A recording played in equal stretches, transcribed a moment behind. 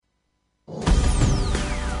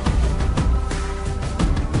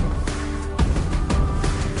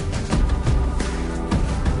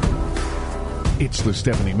It's the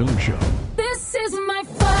Stephanie Miller Show. This is my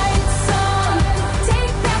fight song.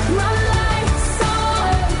 Take back my life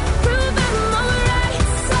song. Prove I'm alright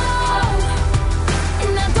song.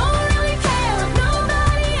 And I don't really care if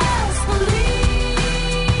nobody else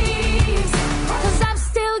believes. 'Cause I've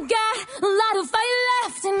still got a lot of fight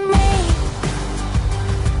left in me.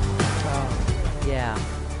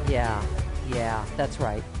 Yeah, that's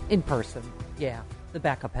right. In person. Yeah. The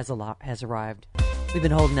backup has arrived. We've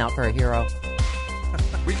been holding out for a hero.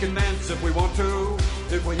 We can dance if we want to.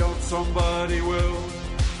 If we don't, somebody will.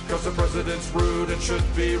 'Cause the president's rude and should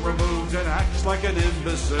be removed and acts like an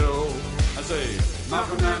imbecile. I say,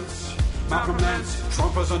 Malcolm Nance,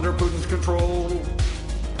 Trump is under Putin's control.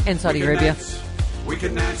 And Saudi Arabia. We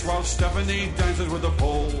can dance while Stephanie dances with the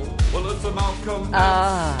pole. Well, it's a Malcolm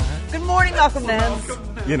Nance. Good morning, Malcolm Nance.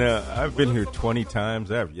 You know, I've been here 20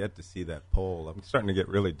 times. I have yet to see that poll. I'm starting to get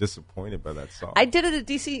really disappointed by that song. I did it at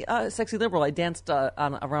DC Sexy Liberal. I danced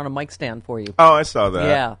around a mic stand for you. Oh, I saw that.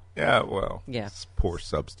 Yeah. Yeah, well, yeah. It's poor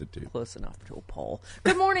substitute. Close enough to a poll.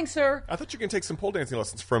 Good morning, sir. I thought you were going to take some pole dancing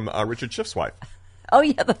lessons from Richard Schiff's wife. Oh,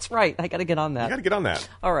 yeah, that's right. I got to get on that. You got to get on that.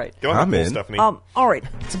 All right. Go on I'm the poll, in. Stephanie. All right.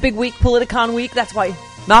 It's a big week, Politicon week. That's why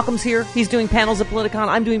Malcolm's here. He's doing panels at Politicon.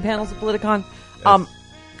 I'm doing panels at Politicon. Yes.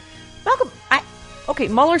 Malcolm,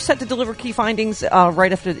 Mueller's set to deliver key findings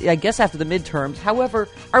right after, I guess, after the midterms. However,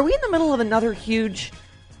 are we in the middle of another huge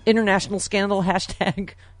international scandal?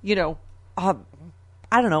 Hashtag, I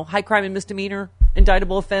don't know, high crime and misdemeanor,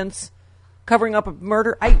 indictable offense, covering up a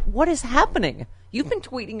murder. What is happening? You've been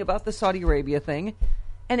tweeting about the Saudi Arabia thing,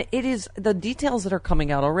 and it is the details that are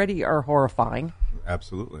coming out already are horrifying.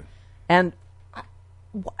 Absolutely. And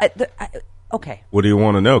okay. What do you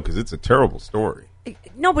want to know? Because it's a terrible story.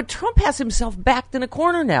 No, but Trump has himself backed in a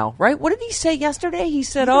corner now, right? What did he say yesterday? He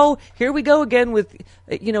said, "Oh, here we go again with,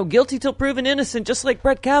 guilty till proven innocent, just like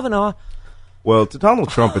Brett Kavanaugh." Well, to Donald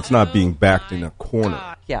Trump, it's not being backed in a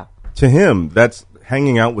corner. Yeah. To him, that's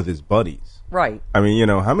hanging out with his buddies. Right. I mean,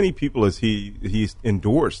 how many people has he's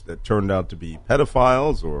endorsed that turned out to be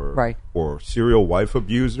pedophiles or serial wife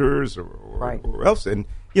abusers or else? And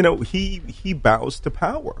he bows to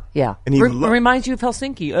power. Yeah. And he reminds you of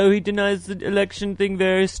Helsinki. Oh, he denies the election thing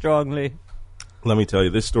very strongly. Let me tell you,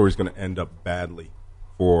 this story is going to end up badly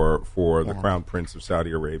for the Crown Prince of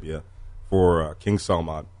Saudi Arabia, for King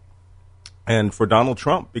Salman, and for Donald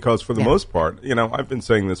Trump, because for the most part, I've been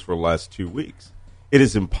saying this for the last 2 weeks. It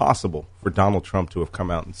is impossible for Donald Trump to have come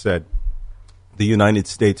out and said, the United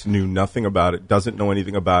States knew nothing about it, doesn't know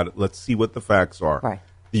anything about it. Let's see what the facts are. Right.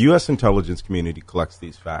 The U.S. intelligence community collects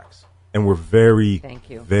these facts, and we're very,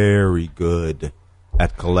 very good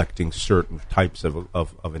at collecting certain types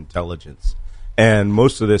of intelligence. And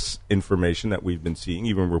most of this information that we've been seeing,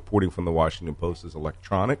 even reporting from the Washington Post, is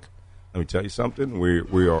electronic. Let me tell you something.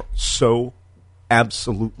 We are so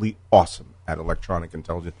absolutely awesome at electronic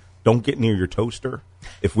intelligence. Don't get near your toaster.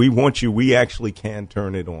 If we want you, we actually can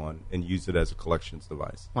turn it on and use it as a collections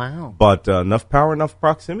device. Wow. But enough power, enough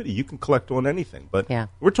proximity, you can collect on anything. But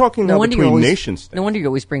we're talking now between nation states. No wonder you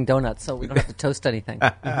always bring donuts, so we don't have to toast anything.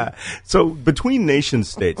 So between nation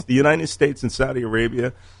states, the United States and Saudi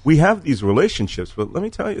Arabia, we have these relationships. But let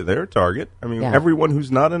me tell you, they're a target. I mean, everyone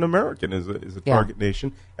who's not an American is a target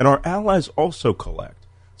nation. And our allies also collect.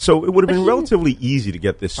 So it would have been relatively easy to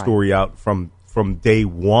get this story out from day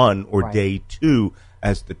one or day two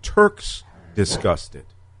as the Turks discussed it,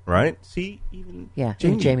 right? See, even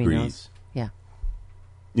Jamie agrees. knows.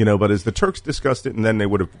 Yeah. But as the Turks discussed it, and then they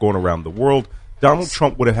would have gone around the world, Donald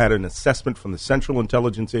Trump would have had an assessment from the Central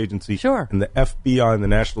Intelligence Agency and the FBI and the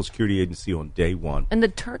National Security Agency on day one. And the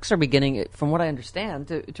Turks are beginning, from what I understand,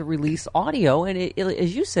 to release audio. And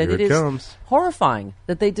as you said, it is horrifying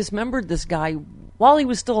that they dismembered this guy while he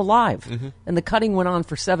was still alive. Mm-hmm. And the cutting went on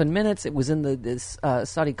for 7 minutes. It was in this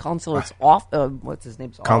Saudi consulate's what's his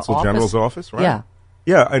name? Consul General's office, right? Yeah.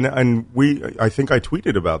 Yeah, and I think I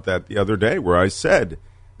tweeted about that the other day where I said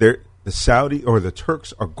the Saudi or the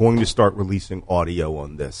Turks are going to start releasing audio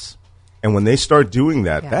on this. And when they start doing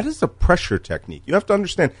that, that is a pressure technique. You have to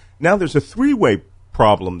understand, now there's a three-way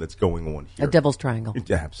problem that's going on here. A devil's triangle.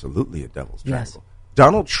 Absolutely a devil's triangle. Yes.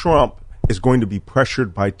 Donald Trump is going to be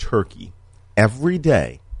pressured by Turkey every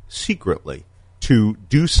day, secretly, to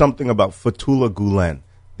do something about Fethullah Gulen,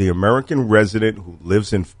 the American resident who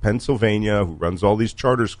lives in Pennsylvania, who runs all these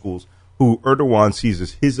charter schools, who Erdogan sees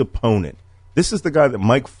as his opponent. This is the guy that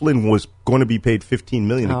Mike Flynn was going to be paid $15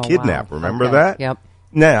 million to kidnap. Wow. Remember that? Yep.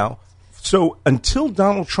 Now, so until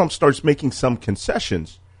Donald Trump starts making some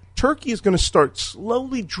concessions, Turkey is going to start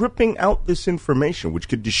slowly dripping out this information, which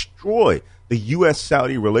could destroy the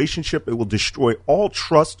U.S.-Saudi relationship. It will destroy all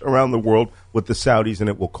trust around the world with the Saudis, and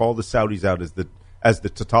it will call the Saudis out as the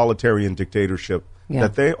totalitarian dictatorship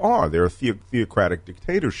that they are. They're a theocratic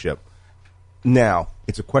dictatorship. Now,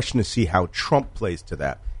 it's a question to see how Trump plays to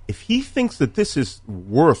that. If he thinks that this is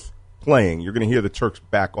worth playing, you're going to hear the Turks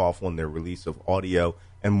back off on their release of audio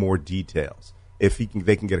and more details. If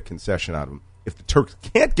they can get a concession out of him. If the Turks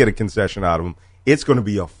can't get a concession out of him, it's going to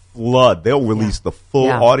be a flood. They'll release the full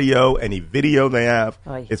audio, any video they have.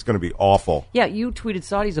 It's going to be awful. Yeah, you tweeted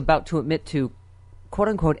Saudi's about to admit to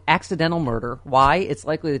quote-unquote accidental murder. Why? It's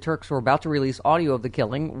likely the Turks were about to release audio of the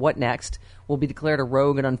killing. What next? Will be declared a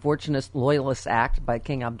rogue and unfortunate loyalist act by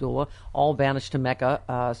King Abdullah. All banished to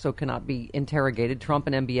Mecca, so cannot be interrogated. Trump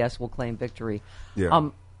and MBS will claim victory. Yeah.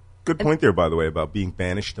 Good point there, by the way, about being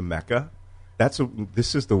banished to Mecca.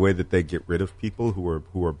 This is the way that they get rid of people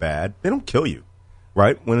who are bad. They don't kill you,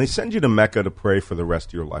 right? When they send you to Mecca to pray for the rest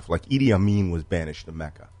of your life, like Idi Amin was banished to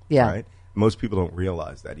Mecca, right? Most people don't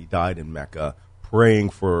realize that. He died in Mecca praying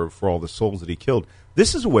for all the souls that he killed.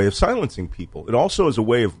 This is a way of silencing people. It also is a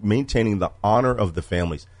way of maintaining the honor of the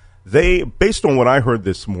families. They, based on what I heard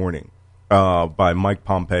this morning by Mike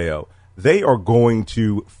Pompeo, they are going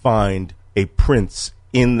to find a prince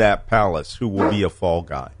in that palace who will be a fall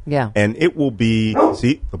guy. Yeah. And it will be,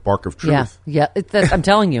 see, the bark of truth. Yeah, I'm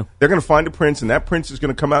telling you. They're going to find a prince, and that prince is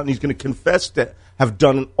going to come out, and he's going to confess to have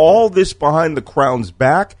done all this behind the crown's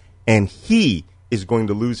back, and he is going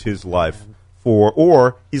to lose his life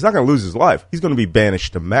or he's not going to lose his life. He's going to be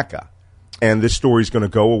banished to Mecca. And this story is going to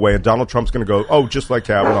go away, and Donald Trump's going to go, oh, just like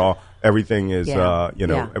Kavanaugh, everything is,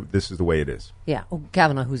 this is the way it is. Yeah. Oh,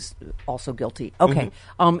 Kavanaugh, who's also guilty. Okay.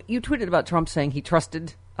 You tweeted about Trump saying he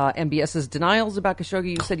trusted MBS's denials about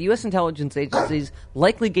Khashoggi. You said U.S. intelligence agencies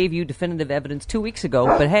likely gave you definitive evidence 2 weeks ago,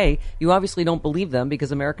 but hey, you obviously don't believe them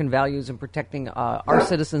because American values and protecting our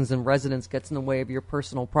citizens and residents gets in the way of your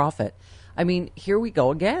personal profit. I mean, here we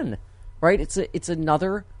go again, right? It's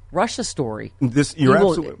another Russia story. He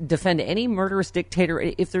will defend any murderous dictator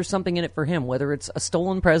if there's something in it for him, whether it's a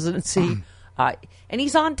stolen presidency. And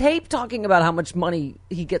he's on tape talking about how much money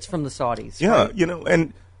he gets from the Saudis. Yeah, right?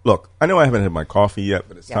 And look, I know I haven't had my coffee yet,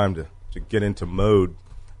 but it's time to get into mode.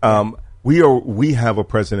 We have a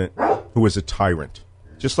president who is a tyrant,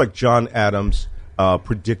 just like John Adams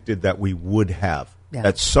predicted that we would have. Yeah.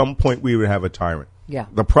 At some point, we would have a tyrant. Yeah.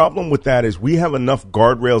 The problem with that is we have enough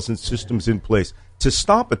guardrails and systems in place to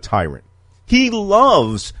stop a tyrant. He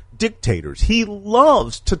loves dictators. He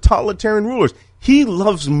loves totalitarian rulers. He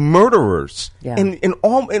loves murderers. Yeah. And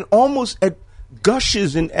almost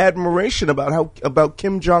gushes in admiration about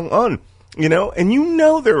Kim Jong-un.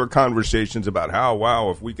 And there are conversations about how,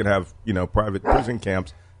 wow, if we could have, private prison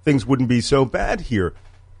camps, things wouldn't be so bad here.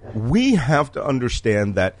 We have to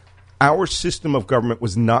understand that our system of government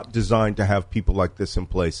was not designed to have people like this in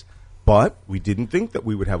place. But we didn't think that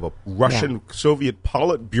we would have a Russian Soviet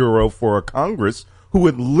Politburo for a Congress who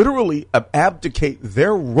would literally abdicate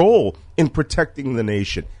their role in protecting the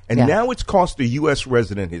nation. And now it's cost a U.S.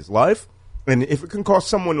 resident his life. And if it can cost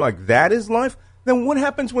someone like that his life, then what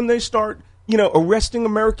happens when they start, arresting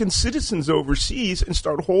American citizens overseas and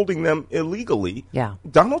start holding them illegally? Yeah.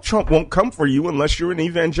 Donald Trump won't come for you unless you're an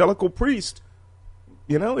evangelical priest.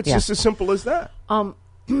 It's just as simple as that.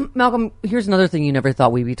 Malcolm, here's another thing you never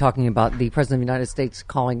thought we'd be talking about. The President of the United States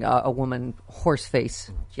calling a woman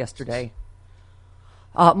horseface yesterday.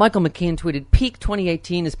 Michael McKean tweeted, peak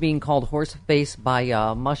 2018 is being called horseface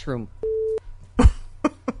by Mushroom.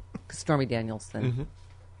 Stormy Daniels then. Mm-hmm.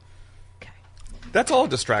 Okay. That's all a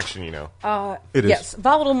distraction, It is. Yes.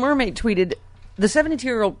 Volatile Mermaid tweeted, the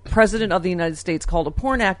 72-year-old President of the United States called a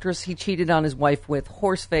porn actress he cheated on his wife with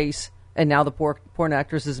horseface, and now the porn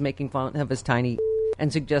actress is making fun of his tiny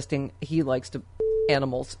and suggesting he likes to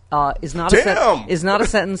animals. Is not a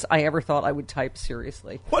sentence I ever thought I would type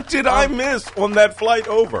seriously. What did I miss on that flight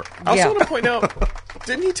over? I also want to point out,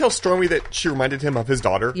 didn't he tell Stormy that she reminded him of his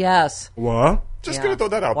daughter? Yes. What? Just going to throw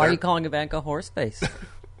that out Why there. are you calling Ivanka horseface?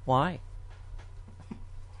 Why?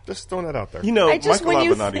 Just throwing that out there. Michael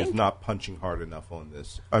Avenatti is not punching hard enough on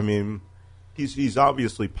this. I mean, he's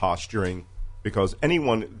obviously posturing because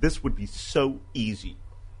this would be so easy.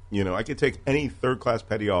 I could take any third-class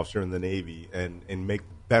petty officer in the Navy and make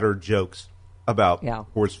better jokes about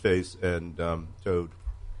horseface and Toad.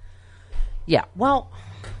 Yeah, well,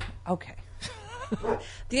 okay.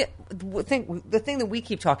 The thing that we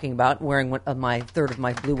keep talking about, wearing my third of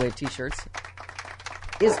my Blue Wave T-shirts,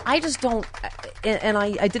 is I just don't. And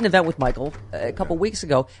I did an event with Michael a couple weeks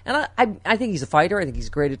ago, and I think he's a fighter. I think he's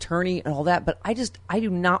a great attorney and all that. But I do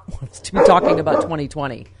not want us to be talking about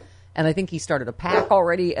 2020. And I think he started a pack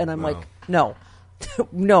already, and I'm like, no.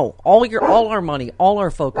 No, all our money, all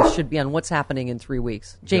our focus should be on what's happening in 3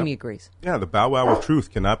 weeks. Jamie agrees. Yeah, the bow wow of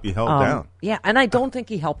truth cannot be held down. Yeah, and I don't think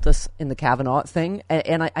he helped us in the Kavanaugh thing.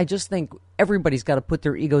 And I just think everybody's got to put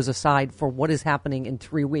their egos aside for what is happening in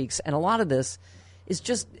 3 weeks. And a lot of this is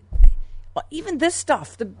just, even this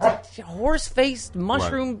stuff, the horse-faced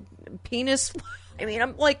mushroom penis. I mean,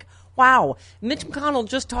 I'm like, wow. Mitch McConnell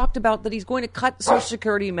just talked about that he's going to cut Social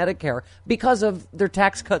Security and Medicare because of their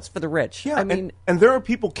tax cuts for the rich. Yeah, I mean, and there are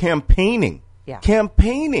people campaigning,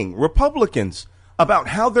 Republicans, about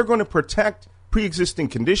how they're going to protect pre-existing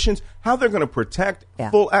conditions, how they're going to protect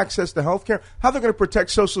full access to health care, how they're going to protect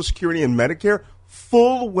Social Security and Medicare,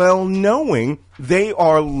 full well knowing they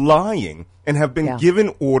are lying and have been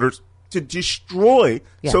given orders to destroy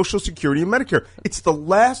Social Security and Medicare. It's the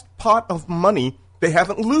last pot of money they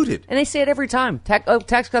haven't looted. And they say it every time.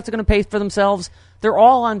 Tax cuts are going to pay for themselves. They're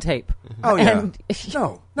all on tape. Oh, yeah. And,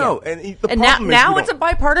 No. And now it's a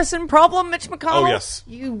bipartisan problem, Mitch McConnell. Oh, yes.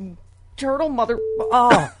 You turtle mother...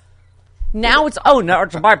 Oh. Now it's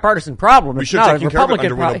a bipartisan problem. We It's should have not a taken care of it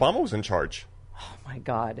Republican under when problem. Obama was in charge. Oh, my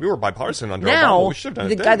God. We were bipartisan under Now, Obama. We should have done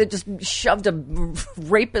the it guy then. that just shoved a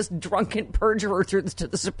rapist, drunken perjurer to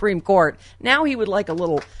the Supreme Court, now he would like a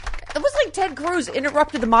little... It was like Ted Cruz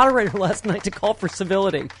interrupted the moderator last night to call for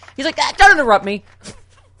civility. He's like, don't interrupt me.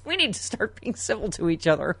 We need to start being civil to each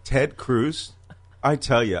other. Ted Cruz, I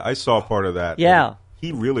tell you, I saw part of that. Yeah.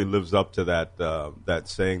 He really lives up to that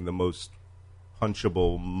saying, the most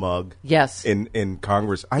punchable mug in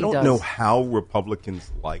Congress. I don't know how Republicans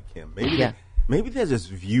like him. Maybe they just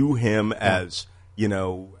view him as,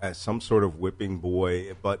 as some sort of whipping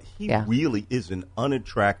boy, but he really is an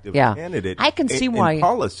unattractive candidate. I can see why. In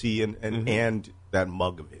policy and that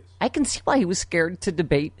mug of his. I can see why he was scared to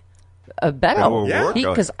debate Beto. Yeah.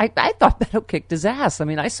 Because I thought Beto kicked his ass. I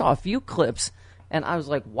mean, I saw a few clips, and I was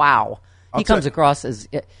like, wow. He comes across as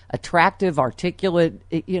attractive, articulate,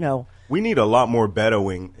 We need a lot more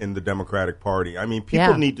Betoing in the Democratic Party. I mean,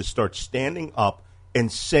 people need to start standing up and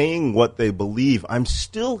saying what they believe. I'm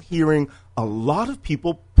still hearing a lot of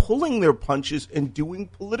people pulling their punches and doing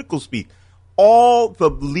political speak. All the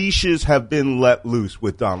leashes have been let loose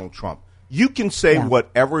with Donald Trump. You can say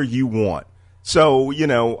whatever you want. So,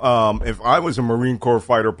 if I was a Marine Corps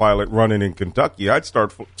fighter pilot running in Kentucky, I'd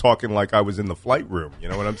start talking like I was in the flight room. You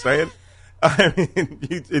know what I'm saying? I mean,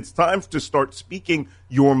 it's time to start speaking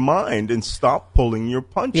your mind and stop pulling your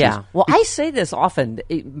punches. Yeah. Well, I say this often,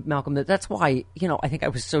 Malcolm, that's why, I think I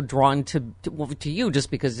was so drawn to you, just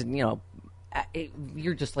because,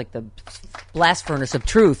 you're just like the blast furnace of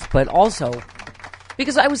truth, but also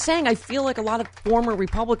because I was saying I feel like a lot of former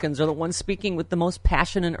Republicans are the ones speaking with the most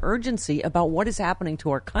passion and urgency about what is happening to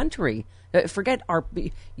our country. Forget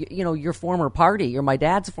your former party, or my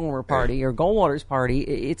dad's former party, or Goldwater's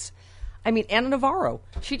party. Anna Navarro,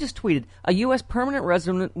 she just tweeted, a U.S. permanent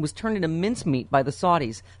resident was turned into mincemeat by the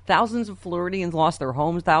Saudis. Thousands of Floridians lost their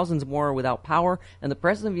homes, thousands more are without power, and the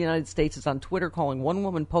President of the United States is on Twitter calling one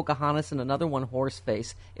woman Pocahontas and another one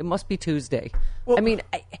Horseface. It must be Tuesday. Well,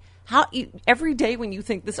 every day when you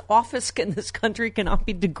think this office in this country cannot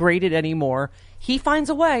be degraded anymore, he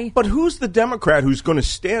finds a way. But who's the Democrat who's going to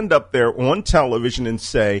stand up there on television and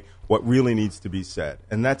say what really needs to be said?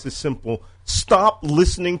 And that's a simple, stop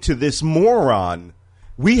listening to this moron.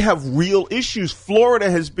 We have real issues. Florida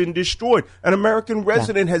has been destroyed. An American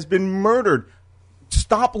resident has been murdered.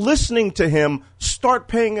 Stop listening to him. Start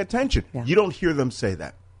paying attention. Yeah. You don't hear them say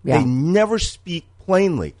that. Yeah. They never speak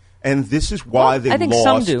plainly. And this is why they lost. I think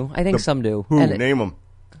some do. I think some do. Who? Name them.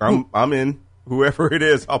 I'm in. Whoever it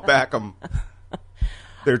is, I'll back them.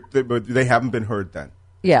 But they haven't been heard then.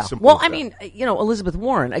 Yeah. Well, I mean, Elizabeth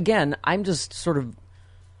Warren, again, I'm just sort of,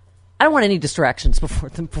 I don't want any distractions before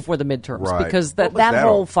the midterms, because that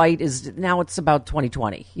whole fight is, now it's about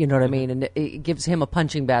 2020. You know what I mean? And it gives him a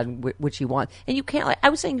punching bag, which he wants. And you can't, I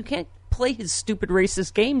was saying, you can't play his stupid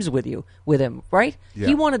racist games with him, right? Yeah.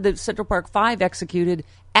 He wanted the Central Park 5 executed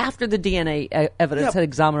after the DNA evidence had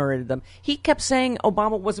exonerated them. He kept saying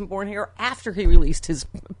Obama wasn't born here after he released his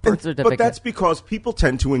birth certificate. But that's because people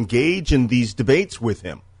tend to engage in these debates with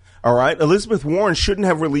him. All right? Elizabeth Warren shouldn't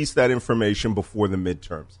have released that information before the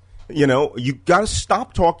midterms. You got to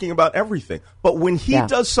stop talking about everything. But when he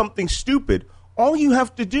does something stupid, all you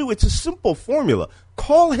have to do, it's a simple formula.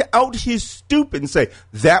 Call out his stupid and say,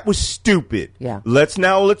 that was stupid. Yeah. Let's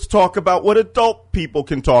talk about what adult people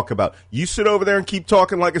can talk about. You sit over there and keep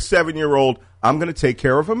talking like a 7-year-old. I'm going to take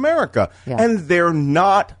care of America. Yeah. And they're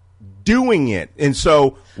not doing it. And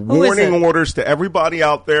so warning orders to everybody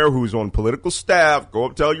out there who's on political staff, go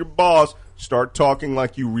up, tell your boss, start talking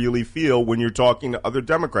like you really feel when you're talking to other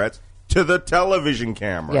Democrats. to the television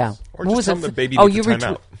cameras. Yeah. Or What just was tell it? them the baby Oh, needs you a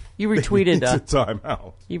timeout. You retweeted. It's a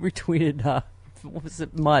timeout. You retweeted. What was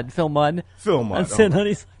it? Mud. Phil Mudd. Phil Mudd. I said,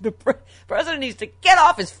 honey, the president needs to get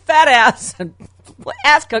off his fat ass and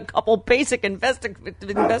ask a couple basic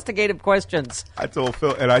investigative questions. I told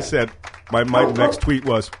Phil, and I said, my next tweet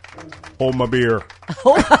was, hold my beer.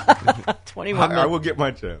 21 I will get my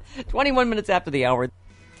chance. 21 minutes after the hour.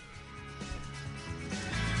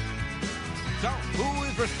 So, who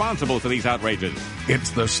is responsible for these outrages? It's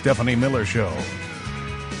the Stephanie Miller Show.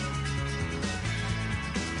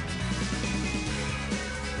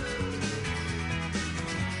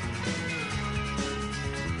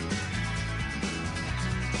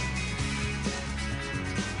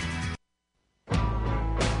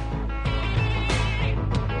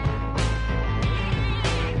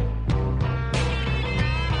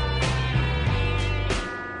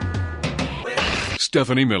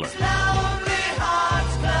 Stephanie Miller.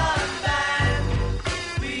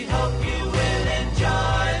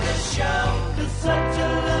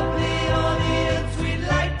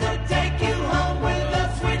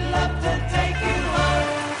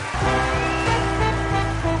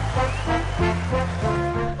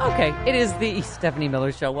 Okay, it is the Stephanie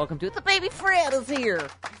Miller Show. Welcome to it. The baby Fred is here.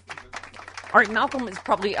 All right, Malcolm is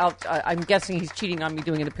probably out. I'm guessing he's cheating on me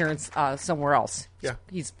doing an appearance somewhere else. Yeah.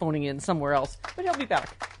 He's phoning in somewhere else, but he'll be back.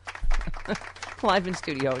 Live in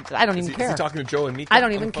studio. I don't even care. Is he talking to Joe and Mika? I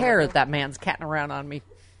don't even care that man's catting around on me.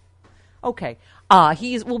 Okay.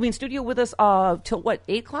 Will be in studio with us till what,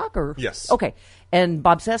 8 o'clock? Or? Yes. Okay. And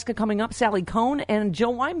Bob Seska coming up, Sally Cohn, and Joe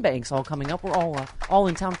Weinbanks all coming up. We're all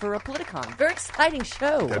in town for a Politicon. Very exciting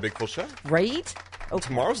show. Got a big full show. Right? Okay.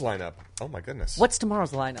 Tomorrow's lineup. Oh my goodness. What's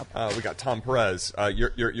tomorrow's lineup? We got Tom Perez,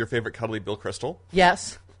 your favorite cuddly Bill Kristol,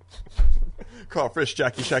 Yes. Carl Frisch,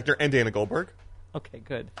 Jackie Schechter, and Dana Goldberg. Okay,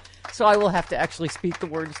 good. So I will have to actually speak the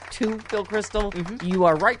words to Bill Kristol. Mm-hmm. You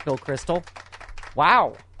are right, Bill Kristol.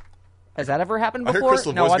 Wow. Has that ever happened I heard before?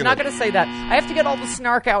 Kristol No, was I'm not gonna- going to say that. I have to get all the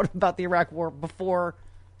snark out about the Iraq War before,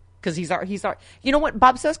 because he's our. You know what?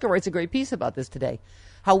 Bob Seska writes a great piece about this today.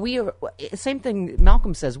 How we are, same thing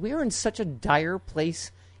Malcolm says, we are in such a dire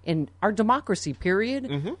place in our democracy,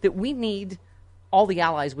 period, that we need all the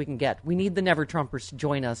allies we can get. We need the never-Trumpers to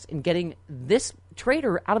join us in getting this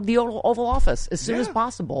traitor out of the Oval Office as soon as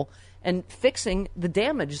possible and fixing the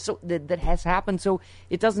damage that has happened so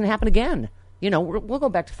it doesn't happen again. You know, we'll go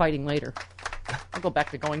back to fighting later. I'll go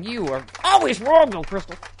back to going, you are always wrong, Bill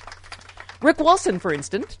Kristol. Rick Wilson, for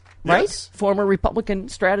instance, right? Yes. Former Republican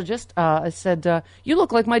strategist, said, you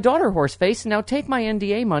look like my daughter, Horseface. Now take my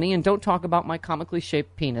NDA money and don't talk about my comically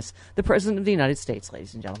shaped penis. The President of the United States,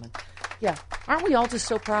 ladies and gentlemen. Yeah. Aren't we all just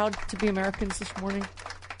so proud to be Americans this morning?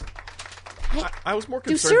 I was more Do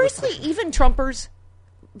concerned. seriously, even Trumpers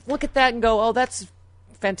look at that and go, oh, that's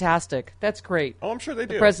fantastic. That's great. Oh, I'm sure they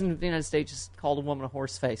do. The President of the United States just called a woman a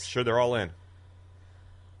horse face. Sure, they're all in.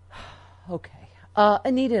 Okay.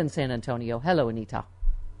 Anita in San Antonio. Hello, Anita.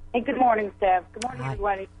 Hey, good morning, Steph. Good morning, Hi.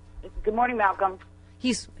 everybody. Good morning, Malcolm.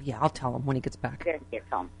 I'll tell him when he gets back. There,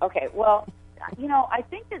 Tom. Okay, well, I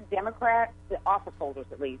think the Democrats, the office holders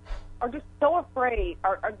at least, are just so afraid.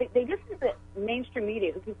 They listen to the mainstream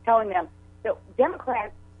media who keeps telling them that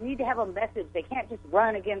Democrats need to have a message. They can't just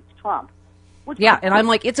run against Trump. Yeah, and I'm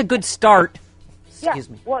like, it's a good start. Excuse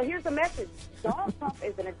me. Well, here's the message. Donald Trump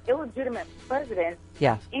is an illegitimate president.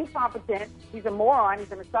 Yeah. Incompetent. He's a moron.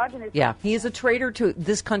 He's a misogynist. Yeah, he is a traitor to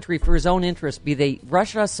this country for his own interests, be they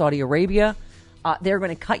Russia, Saudi Arabia. They're going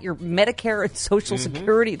to cut your Medicare and Social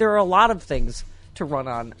Security. There are a lot of things to run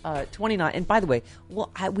on. 29. And by the way,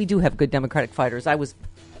 we do have good Democratic fighters. I was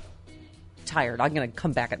tired. I'm going to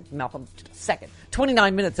come back at Malcolm in a second.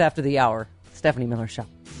 29 minutes after the hour. Stephanie Miller Show.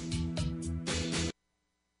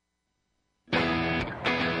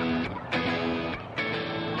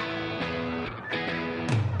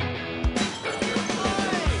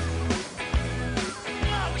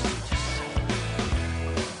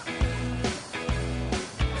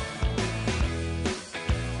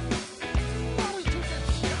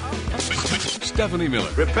 Stephanie Miller.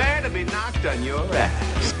 Prepare to be knocked on your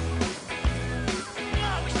ass.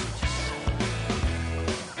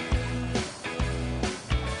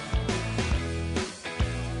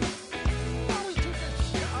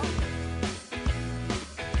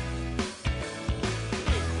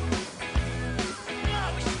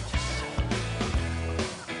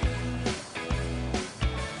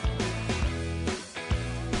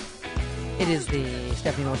 It is the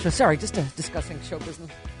Stephanie Miller Show. Sorry, just discussing show business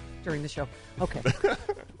during the show. Okay.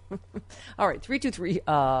 All right, 323-468-1135.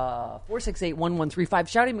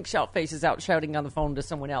 Shouty McShoutface is out shouting on the phone to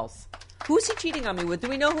someone else. Who's he cheating on me with? Do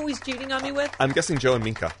we know who he's cheating on me with? I'm guessing Joe and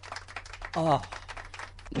Mika. Oh.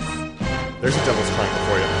 There's a devil's triangle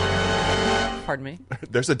for you. Pardon me?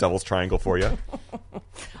 There's a devil's triangle for you.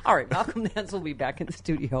 All right, Malcolm Nance will be back in the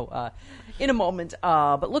studio in a moment.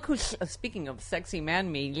 But look who's, speaking of sexy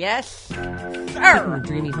man me, yes, sir.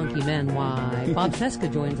 Dreamy, hunky men, why? Bob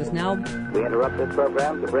Seska joins us now. We interrupt this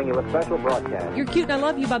program to bring you a special broadcast. You're cute and I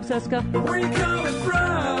love you, Bob Seska. Where you coming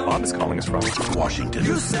from? Bob is calling us from Washington.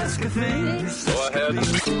 You Seska things. Go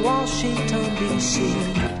ahead. Washington, D.C.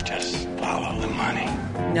 Just follow the money.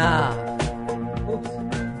 Nah. Oops.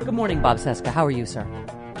 Good morning, Bob Seska. How are you, sir?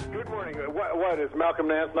 Good morning. What does Malcolm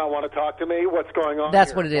Nance not want to talk to me? What's going on?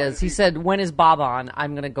 That's here? what it is. He said, when is Bob on?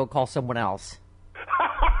 I'm going to go call someone else.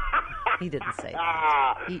 He didn't say that.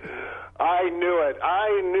 I knew it.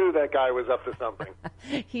 I knew that guy was up to something.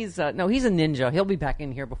 He's a ninja. He'll be back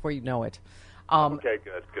in here before you know it. Okay,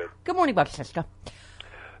 good. Good morning, Bob Seska.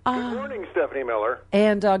 Good morning, Stephanie Miller.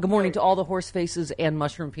 And good morning to all the horse faces and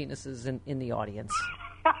mushroom penises in the audience.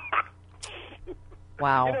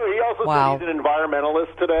 Wow. You know, he also said he's an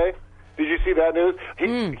environmentalist today. Did you see that news?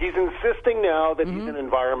 He's insisting now that he's an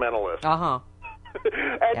environmentalist. Uh-huh.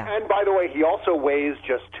 And by the way, he also weighs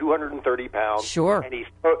just 230 pounds. Sure. And he's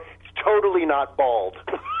totally not bald.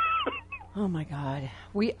 Oh, my God.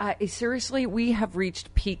 Seriously, we have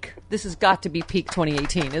reached peak. This has got to be peak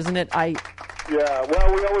 2018, isn't it? Yeah,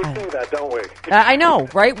 well, we always say that, don't we? I know,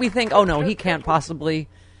 right? We think, oh, no, he can't possibly.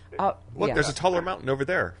 Look, there's a taller mountain over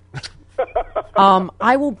there.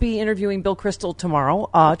 I will be interviewing Bill Kristol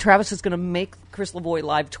tomorrow. Travis is going to make Chris Lavoie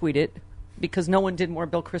live tweet it because no one did more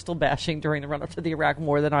Bill Kristol bashing during the run-up to the Iraq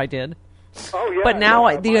War than I did. Oh, yeah. But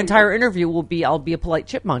now the entire interview will be, I'll be a polite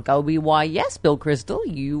chipmunk. I'll be, why, yes, Bill Kristol,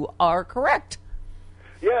 you are correct.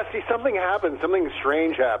 Yeah, see, something happened. Something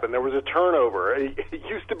strange happened. There was a turnover. It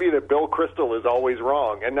used to be that Bill Kristol is always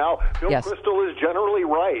wrong, and now Bill Kristol is generally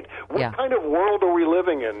right. What kind of world are we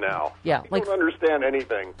living in now? Yeah, I don't understand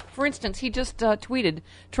anything. For instance, he just tweeted,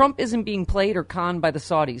 Trump isn't being played or conned by the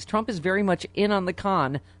Saudis. Trump is very much in on the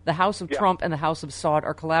con. The House of Trump and the House of Saud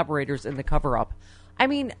are collaborators in the cover-up. I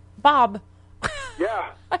mean, Bob...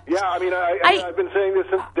 Yeah. I mean, I've been saying this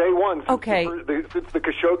since day one. Since the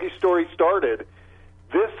Khashoggi story started.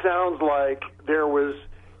 This sounds like there was,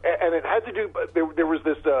 and it had to do. There was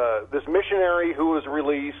this missionary who was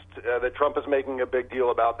released that Trump is making a big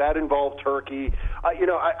deal about. That involved Turkey.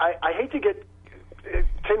 I hate to get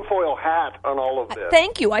tinfoil hat on all of this.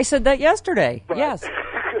 Thank you. I said that yesterday. But yes.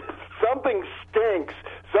 Something stinks.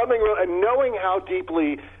 And knowing how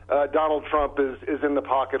deeply Donald Trump is in the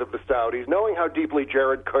pocket of the Saudis, knowing how deeply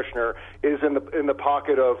Jared Kushner is in the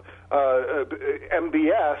pocket of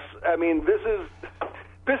MBS. I mean, this is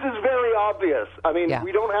very obvious. I mean,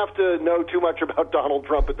 we don't have to know too much about Donald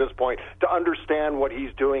Trump at this point to understand what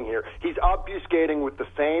he's doing here. He's obfuscating with the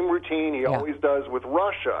same routine he always does with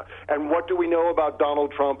Russia. And what do we know about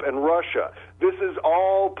Donald Trump and Russia? This is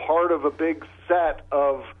all part of a big set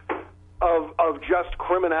of just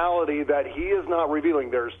criminality that he is not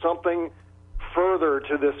revealing. There's something further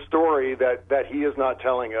to this story that he is not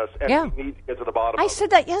telling us, and we need to get to the bottom of it. I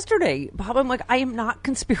said that yesterday, Bob. I'm like, I am not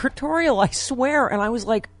conspiratorial, I swear. And I was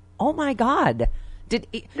like, oh, my God.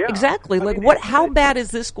 Exactly. Like, how bad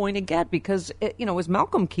is this going to get? Because, as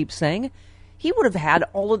Malcolm keeps saying, he would have had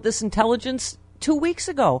all of this intelligence 2 weeks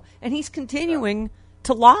ago, and he's continuing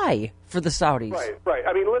to lie for the Saudis. Right.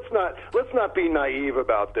 I mean, let's not be naive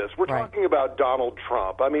about this. We're talking about Donald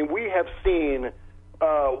Trump. I mean, we have seen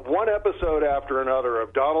one episode after another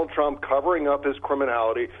of Donald Trump covering up his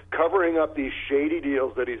criminality, covering up these shady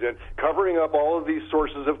deals that he's in, covering up all of these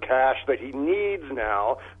sources of cash that he needs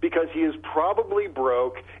now because he is probably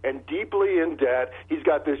broke and deeply in debt. He's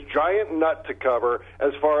got this giant nut to cover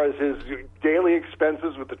as far as his daily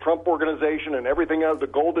expenses with the Trump Organization and everything else, the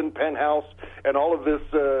Golden Penthouse and all of this,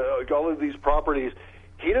 all of these properties.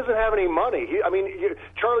 He doesn't have any money.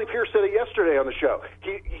 Charlie Pierce said it yesterday on the show.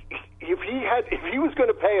 If he was going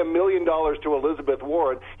to pay $1 million to Elizabeth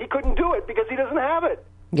Warren, he couldn't do it because he doesn't have it.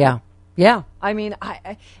 Yeah. I mean,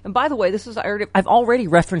 and by the way, I've already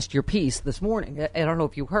referenced your piece this morning. I don't know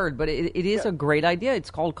if you heard, but it is a great idea.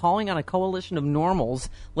 It's called Calling on a Coalition of Normals.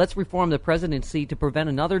 Let's reform the presidency to prevent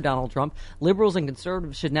another Donald Trump. Liberals and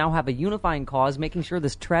conservatives should now have a unifying cause, making sure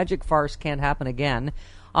this tragic farce can't happen again.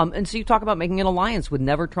 And so you talk about making an alliance with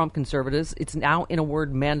never-Trump conservatives. It's now, in a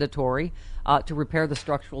word, mandatory to repair the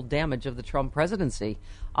structural damage of the Trump presidency.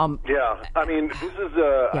 I mean, this is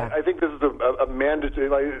I think this is a mandatory,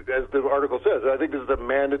 as the article says, I think this is a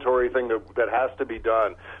mandatory thing that has to be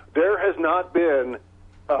done. There has not been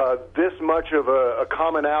this much of a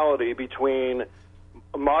commonality between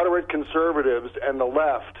moderate conservatives and the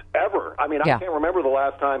left ever. I mean, I can't remember the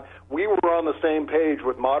last time we were on the same page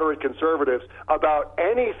with moderate conservatives about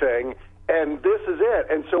anything, and this is it.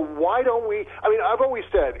 And so why don't we, I mean, I've always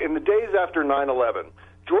said, in the days after 9/11,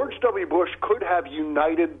 George W. Bush could have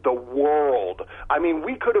united the world. I mean,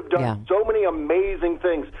 we could have done so many amazing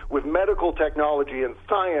things with medical technology and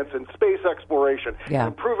science and space exploration, and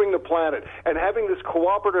improving the planet, and having this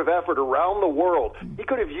cooperative effort around the world. He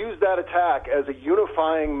could have used that attack as a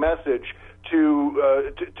unifying message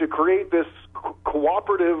to create this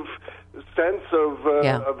cooperative sense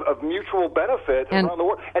of mutual benefit around the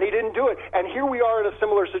world, and he didn't do it. And here we are in a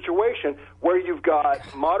similar situation where you've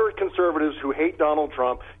got moderate conservatives who hate Donald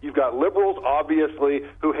Trump, you've got liberals, obviously,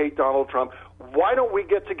 who hate Donald Trump. Why don't we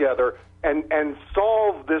get together and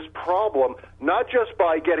solve this problem, not just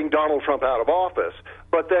by getting Donald Trump out of office,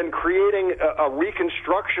 but then creating a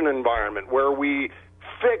reconstruction environment where we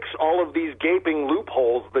fix all of these gaping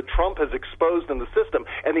loopholes that Trump has exposed in the system,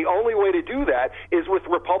 and the only way to do that is with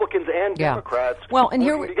Republicans and Democrats working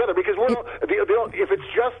together. Because if it's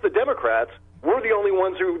just the Democrats, we're the only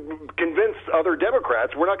ones who convince other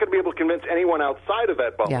Democrats. We're not going to be able to convince anyone outside of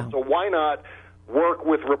that bubble. So why not work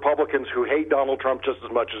with Republicans who hate Donald Trump just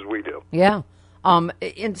as much as we do? Yeah. And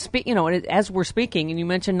as we're speaking, and you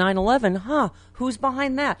mentioned 9/11, who's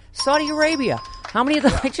behind that? Saudi Arabia. How many of the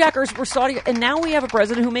hijackers were Saudi? And now we have a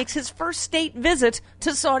president who makes his first state visit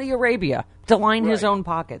to Saudi Arabia to line his own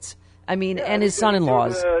pockets. I mean, and his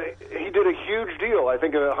son-in-laws. He did a huge deal, I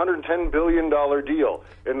think a $110 billion deal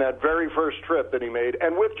in that very first trip that he made,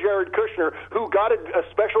 and with Jared Kushner, who got a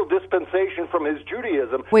special dispensation from his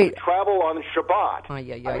Judaism to travel on Shabbat. I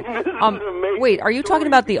mean, this is an amazing wait, are you talking story.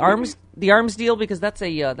 about the arms deal? Because that's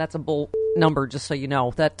a bull number, just so you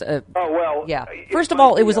know. That First of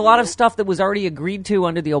all, it was a lot of stuff that was already agreed to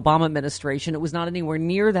under the Obama administration. It was not anywhere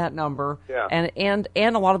near that number, and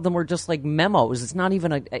a lot of them were just like memos. It's not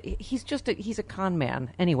even he's a con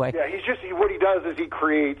man anyway. Yeah, what he does is he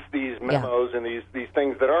creates these memos and these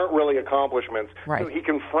things that aren't really accomplishments, so he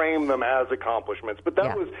can frame them as accomplishments. But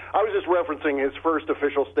I was just referencing his first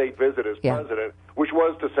official state visit as president, which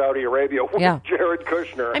was to Saudi Arabia with Jared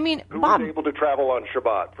Kushner, who was able to travel on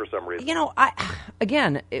Shabbat for some reason. You know,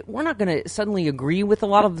 we're not going to suddenly agree with a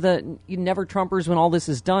lot of the never Trumpers when all this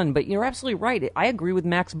is done, but you're absolutely right. I agree with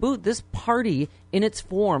Max Boot. This party in its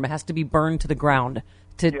form has to be burned to the ground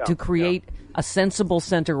to create a sensible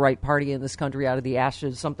center-right party in this country out of the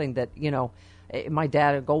ashes, something that, my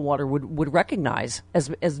dad at Goldwater would recognize as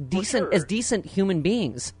decent human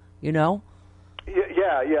beings, Yeah,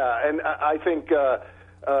 and I think,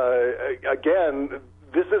 again,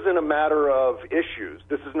 this isn't a matter of issues.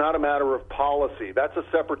 This is not a matter of policy. That's a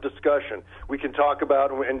separate discussion. We can talk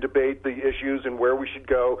about and debate the issues and where we should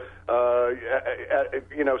go,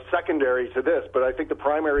 secondary to this. But I think the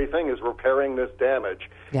primary thing is repairing this damage.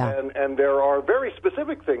 Yeah. And there are very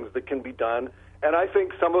specific things that can be done. And I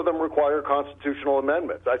think some of them require constitutional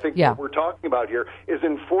amendments. I think what we're talking about here is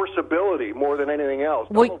enforceability more than anything else.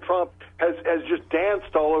 Donald Trump has just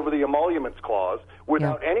danced all over the emoluments clause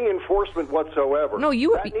without any enforcement whatsoever.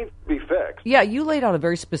 That needs to be fixed. Yeah, you laid out a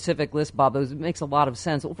very specific list, Bob. It makes a lot of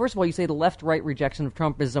sense. Well, first of all, you say the left-right rejection of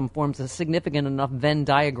Trumpism forms a significant enough Venn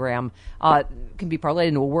diagram, can be parlayed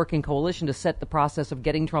into a working coalition to set the process of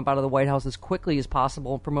getting Trump out of the White House as quickly as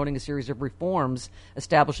possible, promoting a series of reforms,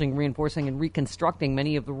 establishing, reinforcing, and reconstructing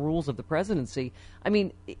many of the rules of the presidency. I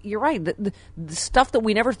mean, you're right. The stuff that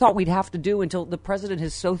we never thought we'd have to do until the president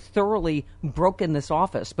has so thoroughly broken this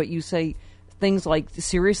office. But you say things like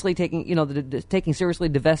seriously taking seriously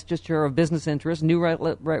divestiture of business interests, new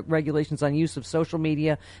regulations on use of social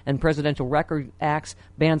media and presidential record acts,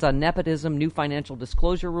 bans on nepotism, new financial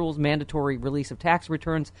disclosure rules, mandatory release of tax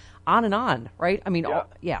returns, on and on, right? I mean,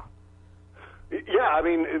 Yeah, I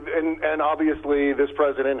mean, and obviously this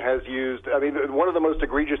president has used, one of the most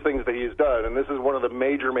egregious things that he's done, and this is one of the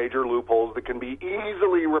major loopholes that can be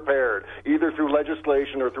easily repaired, either through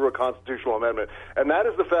legislation or through a constitutional amendment, and that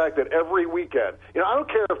is the fact that every weekend, I don't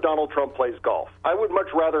care if Donald Trump plays golf. I would much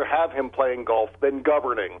rather have him playing golf than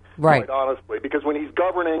governing, quite honestly, because when he's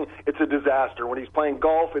governing, it's a disaster. When he's playing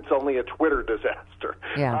golf, it's only a Twitter disaster.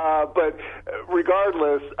 Yeah. But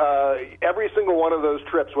regardless, every single one of those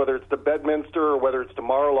trips, whether it's to Bedminster or whether it's to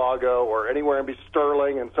Mar-a-Lago or anywhere in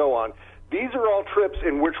Sterling and so on, these are all trips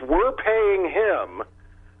in which we're paying him.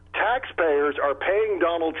 Taxpayers are paying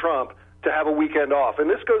Donald Trump to have a weekend off.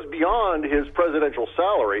 And this goes beyond his presidential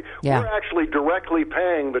salary. Yeah. We're actually directly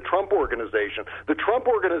paying the Trump Organization. The Trump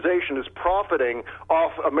Organization is profiting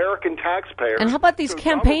off American taxpayers. And how about these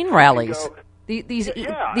campaign rallies? These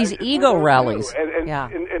ego rallies.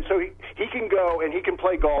 And so he can go go and he can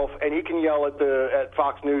play golf and he can yell at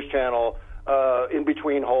Fox News Channel in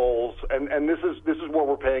between holes, and this is what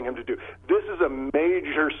we're paying him to do. This is a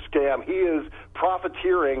major scam. He is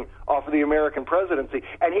profiteering off of the American presidency,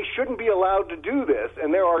 and he shouldn't be allowed to do this.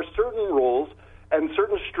 And there are certain rules and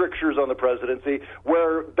certain strictures on the presidency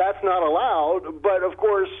where that's not allowed, but of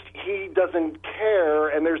course he doesn't care,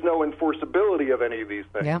 and there's no enforceability of any of these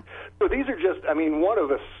things. Yeah. So these are just, one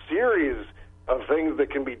of a series of things that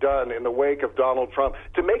can be done in the wake of Donald Trump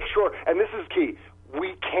to make sure, and this is key,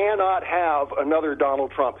 we cannot have another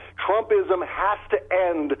Donald Trump. Trumpism has to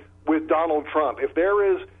end with Donald Trump. If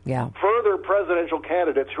there is further presidential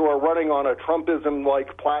candidates who are running on a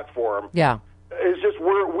Trumpism-like platform, it's just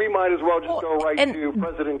we might as well just go right to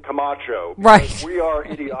President Camacho. Right. We are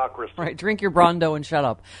idiocracy. Right. Drink your Brondo and shut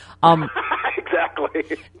up. Exactly.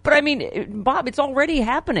 But Bob, it's already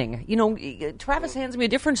happening. Travis hands me a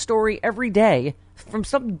different story every day from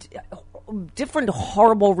some different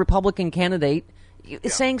horrible Republican candidate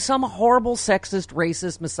saying some horrible sexist,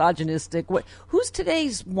 racist, misogynistic. Who's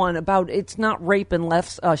today's one about it's not rape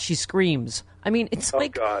unless she screams? It's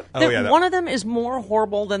like one of them is more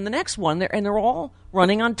horrible than the next one, and they're all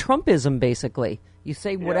running on Trumpism, basically. You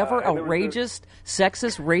say whatever outrageous,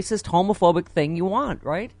 sexist, racist, homophobic thing you want,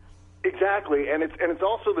 right? Exactly, and it's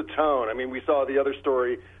also the tone. We saw the other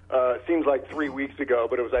story. Seems like 3 weeks ago,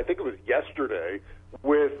 but I think it was yesterday,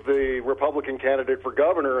 with the Republican candidate for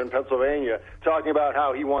governor in Pennsylvania talking about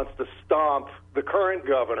how he wants to stomp the current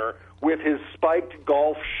governor with his spiked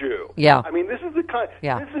golf shoe. Yeah. This is this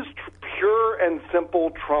is pure and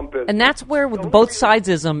simple Trumpism. And that's where with both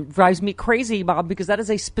sidesism drives me crazy, Bob, because that is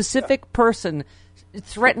a specific person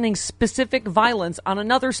threatening specific violence on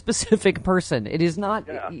another specific person. It is not,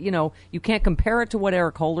 you can't compare it to what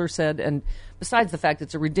Eric Holder said, and besides the fact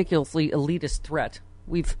it's a ridiculously elitist threat.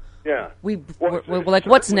 We're like,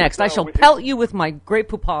 what's next? I shall pelt you with my Grey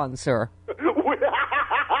Poupon, sir.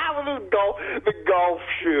 The golf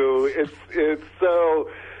shoe. It's so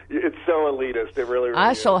elitist. It really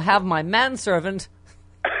I is. shall have my manservant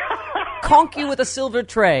conk you with a silver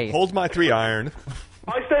tray. Hold my 3-iron.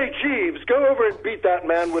 I say, Jeeves, go over and beat that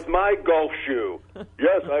man with my golf shoe.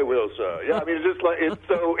 Yes, I will, sir. Yeah, it's just like it's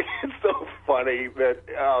so funny that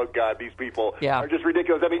these people are just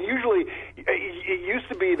ridiculous. Usually it used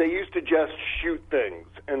to be they used to just shoot things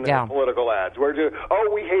in their political ads. We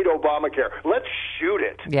hate Obamacare. Let's shoot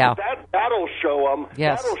it. Yeah, that'll show them.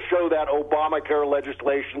 Yes. That'll show that Obamacare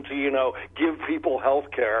legislation to give people health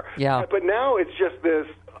care. Yeah, but now it's just this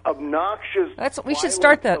obnoxious, we should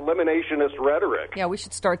start that eliminationist rhetoric. Yeah, we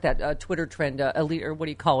should start that Twitter trend, elite, or what do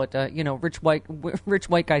you call it? Rich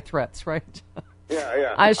white guy threats, right?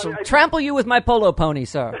 Yeah. I shall trample you with my polo pony,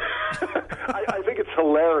 sir. I think it's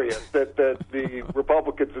hilarious that the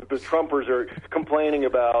Republicans, the Trumpers, are complaining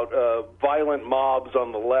about violent mobs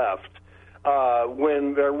on the left.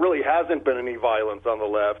 When there really hasn't been any violence on the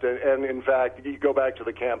left. And in fact, you go back to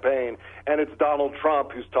the campaign, and it's Donald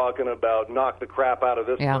Trump who's talking about knock the crap out of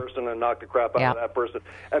this person and knock the crap out of that person.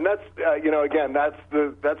 And that's, again,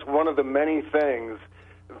 that's one of the many things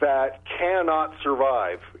that cannot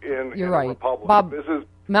survive in a republic. Bob, this is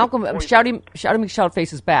Malcolm, Shouty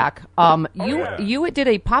McShoutface is back. You did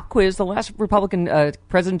a pop quiz. The last Republican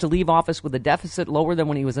president to leave office with a deficit lower than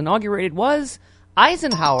when he was inaugurated was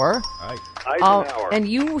Eisenhower. And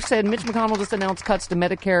you said Mitch McConnell just announced cuts to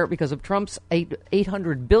Medicare because of Trump's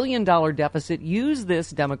 $800 billion deficit. Use this,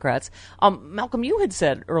 Democrats. Malcolm, you had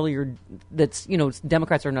said earlier that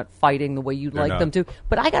Democrats are not fighting the way you'd like them to.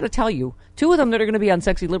 But I got to tell you, two of them that are going to be on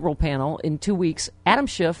Sexy Liberal panel in 2 weeks, Adam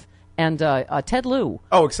Schiff and Ted Lieu.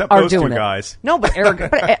 Oh, except are those doing two it. guys. No, but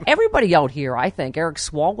everybody out here, I think. Eric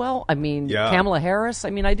Swalwell, Kamala Harris.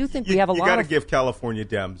 I do think we have a lot of... You got to give California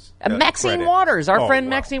Dems Maxine credit. Waters, our friend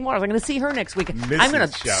Maxine Waters. I'm going to see her next week. I'm going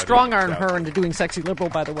to strong-arm her into doing Sexy Liberal,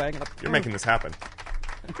 by the way. You're making this happen.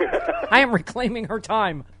 I am reclaiming her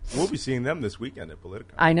time. We'll be seeing them this weekend at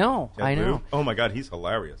Politico. I know. Oh, my God, he's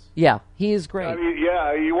hilarious. Yeah, he is great.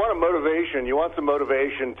 You want a motivation. You want some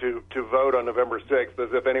motivation to vote on November 6th,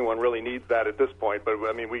 as if anyone really needs that at this point. But,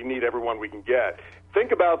 we need everyone we can get.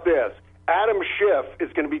 Think about this. Adam Schiff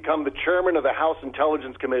is going to become the chairman of the House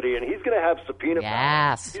Intelligence Committee, and he's going to have subpoena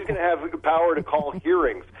power. He's going to have power to call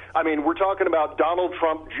hearings. We're talking about Donald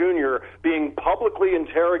Trump Jr. being publicly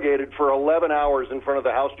interrogated for 11 hours in front of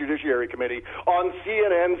the House Judiciary Committee on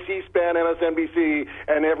CNN, C-SPAN, MSNBC,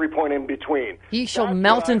 and every point in between. He shall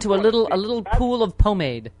melt into a little pool of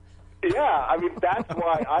pomade. Yeah, that's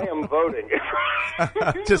why I am voting.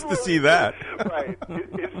 Just to see that. Right.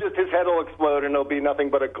 It's just his head will explode and there'll be nothing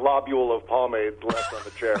but a globule of pomade left on the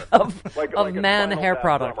chair. of man hair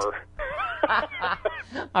product.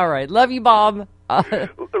 All right. Love you, Bob. Love you,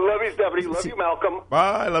 Stephanie. Love you, Malcolm.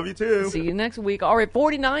 Bye. Love you, too. See you next week. All right.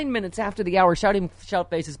 49 minutes after the hour.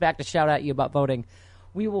 Shoutface is back to shout at you about voting.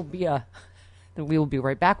 We will be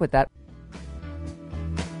right back with that.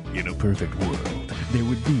 In a perfect world, there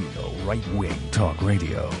would be no right-wing talk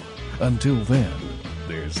radio. Until then,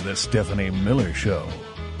 there's the Stephanie Miller Show.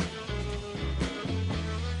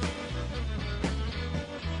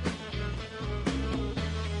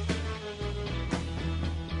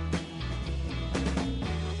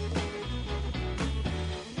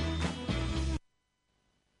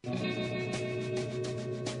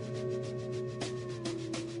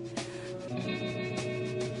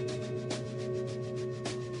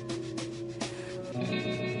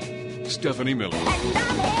 Stephanie Miller.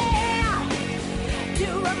 And I'm here to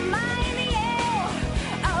remind you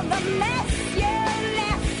of the mess you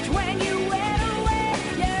left when you went away.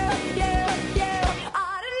 You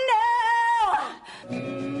ought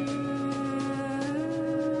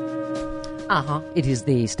to know. It is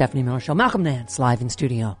the Stephanie Miller Show. Malcolm Nance live in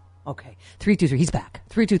studio. Okay. 323. He's back.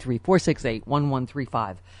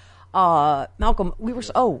 323-468-1135. Malcolm, we were...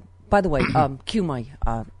 by the way, cue my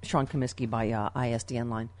Sean Comiskey by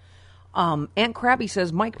ISDN line. Aunt Krabby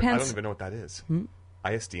says Mike Pence... I don't even know what that is.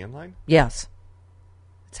 ISDN line? Yes.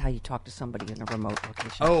 That's how you talk to somebody in a remote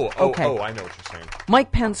location. Okay. I know what you're saying.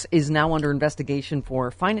 Mike Pence is now under investigation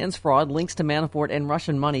for finance fraud, links to Manafort, and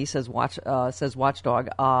Russian money, says Watchdog.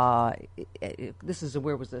 This is,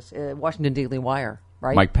 where was this? Washington Daily Wire,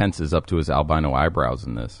 right? Mike Pence is up to his albino eyebrows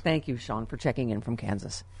in this. Thank you, Sean, for checking in from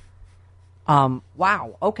Kansas.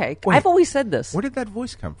 Wow. Okay. Wait, I've always said this. Where did that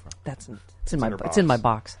voice come from? It's in my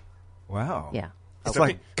box. Wow. Yeah. It's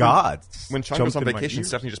like God. When Sean goes on vacation,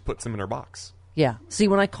 Stephanie just puts him in her box. Yeah. See,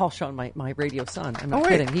 when I call Sean my radio son, I'm not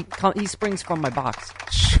kidding. He springs from my box.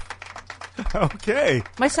 Okay.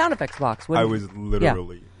 My sound effects box. I was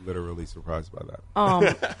literally surprised by that.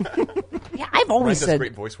 Yeah, I've always said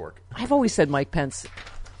great voice work. I've always said Mike Pence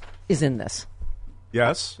is in this.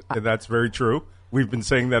 Yes, and that's very true. We've been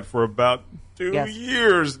saying that for about 2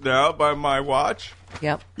 years now by my watch.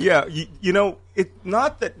 Yep. Yeah, you know, it's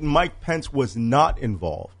not that Mike Pence was not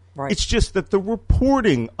involved. Right. It's just that the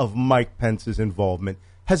reporting of Mike Pence's involvement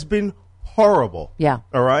has been horrible. Yeah.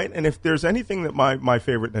 All right? And if there's anything that my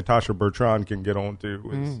favorite Natasha Bertrand can get on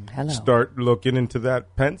to is start looking into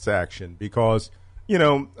that Pence action because, you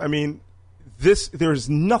know, I mean, there's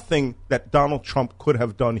nothing that Donald Trump could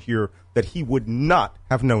have done here that he would not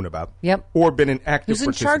have known about. Yep. Or been an active participant. He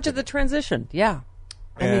was in charge of the transition. Yeah.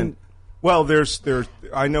 Well, there's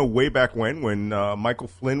I know way back when Michael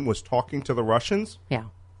Flynn was talking to the Russians. Yeah.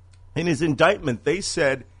 In his indictment, they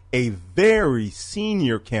said a very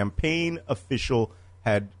senior campaign official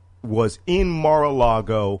was in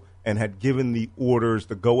Mar-a-Lago and had given the orders,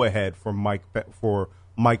 the go-ahead for Mike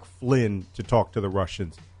Flynn to talk to the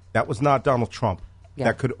Russians. That was not Donald Trump. Yeah.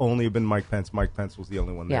 That could only have been Mike Pence. Mike Pence was the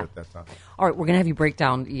only one there at that time. All right, we're going to have you break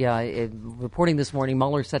down. Reporting this morning,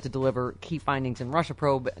 Mueller set to deliver key findings in Russia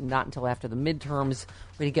probe, not until after the midterms.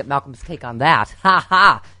 We're going to get Malcolm's take on that. Ha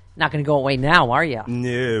ha! Not going to go away now, are you?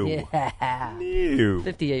 No. Yeah. No.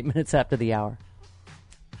 58 minutes after the hour.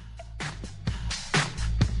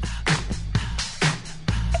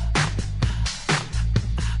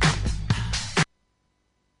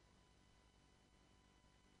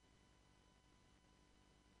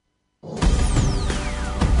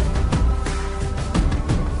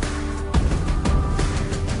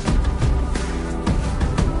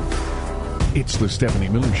 It's the Stephanie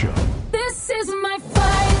Miller Show. This is my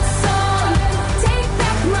fight song. Take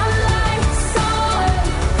back my life song.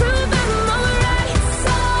 Prove I'm alright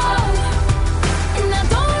song. And I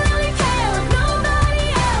don't really care if nobody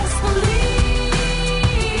else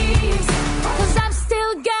believes. 'Cause I've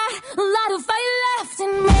still got a lot of fight left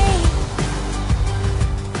in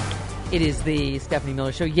me. It is the Stephanie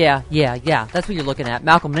Miller Show. Yeah. That's what you're looking at.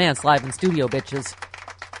 Malcolm Nance live in studio, bitches.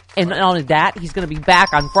 And not only that, he's going to be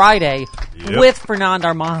back on Friday with Fernand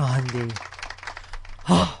Armandi.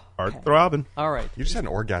 Heart throbbing. All right. You just had an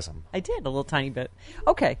orgasm. I did, a little tiny bit.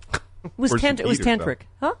 Okay. It was Or you it was peed tantric.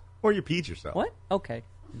 Huh? Or you peed yourself. What? Okay.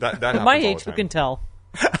 That At my happens all age, the who time. can tell?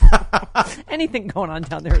 Anything going on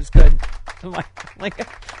down there is good. I'm like,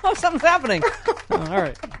 oh, something's happening. Oh, all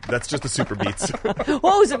right. That's just the super beats.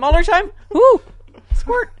 Whoa, is it Mueller time? Woo!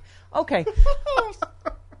 Squirt. Okay.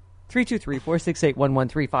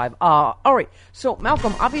 323-468-1135. All right. So,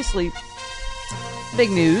 Malcolm, obviously, big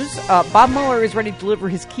news. Bob Mueller is ready to deliver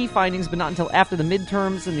his key findings, but not until after the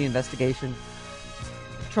midterms in the investigation.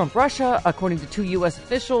 Trump-Russia, according to 2 U.S.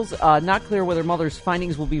 officials. Not clear whether Mueller's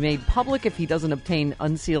findings will be made public if he doesn't obtain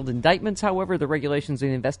unsealed indictments. However, the regulations in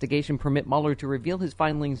the investigation permit Mueller to reveal his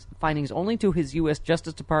findings only to his U.S.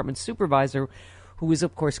 Justice Department supervisor, who is,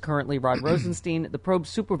 of course, currently Rod Rosenstein. The probe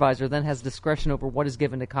supervisor then has discretion over what is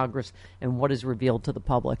given to Congress and what is revealed to the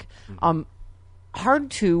public.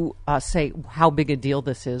 Hard to say how big a deal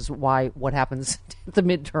this is, why what happens at the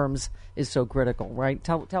midterms is so critical, right?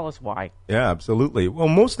 Tell us why. Yeah, absolutely. Well,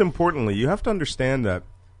 most importantly, you have to understand that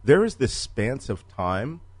there is this span of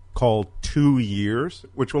time called 2 years,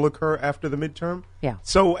 which will occur after the midterm. Yeah.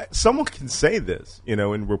 So someone can say this,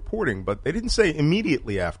 in reporting, but they didn't say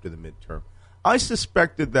immediately after the midterm. I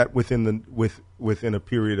suspected that within a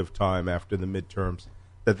period of time after the midterms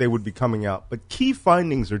that they would be coming out. But key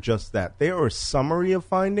findings are just that. They are a summary of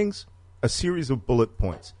findings, a series of bullet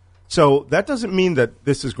points. So that doesn't mean that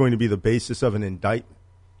this is going to be the basis of an indictment.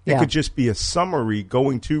 It could just be a summary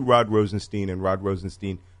going to Rod Rosenstein, and Rod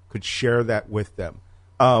Rosenstein could share that with them.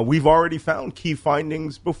 We've already found key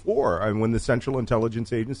findings before. And when the Central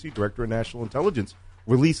Intelligence Agency, Director of National Intelligence,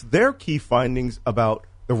 released their key findings about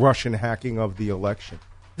the Russian hacking of the election.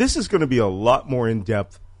 This is going to be a lot more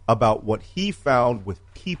in-depth about what he found with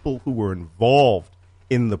people who were involved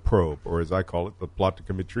in the probe, or as I call it, the plot to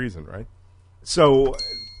commit treason, right? So,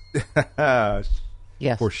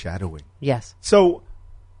 yes. Foreshadowing. Yes. So,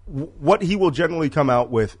 what he will generally come out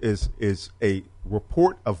with is a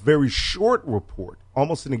report, a very short report,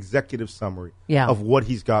 almost an executive summary of what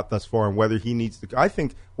he's got thus far and whether he needs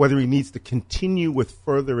to continue with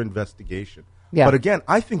further investigation. Yeah. But again,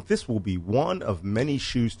 I think this will be one of many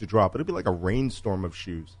shoes to drop. It'll be like a rainstorm of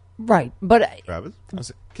shoes. Right. But Travis?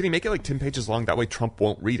 Can he make it like 10 pages long? That way Trump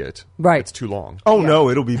won't read it. Right. It's too long. Oh, no,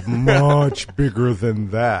 it'll be much bigger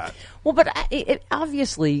than that. Well, but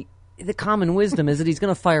obviously the common wisdom is that he's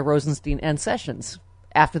going to fire Rosenstein and Sessions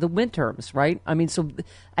after the midterms, right? I mean, so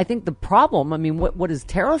I think the problem, what is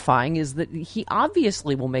terrifying is that he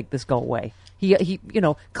obviously will make this go away. He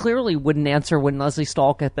clearly wouldn't answer when Leslie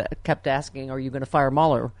Stahl kept asking, "Are you going to fire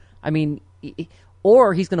Mueller?" I mean,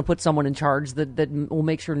 or he's going to put someone in charge that will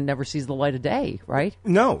make sure it never sees the light of day, right?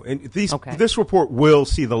 No, and this report will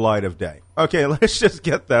see the light of day. Okay, let's just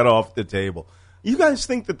get that off the table. You guys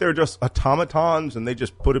think that they're just automatons and they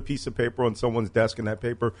just put a piece of paper on someone's desk and that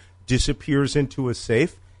paper disappears into a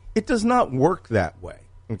safe? It does not work that way,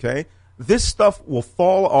 okay? This stuff will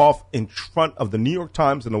fall off in front of the New York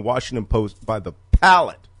Times and the Washington Post by the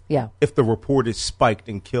pallet if the report is spiked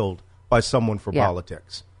and killed by someone for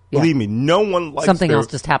politics. Yeah. Believe me, no one likes something else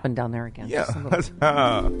just happened down there again. Yeah.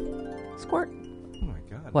 Squirt. Oh, my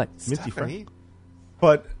God. What? Minty Fresh.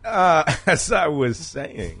 But as I was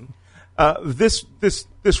saying, this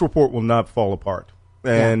report will not fall apart.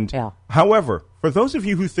 And however, for those of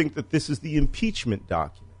you who think that this is the impeachment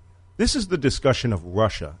document, this is the discussion of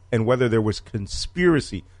Russia and whether there was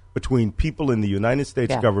conspiracy between people in the United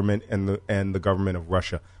States government and the government of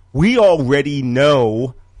Russia. We already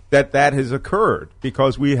know that has occurred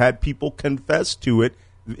because we had people confess to it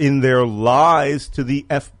in their lies to the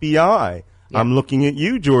FBI. Yeah. I'm looking at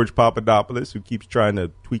you, George Papadopoulos, who keeps trying to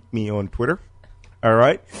tweak me on Twitter. All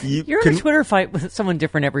right, you're in a Twitter fight with someone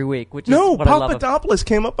different every week, which is what I love. Papadopoulos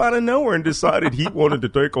came up out of nowhere and decided he wanted to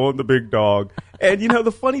take on the big dog. And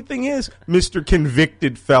the funny thing is, Mr.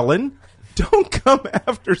 Convicted Felon, don't come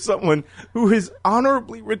after someone who is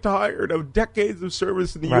honorably retired of decades of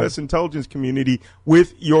service in the U.S. intelligence community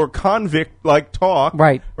with your convict-like talk,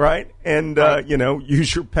 right? And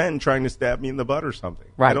use your pen trying to stab me in the butt or something.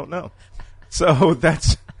 Right. I don't know. So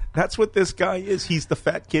that's what this guy is. He's the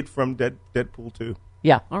fat kid from Deadpool 2.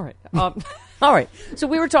 Yeah, all right. All right. So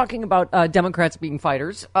we were talking about Democrats being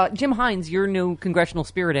fighters. Jim Hines, your new congressional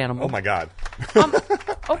spirit animal. Oh, my God.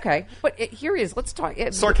 Okay. But here he is. Let's talk.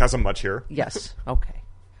 Sarcasm much here. Yes. Okay.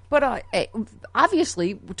 But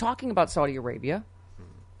obviously, we're talking about Saudi Arabia.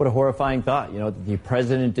 What a horrifying thought, the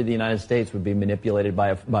president of the United States would be manipulated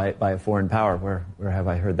by a foreign power. Where have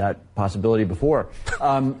I heard that possibility before?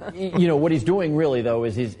 What he's doing really, though,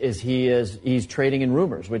 is he's trading in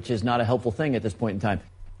rumors, which is not a helpful thing at this point in time.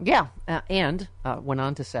 Yeah, and went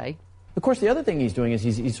on to say, of course, the other thing he's doing is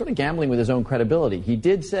he's sort of gambling with his own credibility. He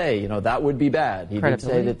did say, that would be bad. He did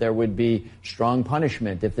say that there would be strong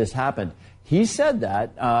punishment if this happened. He said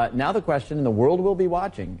that. Now the question, and the world will be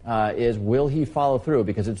watching, is will he follow through?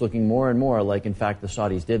 Because it's looking more and more like, in fact, the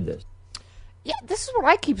Saudis did this. Yeah, this is what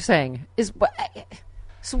I keep saying.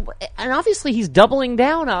 And obviously he's doubling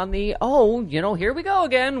down on the, here we go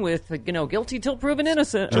again with, guilty till proven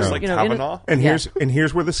innocent. Just like Kavanaugh. And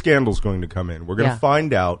here's where the scandal's going to come in. We're going to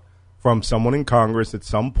find out from someone in Congress at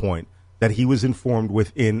some point that he was informed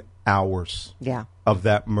within hours. Yeah. of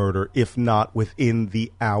that murder, if not within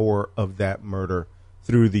the hour of that murder,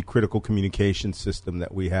 through the critical communication system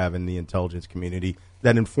that we have in the intelligence community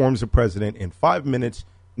that informs the president in 5 minutes,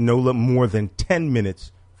 no more than 10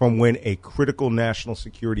 minutes from when a critical national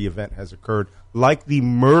security event has occurred, like the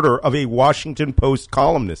murder of a Washington Post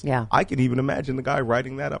columnist. Yeah. I can even imagine the guy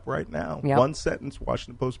writing that up right now. Yep. One sentence,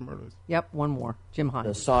 Washington Post murders. Yep, one more. Jim Hahn.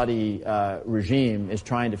 The Saudi regime is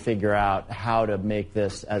trying to figure out how to make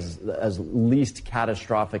this as least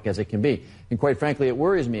catastrophic as it can be. And quite frankly, it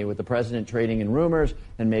worries me with the president trading in rumors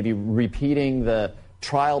and maybe repeating the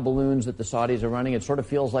trial balloons that the Saudis are running. It sort of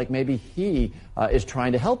feels like maybe he is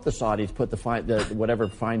trying to help the Saudis put the whatever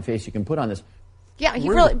fine face you can put on this. Yeah, he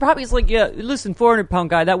really probably is like, yeah, listen, 400-pound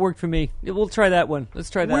guy, that worked for me. We'll try that one. Let's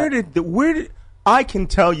try that. Where did I can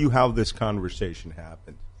tell you how this conversation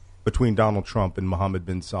happened between Donald Trump and Mohammed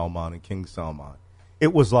bin Salman and King Salman.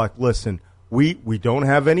 It was like, listen, we don't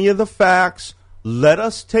have any of the facts. Let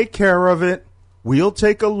us take care of it. We'll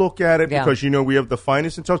take a look at it because, we have the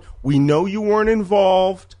finest intelligence. We know you weren't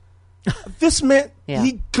involved. This man,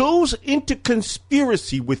 he goes into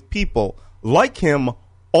conspiracy with people like him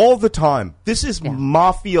all the time. This is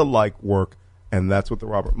mafia-like work, and that's what the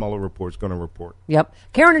Robert Mueller report is going to report. Yep.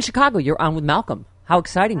 Karen in Chicago, you're on with Malcolm. How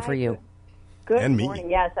exciting for you. Good morning.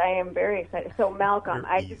 Yes, I am very excited. So, Malcolm,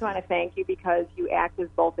 I just want to thank you because you act as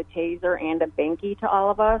both a taser and a binky to all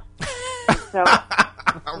of us. So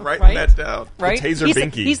I'm writing that down. Right? The taser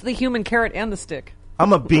binky. He's the human carrot and the stick.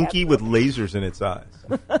 I'm a binky with lasers in its eyes.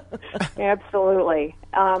 Absolutely.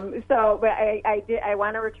 But I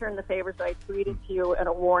want to return the favor, so I tweeted to you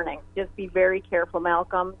a warning. Just be very careful,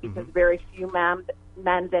 Malcolm, because very few men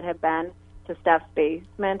that have been to Steph's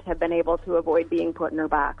basement have been able to avoid being put in her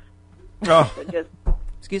box. Oh. So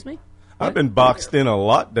Excuse me? I've been boxed in a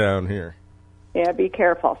lot down here. Yeah, be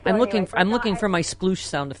careful. So I'm looking for my sploosh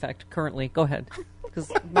sound effect currently. Go ahead. Because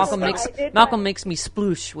Malcolm makes me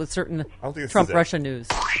sploosh with certain Trump-Russia news.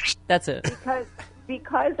 That's it.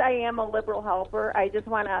 Because I am a liberal helper, I just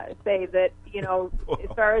want to say that,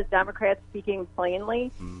 as far as Democrats speaking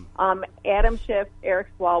plainly, Adam Schiff, Eric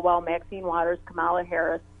Swalwell, Maxine Waters, Kamala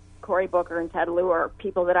Harris, Cory Booker, and Ted Lieu are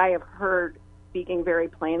people that I have heard speaking very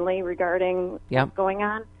plainly regarding what's going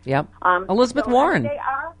on. Yep. Elizabeth Warren. They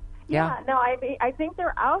are. I think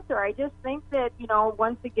they're out there. I just think that,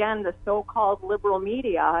 once again, the so-called liberal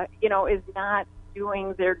media, is not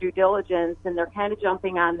doing their due diligence, and they're kind of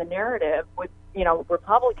jumping on the narrative with,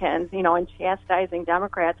 Republicans, and chastising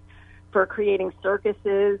Democrats for creating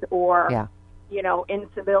circuses or,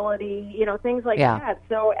 incivility, things like that.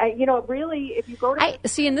 So, really, if you go to...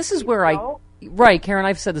 and this is where Right, Karen,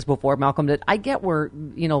 I've said this before, Malcolm, that I get where,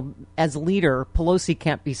 as leader, Pelosi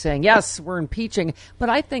can't be saying, yes, we're impeaching.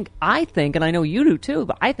 But I think, and I know you do too,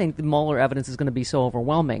 but I think the Mueller evidence is going to be so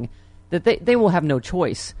overwhelming that they will have no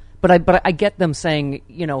choice. But I get them saying,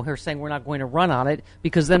 her saying we're not going to run on it,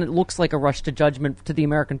 because then it looks like a rush to judgment to the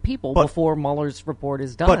American people before Mueller's report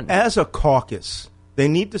is done. But as a caucus, they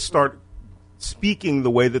need to start speaking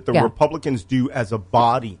the way that the Republicans do as a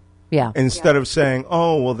body. Yeah. Instead of saying,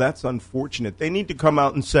 oh, well, that's unfortunate. They need to come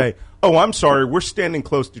out and say, oh, I'm sorry, we're standing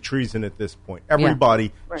close to treason at this point.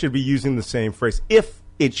 Everybody should be using the same phrase if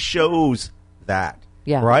it shows that.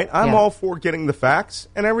 Yeah. Right? I'm all for getting the facts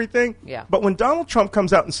and everything. Yeah. But when Donald Trump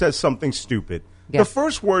comes out and says something stupid, the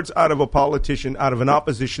first words out of a politician, out of an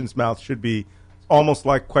opposition's mouth should be almost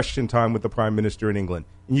like question time with the Prime Minister in England.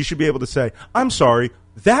 And you should be able to say, I'm sorry,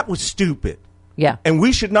 that was stupid. Yeah. And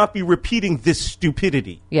we should not be repeating this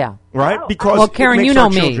stupidity. Yeah. Right? Because Karen, it you makes know our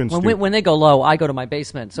me. children When they go low, I go to my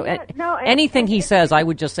basement. So anything he says, I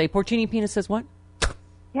would just say, Porcini Penis says what?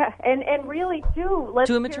 Yeah, and really, too, let's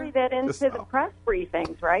carry that into the press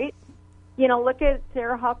briefings, right? Look at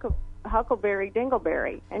Sarah Huckleberry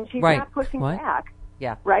Dingleberry, and she's not pushing back.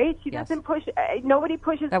 Yeah. Right? She doesn't push. Nobody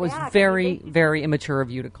pushes back. That was very, very immature of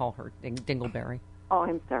you to call her Dingleberry. Oh,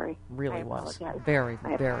 I'm sorry. Really was. Very,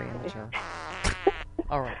 very immature.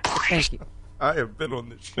 All right. Thank you. I have been on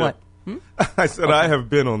this ship. What? I said I have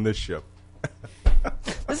been on this ship.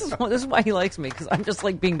 This is why he likes me, because I'm just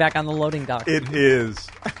like being back on the loading dock. It is.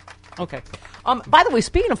 Okay. By the way,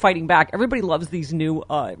 speaking of fighting back, everybody loves these new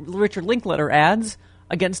Richard Linklater ads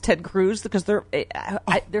against Ted Cruz because they're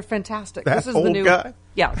fantastic. That this is old the new guy?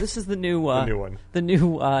 Yeah, this is the new the new one. The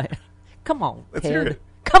new come on, Let's Ted. hear it.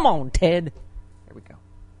 Come on, Ted. There we go.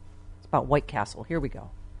 It's about White Castle. Here we go.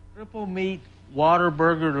 Triple meat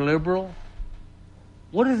Whataburger liberal?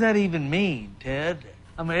 What does that even mean, Ted?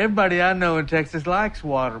 I mean, everybody I know in Texas likes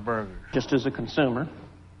Whataburgers. Just as a consumer,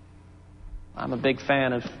 I'm a big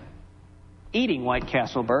fan of eating White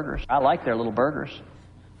Castle burgers. I like their little burgers.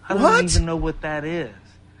 I don't even know what that is.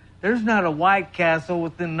 There's not a White Castle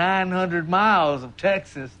within 900 miles of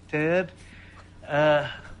Texas, Ted.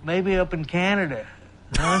 Maybe up in Canada,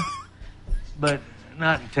 huh? But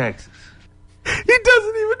not in Texas. He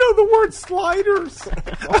doesn't even know the word sliders.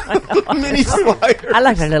 Mini sliders. I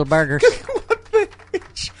like the little burgers. What the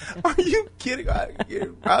H? Are you kidding?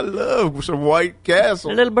 I love some White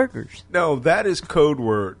Castle. Little burgers. No, that is code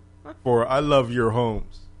word for I love your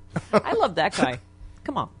homes. I love that guy.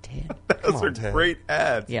 Come on, Ted. Those are great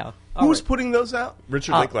ads. Yeah. Who's putting those out?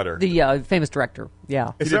 Richard Linklater. The famous director.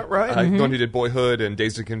 Yeah. Is that right? The one who did Boyhood and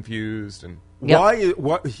Dazed and Confused. And Why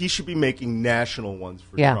he should be making national ones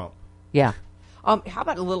for Trump. Yeah. How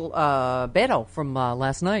about a little Beto from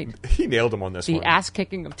last night? He nailed him on this one. The ass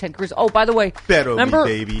kicking of Ted Cruz. Oh, by the way, Beto, remember,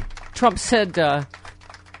 baby. Trump said we're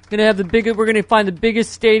gonna find the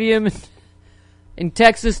biggest stadium in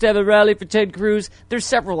Texas to have a rally for Ted Cruz. There's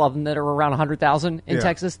several of them that are around 100,000 in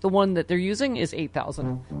Texas. The one that they're using is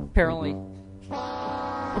 8,000, apparently.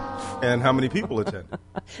 And how many people attend?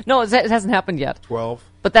 No, it hasn't happened yet. 12.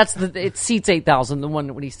 But it seats 8,000. The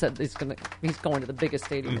one when he said he's going to the biggest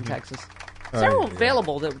stadium in Texas. Several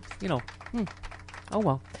available that Oh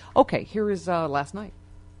well. Okay, here is last night.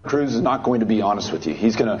 Cruz is not going to be honest with you.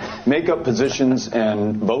 He's going to make up positions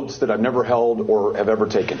and votes that I've never held or have ever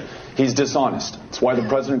taken. He's dishonest. It's why the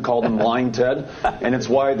president called him Lying Ted, and it's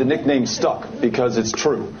why the nickname stuck, because it's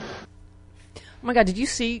true. Oh my God, did you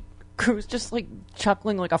see Cruz just like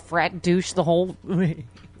chuckling like a frat douche the whole way?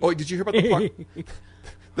 Oh, did you hear about the part?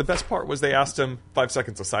 The best part was they asked him, 5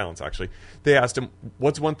 seconds of silence actually, they asked him,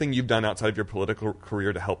 what's one thing you've done outside of your political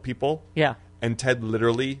career to help people? Yeah. And Ted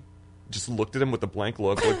literally just looked at him with a blank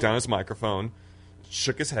look, looked down his microphone,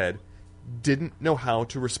 shook his head, didn't know how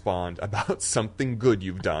to respond about something good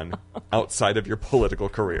you've done outside of your political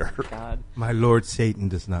career. God. My Lord Satan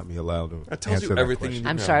does not be allowed to That tells answer you everything that you question. need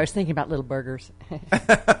I'm to know. sorry, I was thinking about little burgers.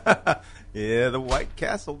 Yeah, the White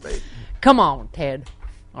Castle, baby. Come on, Ted.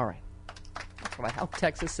 All right. That's what I hope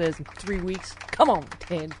Texas says in 3 weeks. Come on,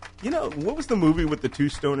 Ted. You know, what was the movie with the two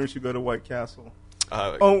stoners who go to White Castle?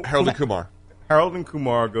 Harold and Kumar. Harold and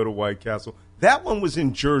Kumar go to White Castle. That one was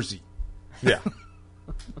in Jersey. Yeah.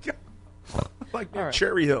 Like near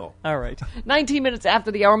Cherry Hill. All right. 19 minutes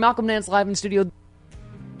after the hour, Malcolm Nance live in studio.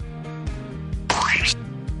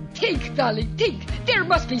 Think, darling, think. There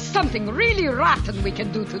must be something really rotten we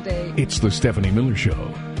can do today. It's the Stephanie Miller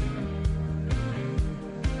Show.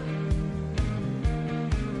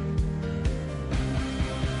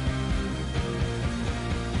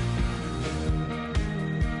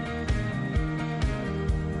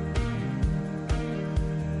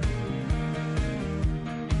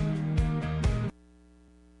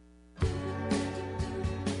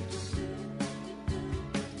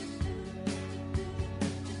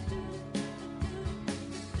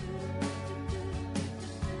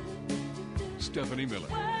 Stephanie Miller.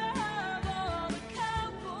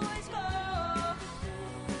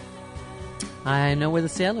 I know where the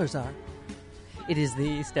sailors are. It is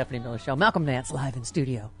the Stephanie Miller Show. Malcolm Nance live in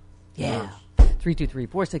studio. Yeah.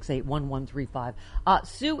 323-468-1135.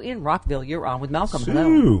 Sue in Rockville, you're on with Malcolm.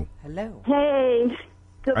 Sue. Hello. Hey.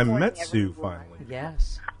 Good I morning, met Sue everyone. finally.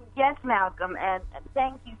 Yes. Yes, Malcolm, and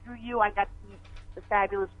thank you. Through you, I got to meet the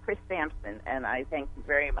fabulous Chris Sampson, and I thank you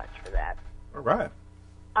very much for that. All right.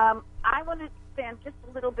 I want to expand just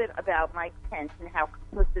a little bit about Mike Pence and how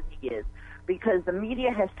complicit he is, because the media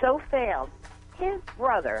has so failed. His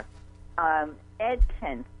brother, Ed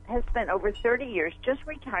Pence, has spent over 30 years, just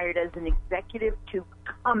retired as an executive to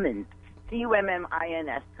Cummins,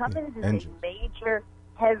 C-U-M-M-I-N-S. Cummins is engine. a major,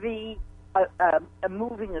 heavy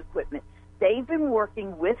moving equipment. They've been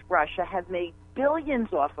working with Russia, have made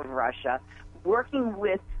billions off of Russia, working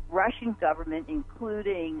with Russian government,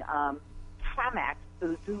 including Kamaz,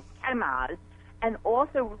 and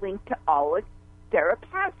also linked to Oleg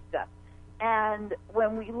Deripaska. And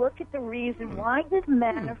when we look at the reason why did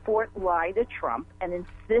Manafort lie to Trump and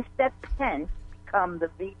insist that Pence become the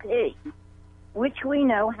VP, which we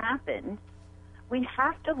know happened, we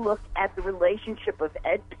have to look at the relationship of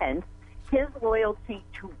Ed Pence, his loyalty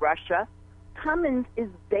to Russia. Cummins is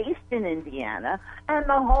based in Indiana, and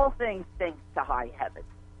the whole thing stinks to high heaven.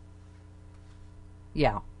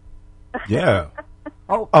 Yeah. Yeah.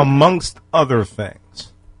 Amongst other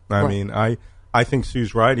things. I mean, I think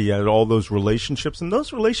Sue's right. He had all those relationships. And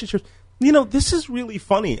those relationships, you know, this is really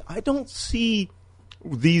funny. I don't see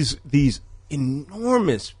these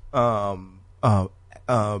enormous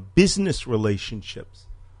business relationships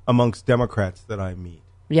amongst Democrats that I meet.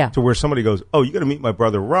 Yeah. To where somebody goes, oh, you got to meet my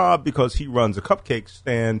brother Rob because he runs a cupcake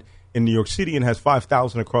stand in New York City and has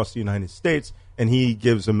 5,000 across the United States, and he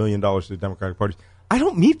gives $1 million to the Democratic Party. I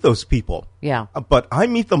don't meet those people. Yeah. But I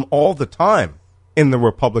meet them all the time in the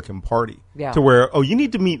Republican Party. Yeah. To where, you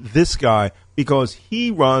need to meet this guy because he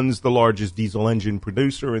runs the largest diesel engine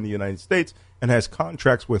producer in the United States and has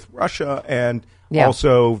contracts with Russia and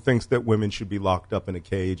also thinks that women should be locked up in a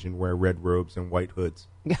cage and wear red robes and white hoods.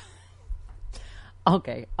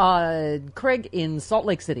 Okay. Craig in Salt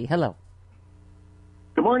Lake City. Hello.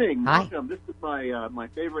 Good morning. Hi. Welcome. This is my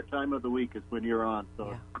favorite time of the week is when you're on,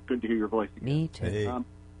 so good to hear your voice again. Me too.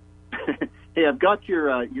 Hey, I've got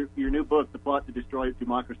your new book, The Plot to Destroy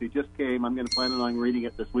Democracy, just came. I'm going to plan on reading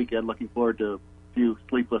it this weekend. Looking forward to a few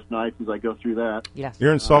sleepless nights as I go through that. Yes.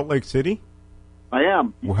 You're in Salt Lake City? I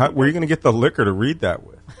am. Where are you going to get the liquor to read that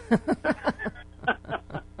with?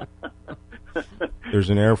 There's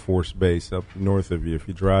an Air Force base up north of you if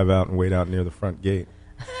you drive out and wait out near the front gate.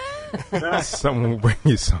 Someone will bring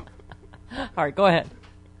you some. All right, go ahead.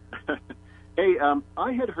 Hey,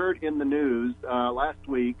 I had heard in the news last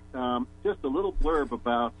week just a little blurb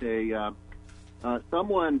about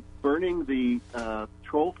someone burning the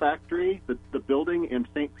troll factory, the building in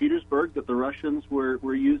St. Petersburg that the Russians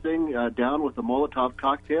were using down with a Molotov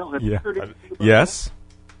cocktail. Have you heard anything about Yes.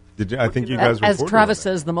 Did you? I think you guys reported as Travis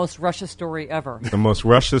says, the most Russia story ever. The most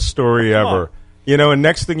Russia story ever. You know, and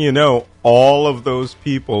next thing you know, all of those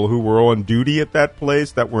people who were on duty at that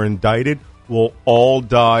place that were indicted will all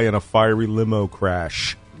die in a fiery limo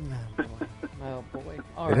crash. Oh, boy.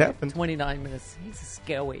 All It right, happened. 29 minutes. He's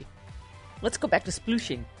scary. Let's go back to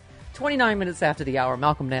splooshing. 29 minutes after the hour,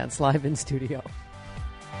 Malcolm Nance live in studio.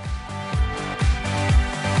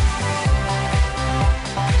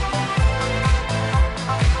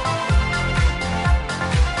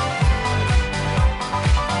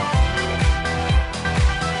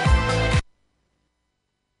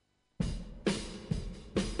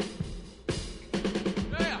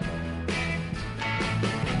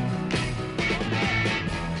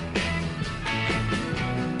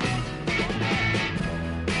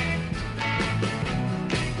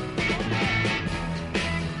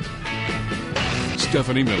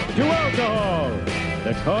 Stephanie Miller. To alcohol,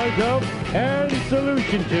 the cause of and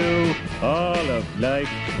solution to all of life's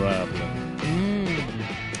problems.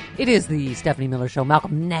 It is the Stephanie Miller Show.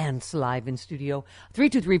 Malcolm Nance live in studio.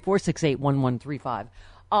 323-468-1135.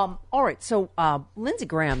 All right, so Lindsey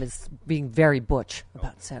Graham is being very butch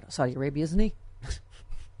about Saudi Arabia, isn't he?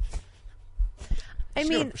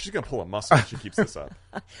 She's going to pull a muscle if she keeps this up.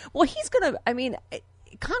 Well, he's going to,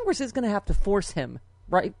 Congress is going to have to force him,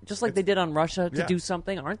 right? Just like they did on Russia to do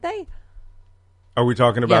something, aren't they? Are we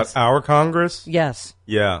talking about Yes. our Congress? Yes.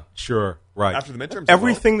 Yeah, sure. Right. After the midterms,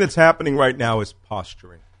 everything that's happening right now is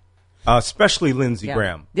posturing. Especially Lindsey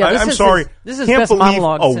Graham. Yeah, I'm sorry. This is his can't best believe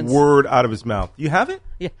monologue a since... word out of his mouth. You have it?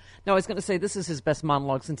 Yeah. No, I was going to say this is his best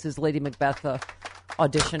monologue since his Lady Macbeth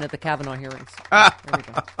audition at the Kavanaugh hearings. There we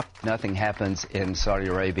go. Nothing happens in Saudi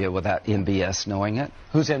Arabia without MBS knowing it.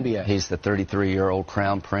 Who's MBS? He's the 33-year-old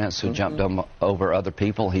crown prince who jumped over other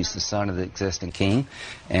people. He's the son of the existing king,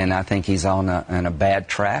 and I think he's on a bad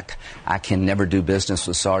track. I can never do business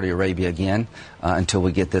with Saudi Arabia again until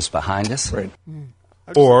we get this behind us. Right.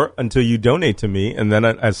 Or until you donate to me, and then,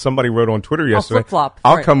 as somebody wrote on Twitter yesterday, flip-flop.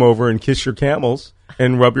 I'll Right. come over and kiss your camels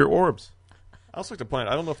and rub your orbs. I also like to point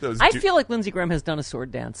out, I don't know if that was... I feel like Lindsey Graham has done a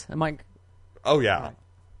sword dance. Am I... Oh, yeah.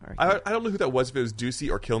 I don't know who that was, if it was Ducey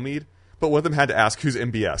or Kilmeade, but one of them had to ask, who's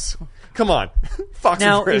MBS? Come on. Fox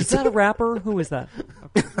Now, and Friends. is that a rapper? Who is that?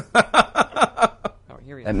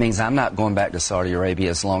 That means I'm not going back to Saudi Arabia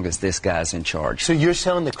as long as this guy's in charge. So you're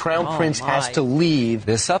saying the crown prince has to leave?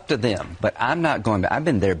 It's up to them, but I'm not going back. I've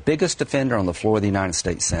been their biggest defender on the floor of the United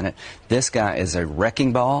States Senate. This guy is a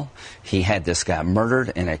wrecking ball. He had this guy murdered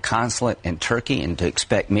in a consulate in Turkey, and to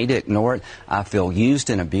expect me to ignore it, I feel used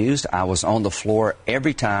and abused. I was on the floor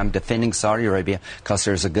every time defending Saudi Arabia because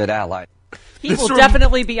there's a good ally. He will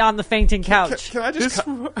definitely be on the fainting couch. Can I just...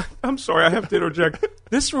 I'm sorry, I have to interject.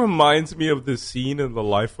 This reminds me of the scene in The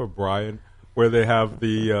Life of Brian where they have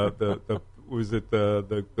the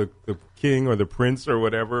king or the prince or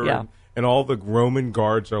whatever, Yeah. and all the Roman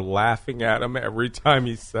guards are laughing at him every time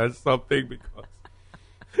he says something because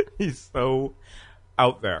he's so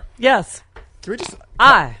out there. Yes. Can we just...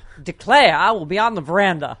 I declare I will be on the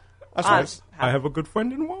veranda. I have a good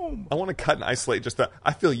friend in Rome. I want to cut and isolate just that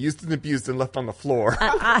I feel used and abused and left on the floor.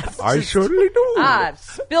 I surely do. I've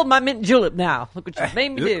spilled my mint julep now. Look what you made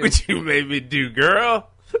me do. Look what you made me do, girl.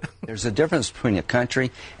 There's a difference between a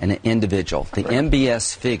country and an individual. The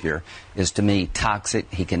MBS figure is, to me,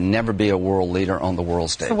 toxic. He can never be a world leader on the world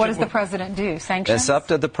stage. So what does the president do? Sanctions? It's up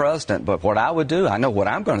to the president, but what I would do, I know what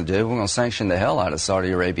I'm going to do. We're going to sanction the hell out of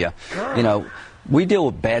Saudi Arabia. You know, We deal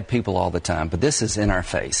with bad people all the time, but this is in our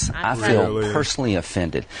face. I feel personally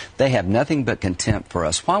offended. They have nothing but contempt for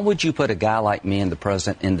us. Why would you put a guy like me and the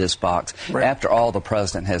president in this box after all the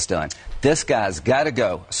president has done? This guy's got to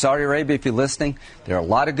go. Saudi Arabia, if you're listening, there are a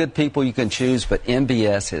lot of good people you can choose, but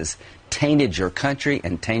MBS has tainted your country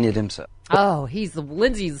and tainted himself. Oh, he's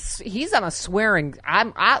on a swearing.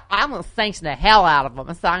 I'm gonna sanction the hell out of him.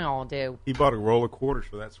 That's what I'm gonna do. He bought a roll of quarters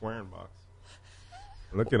for that swearing box.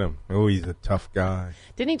 Look at him. Oh, he's a tough guy.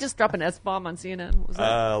 Didn't he just drop an S-bomb on CNN? Was that?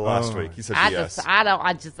 Last week. He said yes.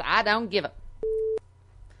 I don't give it.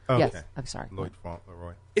 Okay. Yes. I'm sorry. Lloyd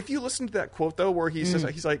Fauntleroy. If you listen to that quote, though, where he says,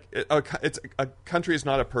 he's like, it's a country is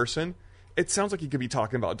not a person, it sounds like he could be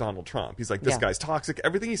talking about Donald Trump. He's like, this guy's toxic.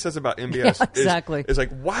 Everything he says about MBS is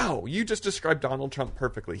like, wow, you just described Donald Trump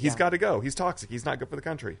perfectly. He's got to go. He's toxic. He's not good for the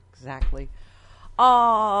country. Exactly.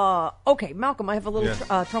 Okay, Malcolm, I have a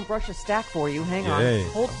little Trump-Russia stack for you. Hang on.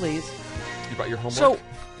 Hold, please. You brought your homework? So,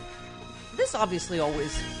 this obviously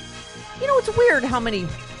always... it's weird how many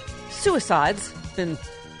suicides been,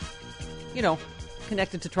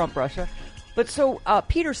 connected to Trump-Russia. But so,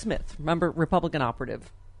 Peter Smith, remember, Republican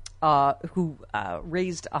operative, who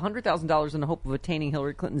raised $100,000 in the hope of obtaining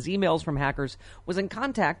Hillary Clinton's emails from hackers, was in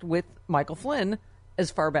contact with Michael Flynn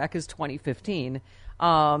as far back as 2015.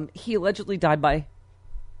 He allegedly died by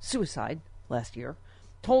suicide last year.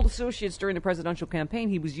 Told associates during the presidential campaign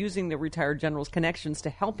he was using the retired general's connections to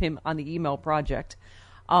help him on the email project.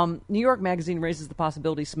 New York Magazine raises the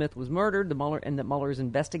possibility Smith was murdered, that Mueller is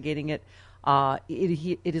investigating it.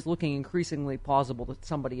 It is looking increasingly plausible that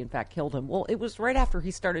somebody, in fact, killed him. Well, it was right after he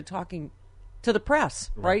started talking to the press,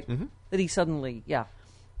 right? Mm-hmm. That he suddenly,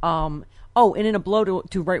 and in a blow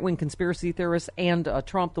to right-wing conspiracy theorists and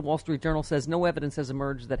Trump, the Wall Street Journal says no evidence has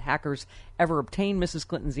emerged that hackers ever obtained Mrs.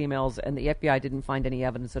 Clinton's emails, and the FBI didn't find any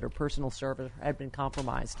evidence that her personal server had been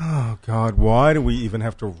compromised. Oh, God, why do we even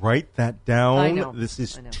have to write that down? I know. This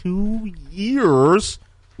is 2 years.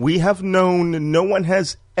 We have known no one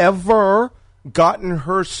has ever gotten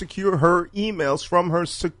her emails from her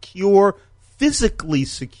physically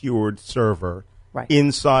secured server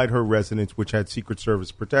inside her residence, which had Secret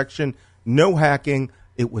Service protection. No hacking.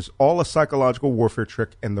 It was all a psychological warfare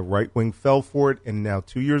trick, and the right wing fell for it. And now,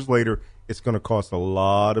 2 years later, it's going to cost a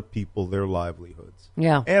lot of people their livelihoods.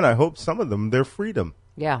 Yeah. And I hope some of them their freedom.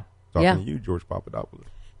 Yeah. Talking to you, George Papadopoulos.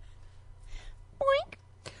 Boink.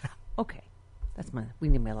 Okay. We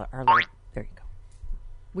need our little, there you go.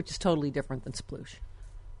 Which is totally different than sploosh.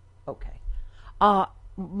 Okay.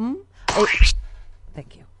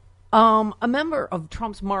 Thank you. A member of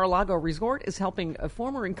Trump's Mar-a-Lago resort is helping a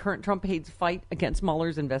former and current Trump aides fight against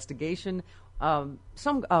Mueller's investigation.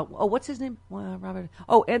 What's his name? Robert.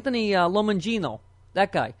 Oh, Anthony Lomangino.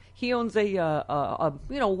 That guy. He owns a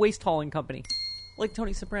waste hauling company, like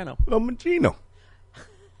Tony Soprano. Lomangino.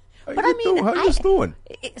 How you doing?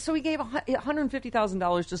 So he gave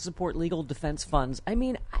 $150,000 to support legal defense funds.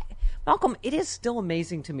 Malcolm, it is still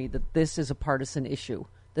amazing to me that this is a partisan issue.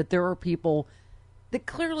 That there are people that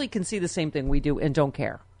clearly can see the same thing we do and don't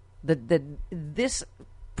care. That this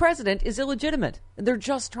president is illegitimate. They're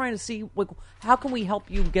just trying to see, how can we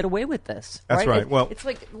help you get away with this? That's right. Well, it's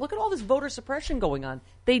like, look at all this voter suppression going on.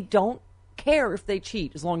 They don't care if they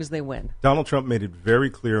cheat as long as they win. Donald Trump made it very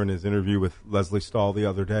clear in his interview with Leslie Stahl the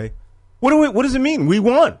other day. What does it mean? We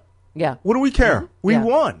won. Yeah. What do we care? We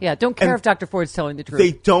won. Yeah, don't care if Dr. Ford's telling the truth.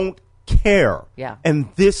 They don't care. Yeah. And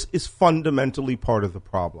this is fundamentally part of the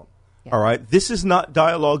problem. Yeah. All right? This is not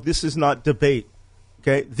dialogue. This is not debate.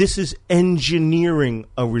 Okay? This is engineering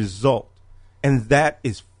a result. And that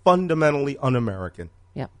is fundamentally un-American.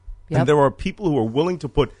 Yeah. And there are people who are willing to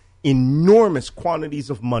put enormous quantities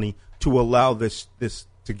of money to allow this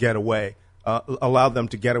to get away, allow them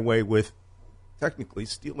to get away with technically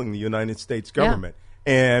stealing the United States government.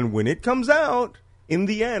 Yeah. And when it comes out, in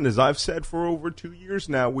the end, as I've said for over 2 years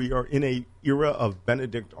now, we are in a era of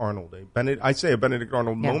Benedict Arnolding. I say a Benedict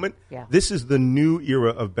Arnold moment. Yeah. This is the new era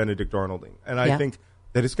of Benedict Arnolding. And I think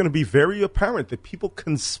that it's going to be very apparent that people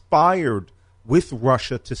conspired with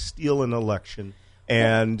Russia to steal an election,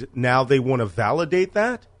 and now they want to validate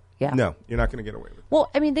that. Yeah. No, you're not going to get away with it.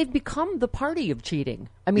 Well, they've become the party of cheating.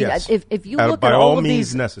 Yes. If you look at all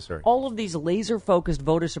of these laser-focused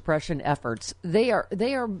voter suppression efforts, they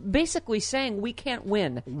are basically saying we can't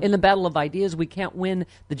win in the battle of ideas. We can't win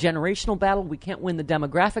the generational battle. We can't win the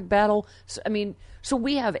demographic battle. So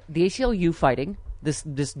we have the ACLU fighting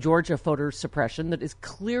this Georgia voter suppression that is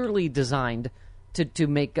clearly designed to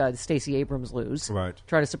make Stacey Abrams lose. Right.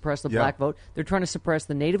 Try to suppress the black vote. They're trying to suppress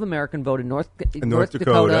the Native American vote in North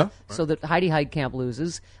Dakota. Right. So that Heidi Heitkamp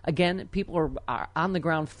loses. Again, people are on the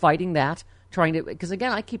ground fighting that. trying to, because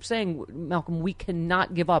again, I keep saying, Malcolm, we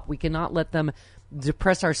cannot give up. We cannot let them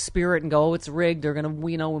depress our spirit and go, oh, it's rigged. They're going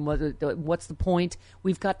to, what's the point?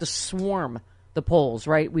 We've got to swarm the polls,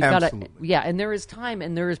 right? We've got to, and there is time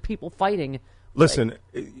and there is people fighting. Listen,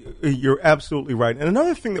 you're absolutely right. And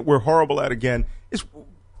another thing that we're horrible at again is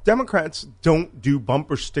Democrats don't do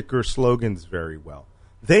bumper sticker slogans very well.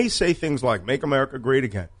 They say things like, make America great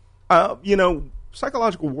again.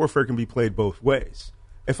 Psychological warfare can be played both ways.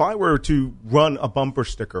 If I were to run a bumper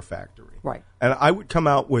sticker factory, right, and I would come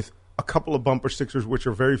out with a couple of bumper stickers which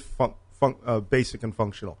are very basic and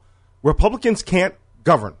functional. Republicans can't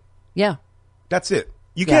govern. Yeah. That's it.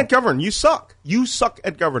 You can't govern. You suck. You suck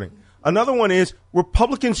at governing. Another one is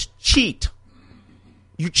Republicans cheat.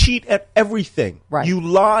 You cheat at everything. Right. You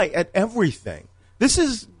lie at everything. This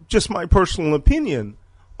is just my personal opinion,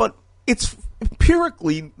 but it's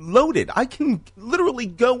empirically loaded. I can literally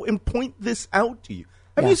go and point this out to you.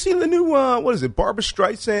 Have you seen the new, Barbra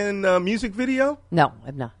Streisand music video? No,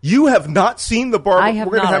 I've not. You have not seen the Barbra? I have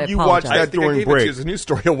We're going to have you watch that during break. It was a news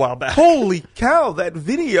story a while back. Holy cow, that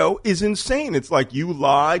video is insane. It's like, you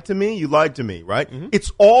lied to me, right? Mm-hmm.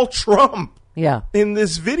 It's all Trump in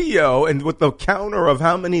this video, and with the counter of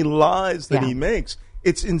how many lies that he makes.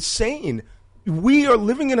 It's insane. We are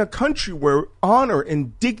living in a country where honor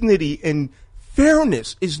and dignity and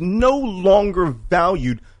fairness is no longer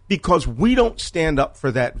valued because we don't stand up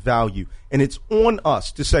for that value. And it's on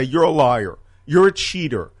us to say, you're a liar, you're a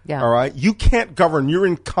cheater, all right? You can't govern, you're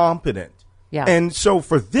incompetent. Yeah. And so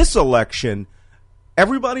for this election,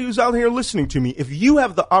 everybody who's out here listening to me, if you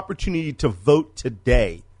have the opportunity to vote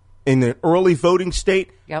today in an early voting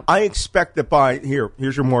state, I expect that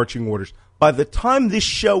here's your marching orders. By the time this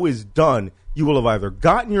show is done, you will have either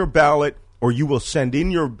gotten your ballot or you will send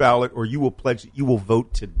in your ballot or you will pledge that you will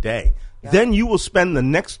vote today. Then you will spend the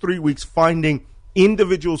next 3 weeks finding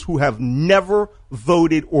individuals who have never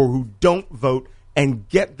voted or who don't vote and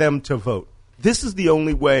get them to vote. This is the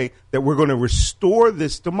only way that we're going to restore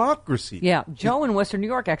this democracy. Yeah. Joe in Western New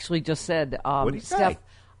York actually just said, what did he Steph, say?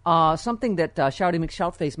 Something that Shouty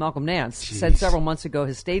McShoutface Malcolm Nance said several months ago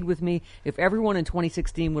has stayed with me. If everyone in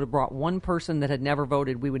 2016 would have brought one person that had never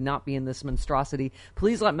voted, we would not be in this monstrosity.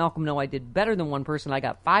 Please let Malcolm know I did better than one person. I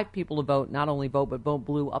got 5 people to vote, not only vote, but vote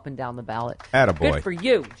blue up and down the ballot. Attaboy. Good for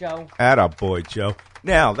you, Joe. Attaboy, Joe.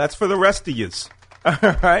 Now, that's for the rest of yous. All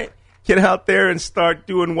right? Get out there and start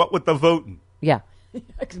doing what with the voting. Yeah.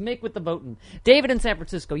 Make with the voting. David in San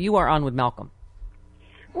Francisco, you are on with Malcolm.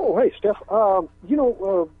 Oh, hey, Steph.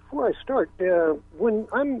 Before I start, when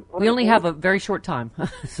we only have a very short time,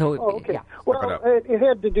 so okay. Yeah. Well, it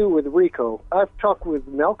had to do with RICO. I've talked with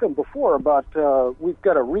Malcolm before about we've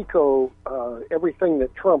got to RICO everything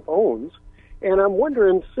that Trump owns, and I'm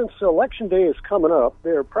wondering, since Election Day is coming up,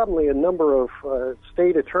 there are probably a number of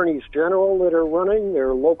state attorneys general that are running, there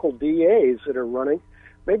are local DAs that are running.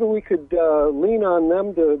 Maybe we could lean on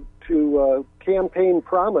them to campaign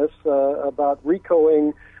promise about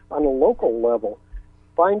RICOing on a local level,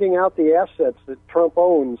 finding out the assets that Trump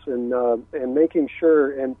owns and making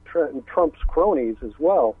sure, and Trump's cronies as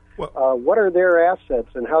well. What are their assets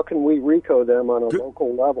and how can we RICO them on a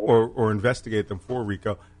local level? Or investigate them for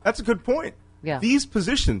RICO. That's a good point. Yeah. These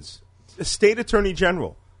positions, state attorney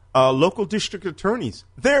general, local district attorneys,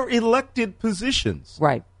 they're elected positions.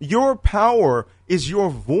 Right. Your power is your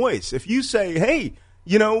voice. If you say, hey,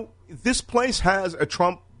 this place has a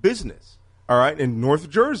Trump business, all right, in North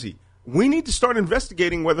Jersey, we need to start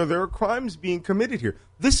investigating whether there are crimes being committed here.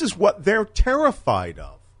 This is what they're terrified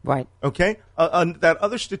of. Right. Okay? That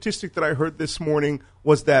other statistic that I heard this morning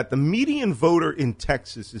was that the median voter in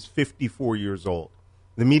Texas is 54 years old.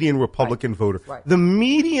 The median Republican voter. Right. The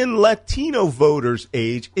median Latino voter's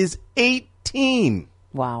age is 18.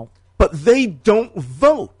 Wow. But they don't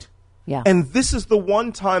vote. Yeah. And this is the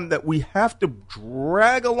one time that we have to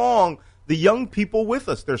drag along the young people with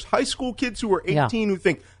us. There's high school kids who are 18 who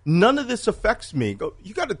think, none of this affects me.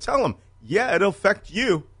 You got to tell them, it'll affect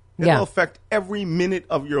you. It'll affect every minute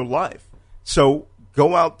of your life. So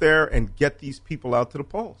go out there and get these people out to the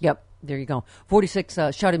polls. Yep. There you go. 46,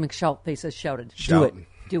 Shouty McShoutface says shouted. Shouting.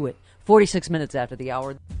 Do it. 46 minutes after the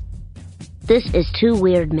hour. This is too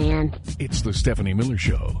weird, man. It's the Stephanie Miller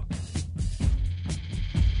Show.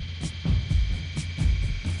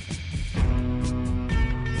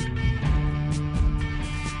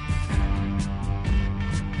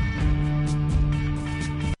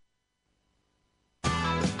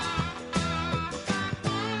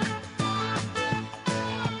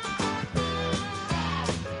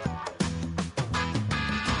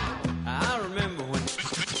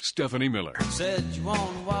 Stephanie Miller. Said you want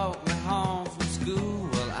to walk me home from school.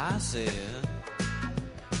 Well, I said,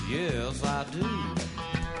 Yes, I do.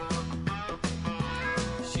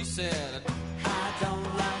 She said, I don't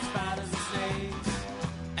like spiders and snakes,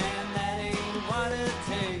 and that ain't what it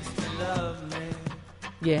takes to love me.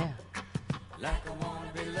 Yeah. Like I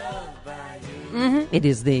want to be loved by you. Mm-hmm. It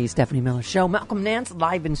is the Stephanie Miller Show. Malcolm Nance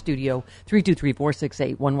live in studio,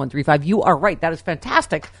 323-468-1135. You are right. That is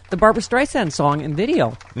fantastic. The Barbra Streisand song and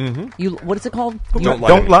video. Mm-hmm. What is it called?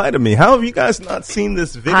 Don't lie to me. How have you guys not seen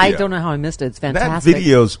this video? I don't know how I missed it. It's fantastic. That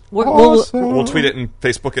video's awesome. We'll tweet it and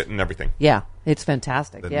Facebook it and everything. Yeah, it's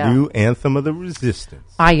fantastic. The yeah. new anthem of the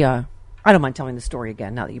resistance. I don't mind telling the story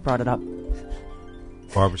again now that you brought it up.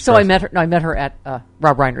 Barbra So I Streisand. met her. No, I met her at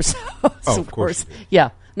Rob Reiner's house. Oh, of course you did. Yeah.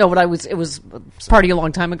 No, but it was a party a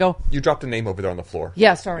long time ago. You dropped a name over there on the floor.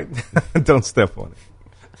 Yeah, sorry. Don't step on it.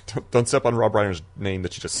 Don't step on Rob Reiner's name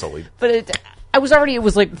that you just sullied. But it was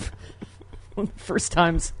like one of the first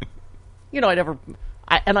times,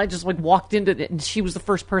 I just like walked into it, and she was the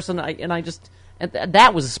first person, and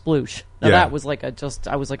that was a sploosh. Now Yeah. that was like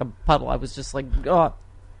I was like a puddle. I was just like, oh.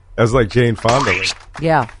 That was like Jane Fonda.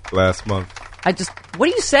 Yeah. Last month. What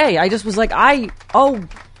do you say? I just was like, hi,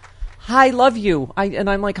 love you. And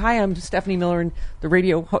I'm like, hi, I'm Stephanie Miller and the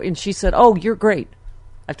radio. And she said, oh, you're great.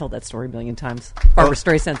 I've told that story a million times. Barbra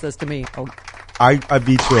Streisand says to me, oh. I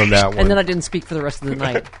beat you on that one. And then I didn't speak for the rest of the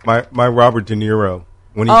night. my Robert De Niro,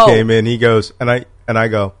 when he came in, he goes, and I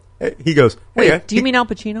go, hey, he goes, hey, wait, do you mean Al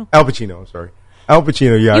Pacino? Al Pacino, I'm sorry. Al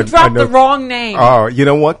Pacino, yeah. You dropped the wrong name. Oh, you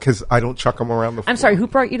know what? Because I don't chuck them around the floor. I'm sorry, who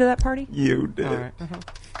brought you to that party? You did. All right.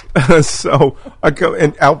 So I go,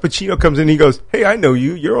 and Al Pacino comes in. He goes, "Hey, I know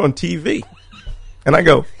you. You're on TV." And I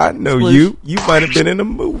go, "I know you. You might have been in a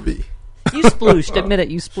movie." You splooshed. Admit it.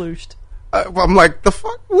 You splooshed. I'm like, the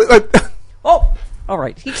fuck? Oh, all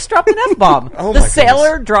right. He just dropped an F-bomb. Oh, the my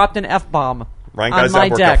sailor dropped an F-bomb. Ryan got on his my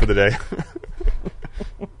outwork deck out for the day.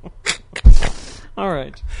 All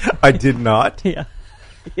right. I did not. Yeah.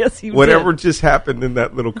 Yes, you Whatever did. just happened in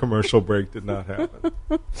that little commercial break did not happen.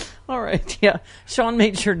 All right, yeah. Sean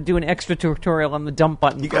made sure to do an extra tutorial on the dump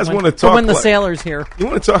button. You guys want to talk when the like, sailor's here. You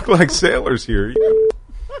want to talk like sailors here. You're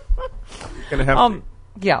going to have to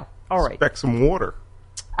yeah, all right. expect some water.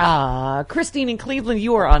 Christine in Cleveland,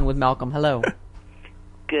 you are on with Malcolm. Hello.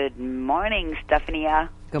 Good morning, Stephanie.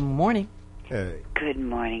 Good morning. Hey. Good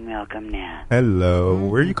morning, Malcolm Nance. Hello.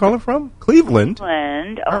 Where are you calling from? Cleveland?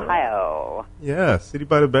 Cleveland, Ohio. Yeah, City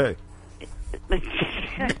by the Bay.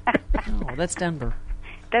 Oh, that's Denver.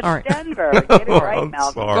 That's all right. Denver. Get it right, I'm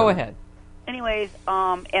Malcolm. sorry. Go ahead. Anyways,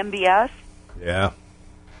 MBS. Yeah.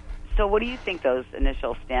 So what do you think those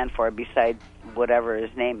initials stand for besides whatever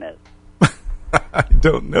his name is? I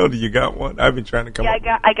don't know. Do you got one? I've been trying to come up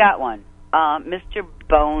I got one. Mr.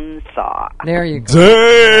 Bonesaw. There you go.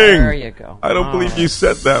 Dang! There you go. I don't believe you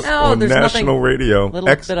said that on there's national nothing, radio.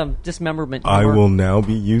 Little bit of dismemberment. I humor. will now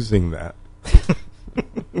be using that.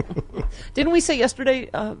 Didn't we say yesterday,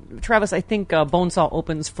 Travis, I think Bonesaw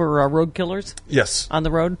opens for Road Killers? Yes. On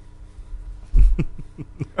the road?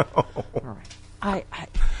 No. All right.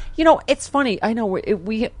 It's funny. I know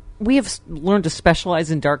we have learned to specialize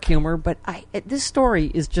in dark humor, but this story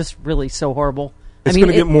is just really so horrible. It's going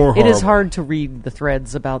to get more horrible. It is hard to read the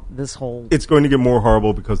threads about this whole... It's going to get more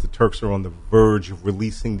horrible because the Turks are on the verge of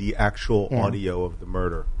releasing the actual audio of the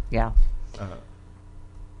murder. Yeah.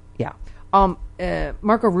 Yeah.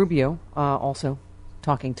 Marco Rubio also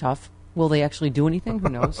talking tough. Will they actually do anything? Who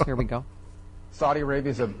knows? Here we go. Saudi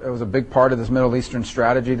Arabia was a big part of this Middle Eastern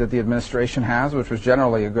strategy that the administration has, which was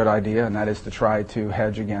generally a good idea, and that is to try to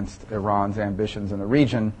hedge against Iran's ambitions in the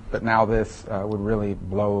region. But now this would really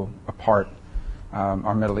blow apart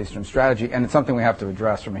our Middle Eastern strategy, and it's something we have to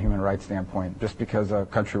address from a human rights standpoint. Just because a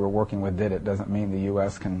country we're working with did it doesn't mean the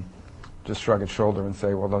U.S. can just shrug its shoulder and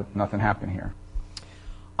say, well, nothing happened here.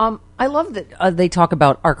 I love that they talk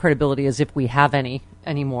about our credibility as if we have any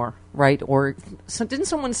anymore, right? Or didn't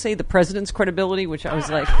someone say the president's credibility, which I was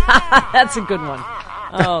like, that's a good one.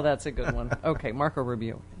 Oh, that's a good one. Okay, Marco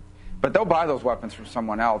Rubio. But they'll buy those weapons from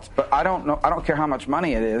someone else. But I don't care how much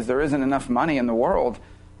money it is. There isn't enough money in the world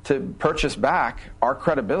to purchase back our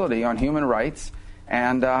credibility on human rights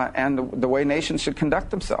and the way nations should conduct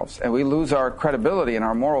themselves. And we lose our credibility and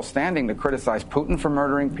our moral standing to criticize Putin for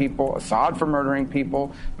murdering people, Assad for murdering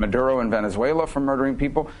people, Maduro in Venezuela for murdering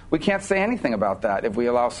people. We can't say anything about that if we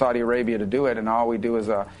allow Saudi Arabia to do it, and all we do is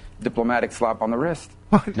a diplomatic slap on the wrist.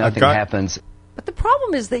 Nothing happens. But the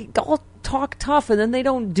problem is they all talk tough and then they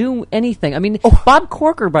don't do anything. I mean, Bob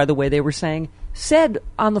Corker, by the way, they were saying, said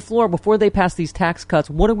on the floor before they passed these tax cuts,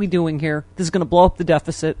 what are we doing here? This is going to blow up the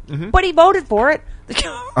deficit. Mm-hmm. But he voted for it.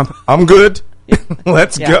 I'm good.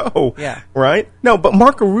 Let's Yeah. go. Yeah. Right? No, but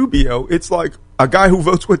Marco Rubio, it's like, A guy who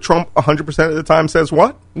votes with Trump 100% of the time says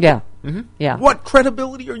what? Yeah. Yeah. What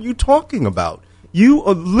credibility are you talking about? You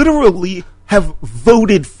literally have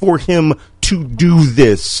voted for him to do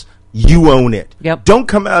this. You own it. Yep. Don't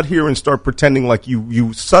come out here and start pretending like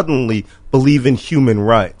you suddenly believe in human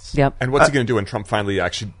rights. Yep. And what's he going to do when Trump finally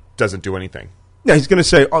actually doesn't do anything? Yeah, he's going to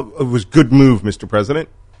say, "Oh, it was good move, Mr. President.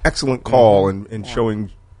 Excellent call and showing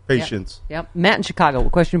patience." Yep. Matt in Chicago. A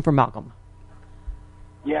question for Malcolm.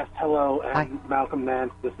 Yes, hello, and Malcolm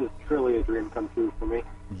Nance. This is truly a dream come true for me.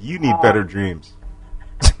 You need better dreams.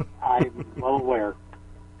 I'm well aware.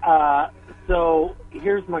 So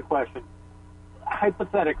here's my question.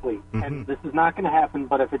 Hypothetically, and this is not going to happen,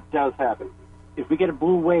 but if it does happen, if we get a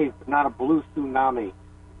blue wave, but not a blue tsunami,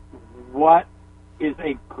 what is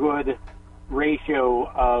a good ratio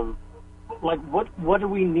of, like, what do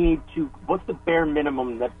we need to, what's the bare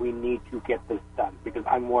minimum that we need to get this done? Because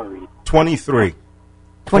I'm worried.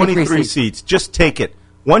 23 seats. Just take it.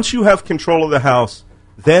 Once you have control of the House,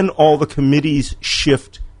 then all the committees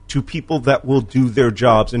shift to people that will do their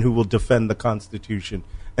jobs and who will defend the Constitution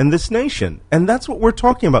and this nation. And that's what we're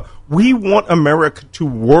talking about. We want America to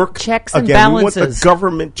work. Checks and again. balances. We want the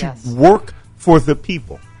government to work for the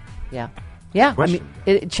people. Yeah. Yeah. I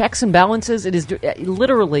mean, checks and balances. It is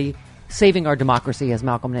literally saving our democracy, as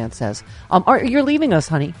Malcolm Nance says. You're leaving us,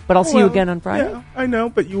 honey, but I'll see you again on Friday. Yeah, I know,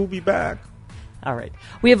 but you will be back. All right.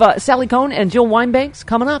 We have Sally Cohn and Jill Wine-Banks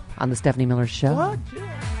coming up on the Stephanie Miller Show. What?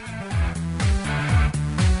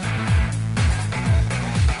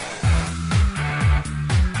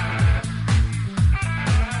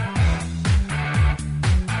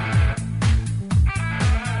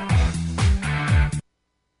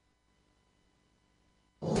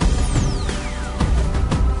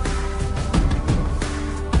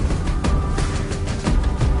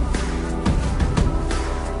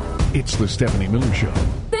 It's the Stephanie Miller Show.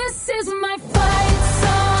 This is my fight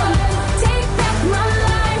song. Take back my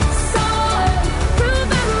life song. Prove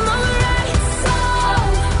I'm alright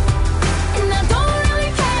song. And I don't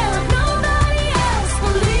really care if nobody else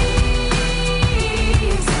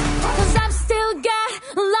believes. 'Cause I've still got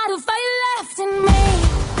a lot of fire left in me.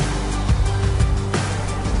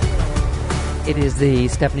 It is the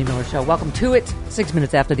Stephanie Miller Show. Welcome to it. 6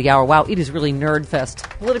 minutes after the hour. Wow, it is really nerd fest.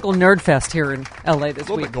 Political nerd fest here in LA this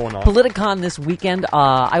week. Going on. Politicon this weekend.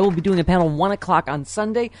 I will be doing a panel 1 o'clock on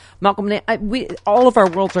Sunday. Malcolm, all of our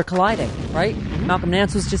worlds are colliding, right? Malcolm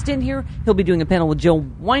Nance was just in here. He'll be doing a panel with Jill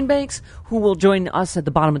Wine-Banks, who will join us at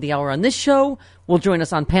the bottom of the hour on this show. Will join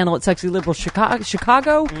us on panel at Sexy Liberal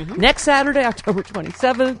Chicago next Saturday, October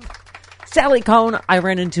 27th. Sally Cohn, I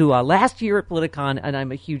ran into last year at Politicon, and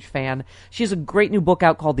I'm a huge fan. She has a great new book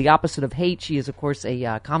out called The Opposite of Hate. She is, of course,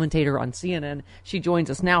 a commentator on CNN. She joins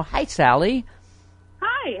us now. Hi, Sally.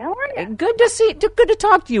 Hi, how are you? Good to see. Good to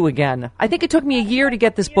talk to you again. I think it took me a year to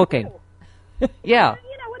get this booking. Yeah.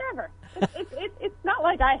 Whatever. It's not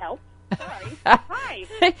like I helped. Sorry.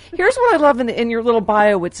 Hi. Here's what I love in your little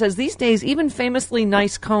bio. It says, these days, even famously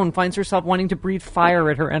nice Cohn finds herself wanting to breathe fire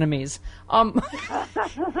at her enemies.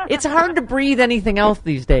 It's hard to breathe anything else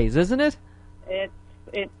these days, isn't it? It's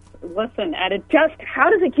listen, and it just, how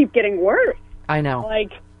does it keep getting worse? I know.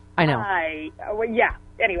 I know. Yeah.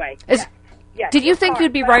 Anyway. Yeah, did you think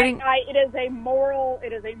you'd be writing? It is a moral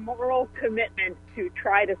commitment to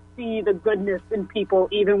try to see the goodness in people,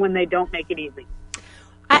 even when they don't make it easy.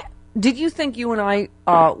 Did you think you and I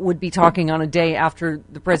would be talking on a day after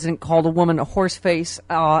the president called a woman a horse face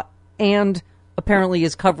and apparently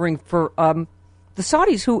is covering for the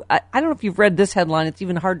Saudis who, I don't know if you've read this headline, it's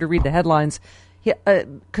even hard to read the headlines.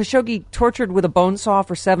 Khashoggi tortured with a bone saw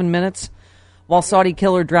for 7 minutes while Saudi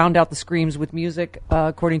killer drowned out the screams with music,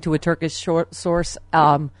 according to a Turkish source.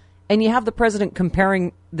 And you have the president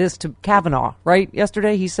comparing this to Kavanaugh, right?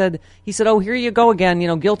 Yesterday he said, "Oh, here you go again,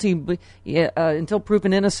 guilty until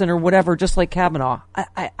proven innocent or whatever, just like Kavanaugh."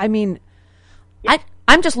 I mean,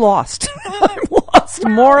 I'm just lost. I'm lost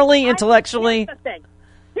morally, intellectually.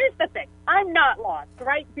 Here's the thing. I'm not lost,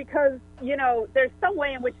 right? Because there's some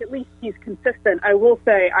way in which at least he's consistent. I will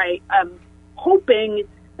say I am hoping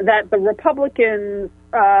that the Republicans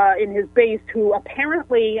in his base, who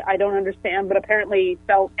apparently, I don't understand, but apparently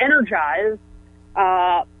felt energized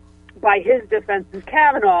by his defense of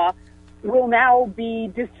Kavanaugh, will now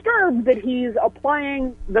be disturbed that he's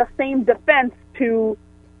applying the same defense to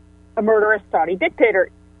a murderous Saudi dictator.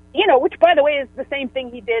 Which, by the way, is the same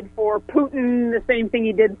thing he did for Putin, the same thing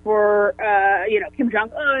he did for, Kim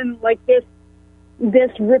Jong-un, like this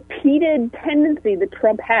repeated tendency that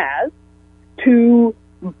Trump has to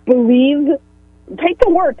take the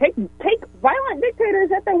word, take violent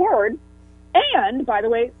dictators at their word, and, by the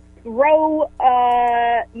way, throw,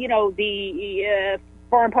 the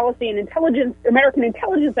foreign policy and American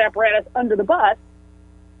intelligence apparatus under the bus,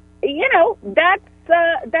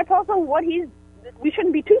 that's also what we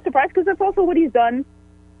shouldn't be too surprised, because that's also what he's done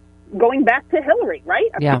going back to Hillary,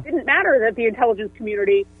 right? Yeah. It didn't matter that the intelligence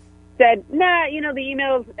community said, nah, the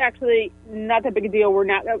email's actually not that big a deal. We're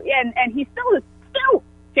not, and he still is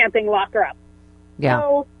chanting lock her up. Yeah.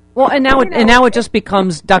 So, well, and now it just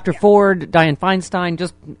becomes Dr. Ford, Dianne Feinstein,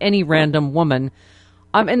 just any random woman.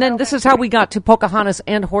 And then this is how we got to Pocahontas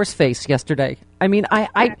and Horseface yesterday. I mean,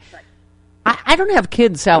 I don't have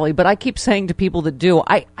kids, Sally, but I keep saying to people that do,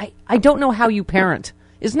 I don't know how you parent.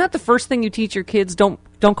 Isn't that the first thing you teach your kids? Don't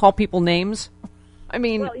call people names. I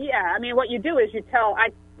mean, well, yeah. I mean, what you do is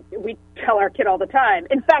we tell our kid all the time.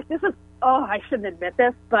 In fact, I shouldn't admit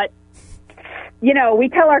this, but we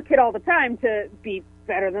tell our kid all the time to be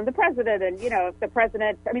better than the president. And if the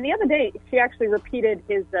president, the other day she actually repeated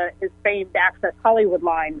his famed Access Hollywood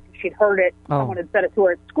line. She'd heard it. Someone had said it to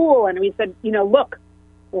her at school, and we said, look,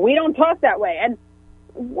 we don't talk that way. And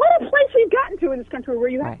what a place we've gotten to in this country where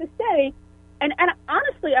you have to say. And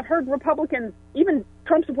honestly, I've heard Republicans, even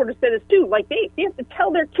Trump supporters, say this too. Like they have to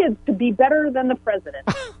tell their kids to be better than the president.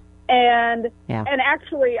 And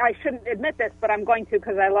actually, I shouldn't admit this, but I'm going to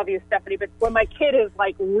because I love you, Stephanie. But when my kid is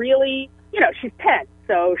like really, she's 10,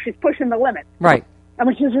 so she's pushing the limits. Right. And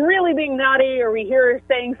when she's really being naughty, or we hear her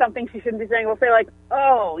saying something she shouldn't be saying, we'll say like,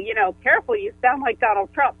 "Oh, careful, you sound like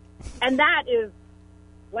Donald Trump." And that is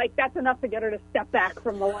like that's enough to get her to step back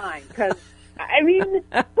from the line. Because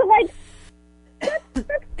but like.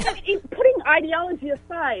 Putting ideology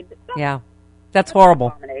aside. That's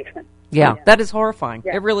horrible. Yeah, Yeah. that is horrifying.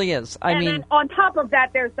 Yeah. It really is. Then on top of that,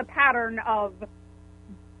 there's the pattern of,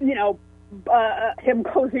 him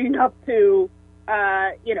cozying up to,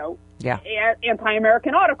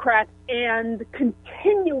 anti-American autocrats and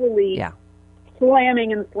continually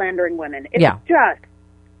slamming and slandering women. It's just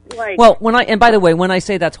like. Well, and by the way, when I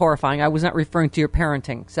say that's horrifying, I was not referring to your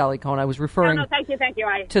parenting, Sally Cohn. I was referring thank you.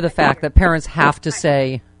 to the fact that parents have to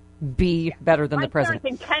say, be better than the president.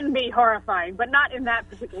 Parenting can be horrifying, but not in that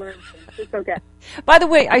particular instance. It's okay. By the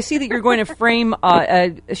way, I see that you're going to frame.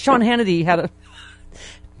 Sean Hannity had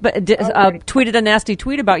tweeted a nasty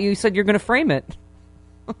tweet about you. He said you're going to frame it.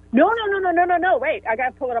 No. Wait, I got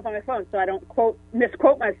to pull it up on my phone so I don't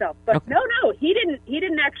misquote myself. But no, he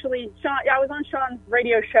didn't actually. Sean, I was on Sean's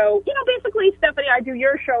radio show. Basically, Stephanie, I do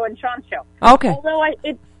your show and Sean's show. Okay. Although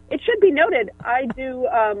it should be noted, I do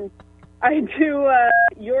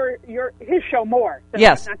his show more. So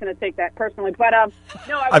yes. I'm not going to take that personally, but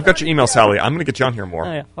no. I've got your email, Sally. I'm going to get you on here more.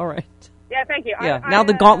 Oh, yeah. All right. Yeah, thank you. Yeah. Now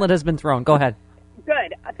the gauntlet has been thrown. Go ahead.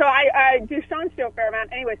 Good. So I do Sean's show a fair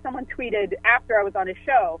amount. Anyway, someone tweeted after I was on his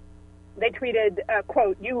show. They tweeted,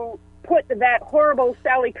 quote, "You put that horrible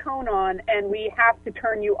Sally Cohn on, and we have to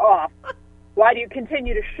turn you off. Why do you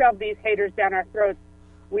continue to shove these haters down our throats?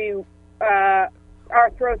 We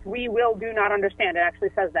will do not understand." It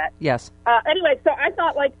actually says that. Yes. Anyway, so I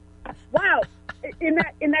thought, like, wow, in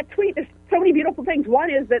that tweet, there's so many beautiful things.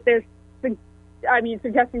 One is that there's,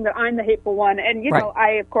 suggesting that I'm the hateful one, and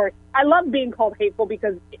I love being called hateful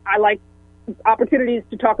because I like opportunities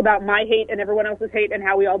to talk about my hate and everyone else's hate and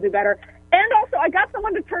how we all do better. And also, I got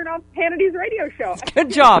someone to turn off Hannity's radio show. Good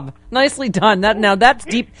job, nicely done. That's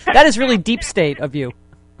deep. That is really deep state of you.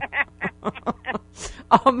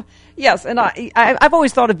 Yes, and I've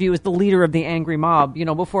always thought of you as the leader of the angry mob.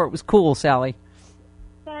 Before it was cool, Sally.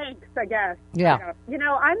 Thanks, I guess. Yeah.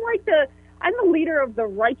 I'm the leader of the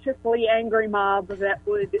righteously angry mob that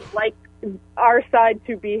would like our side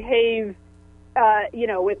to behave,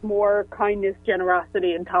 with more kindness,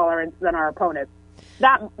 generosity, and tolerance than our opponents.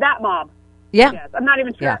 That mob. Yeah. Yes. I'm not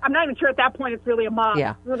even sure. Yeah. I'm not even sure at that point it's really a mob.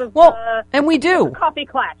 Yeah. Sort of, and we do. A coffee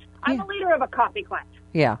klatch. I'm the leader of a coffee klatch.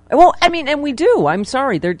 Yeah. Well, and we do. I'm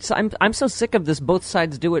sorry. I'm so sick of this actually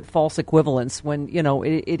sides do it false equivalence when,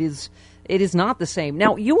 it is not the same.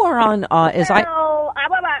 Now, you are on, I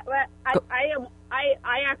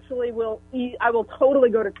actually will. I will totally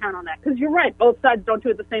go to town on that because you're right. Both sides don't do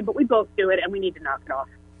it the same, but we both do it, and we need to knock it off.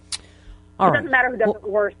 It doesn't matter who does it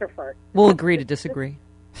worse or first. We'll agree to disagree.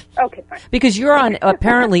 Okay, fine. Because you're on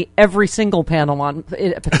apparently every single panel on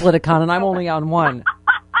Politicon, and I'm only on one.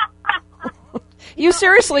 You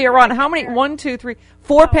seriously are on how many? 1, 2, 3,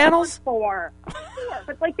 4 panels? Four.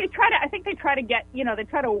 But like they try to. I think they try to get. They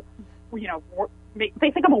try to. They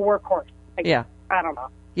think I'm a workhorse. Yeah. I don't know.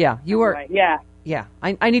 Yeah, you are. Yeah. Yeah,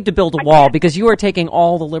 I need to build a wall because you are taking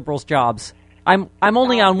all the liberals' jobs. I'm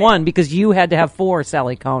only on one because you had to have 4,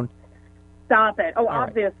 Sally Cohn. Stop it! Oh,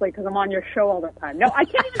 obviously, because I'm on your show all the time. No, I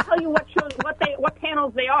can't even tell you what shows, what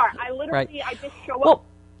panels they are. I literally, I just show up.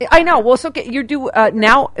 I know. Well, so you do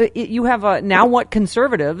now. You have Now What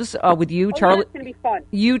Conservatives with you, Charlie. Yeah, it's going to be fun.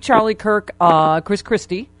 You, Charlie Kirk, Chris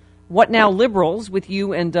Christie. What Now Liberals with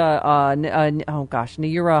you and Nayyera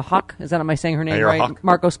Huck. Is that, am I saying her name Nayyera right? Huck.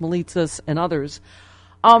 Marcos Melitsas and others.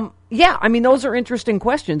 Yeah, I mean, those are interesting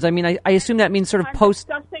questions. I mean, I assume that means sort of I'm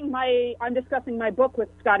discussing my book with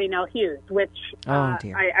Scotty Nell Hughes, which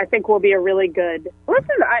dear. I think will be a really good.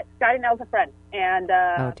 Listen, Scotty Nell's a friend, and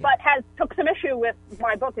but took some issue with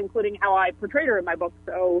my book, including how I portrayed her in my book.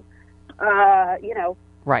 So, right,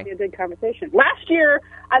 it'll be a good conversation. Last year,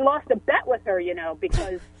 I lost a bet with her,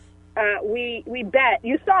 because we bet.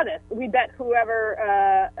 You saw this. We bet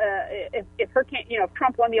whoever if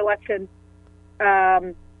Trump won the election.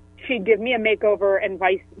 She'd give me a makeover and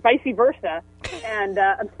vice versa. And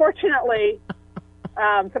unfortunately,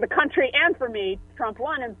 for the country and for me, Trump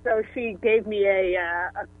won, and so she gave me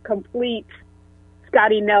a complete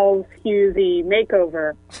Scotty Nels Hughesy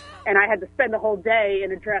makeover, and I had to spend the whole day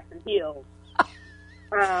in a dress and heels.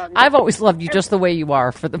 I've always loved you just the way you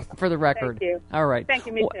are, for the record. Thank you. All right. Thank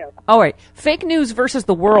you, me too. All right. Fake news versus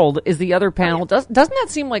the world is the other panel. Doesn't that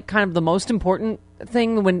seem like kind of the most important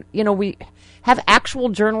thing when, we have actual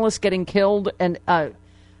journalists getting killed and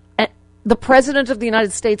the president of the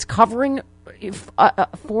United States covering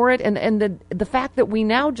for it, and the fact that we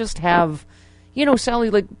now just have, Sally,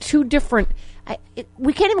 like two different.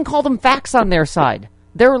 We can't even call them facts on their side.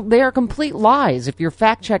 They are complete lies if you're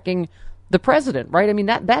fact checking the president, right? I mean,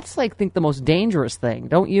 that's like, I think, the most dangerous thing,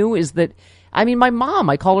 don't you? Is that, I mean, my mom,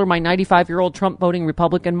 I call her my 95-year-old Trump voting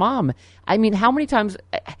Republican mom. I mean, how many times,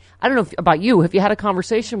 I don't know about you, have you had a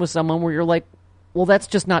conversation with someone where you're like, well, that's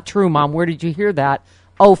just not true, Mom. Where did you hear that?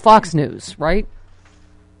 Oh, Fox News, right?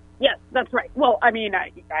 Yes, that's right. Well, I mean,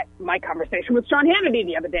 my conversation with Sean Hannity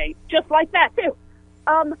the other day, just like that, too.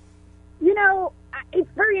 It's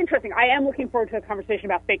very interesting. I am looking forward to a conversation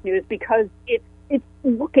about fake news because it's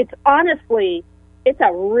honestly, it's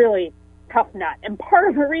a really tough nut. And part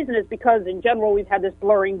of the reason is because, in general, we've had this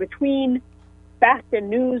blurring between fact and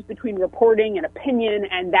news, between reporting and opinion,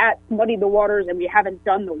 and that muddied the waters, and we haven't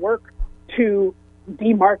done the work to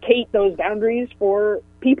demarcate those boundaries for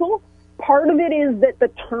people. Part of it is that the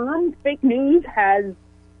term fake news has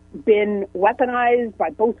been weaponized by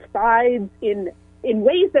both sides in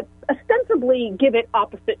ways that ostensibly give it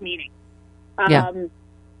opposite meaning.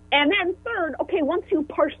 And then third, okay, once you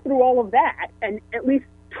parse through all of that and at least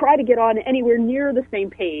try to get on anywhere near the same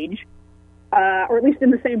page, or at least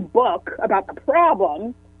in the same book about the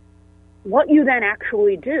problem, what you then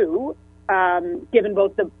actually do, given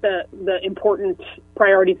both the important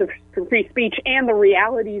priorities of free speech and the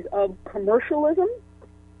realities of commercialism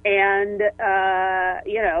and,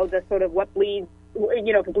 the sort of what bleeds,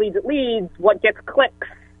 if it bleeds, it leads, what gets clicks,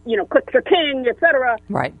 clicks are king, et cetera.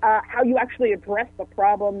 Right. How you actually address the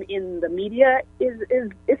problem in the media is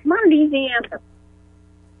it's not an easy answer.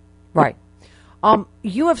 Right.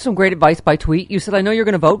 You have some great advice by tweet. You said, I know you're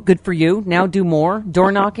going to vote. Good for you. Now do more.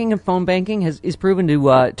 Door knocking and phone banking is proven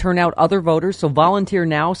to turn out other voters. So volunteer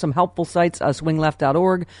now. Some helpful sites,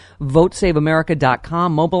 swingleft.org,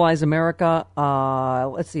 votesaveamerica.com, Mobilize America,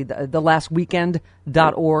 the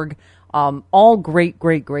lastweekend.org. All great,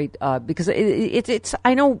 because it's,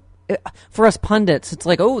 I know for us pundits, it's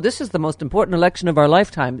like, oh, this is the most important election of our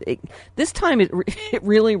lifetime. This time it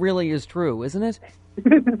really, really is true, isn't it?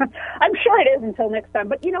 I'm sure it is until next time.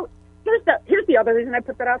 But, here's the other reason I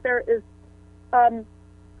put that out there is, number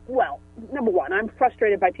one, I'm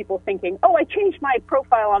frustrated by people thinking, oh, I changed my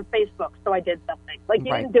profile on Facebook, so I did something. Like,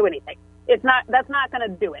 you didn't do anything. That's not going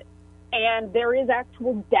to do it. And there is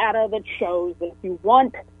actual data that shows that if you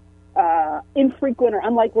want infrequent or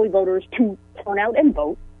unlikely voters to turn out and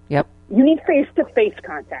vote, yep, you need face-to-face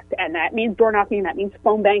contact. And that means door knocking, that means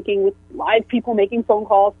phone banking with live people making phone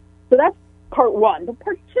calls. So that's part one. But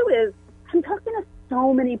part two is I'm talking to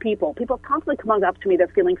so many people. People constantly come up to me. They're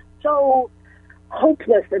feeling so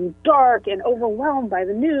hopeless and dark and overwhelmed by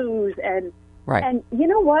the news. And you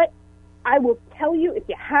know what? I will tell you, if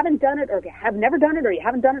you haven't done it, or if you have never done it, or you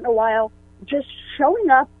haven't done it in a while, just showing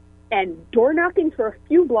up and door knocking for a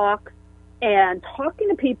few blocks and talking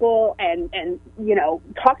to people and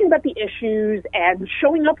talking about the issues and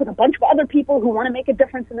showing up with a bunch of other people who want to make a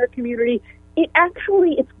difference in their community, it's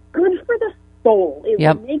good for the soul. It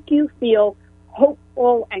will make you feel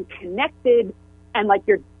hopeful and connected and like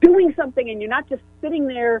you're doing something and you're not just sitting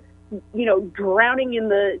there, drowning in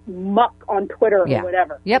the muck on Twitter or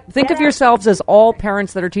whatever. Yep. Think of yourselves as all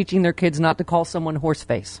parents that are teaching their kids not to call someone horse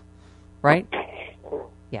face, right?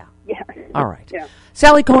 Yeah. All right. Yeah.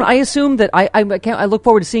 Sally Cohn, I assume that I look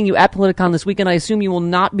forward to seeing you at Politicon this weekend. I assume you will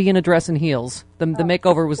not be in a dress and heels. The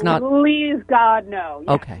makeover was not... Please, God, no.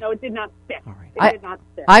 Yes, Okay. No, it did not stick. All right. It did not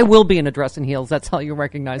stick. I will be in a dress and heels. That's how you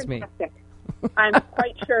recognize me. I'm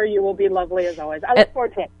quite sure you will be lovely as always. I look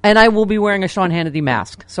forward to it. And I will be wearing a Sean Hannity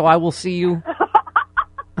mask. So I will see you...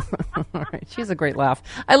 All right. She's a great laugh.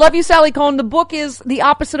 I love you, Sally Cohn. The book is The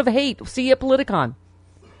Opposite of Hate. See you at Politicon.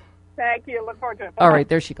 Thank you. Look forward to it. All right,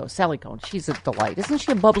 there she goes. Sally Cohn. She's a delight. Isn't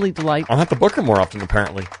she a bubbly delight? I'll have to book her more often,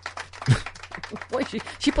 apparently. Boy,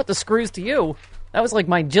 she put the screws to you. That was like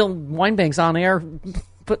my Jill Winebanks on air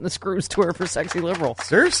putting the screws to her for Sexy Liberal.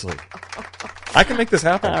 Seriously. I can make this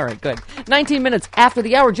happen. All right, good. 19 minutes after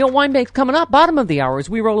the hour. Jill Winebanks coming up. Bottom of the hour as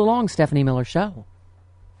we roll along. Stephanie Miller Show.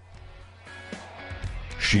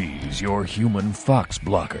 She's your human fox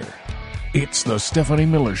blocker. It's the Stephanie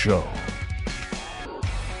Miller Show.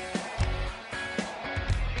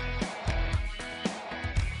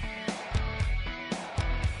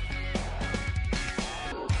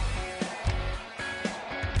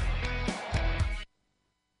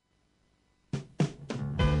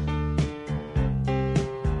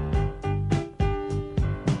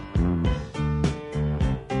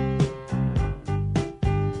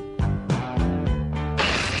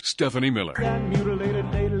 Stephanie Miller. Got mutilated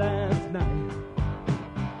late last night.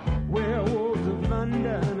 Werewolves of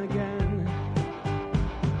London again.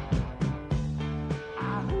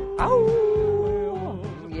 Oh,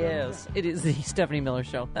 yes. It is the Stephanie Miller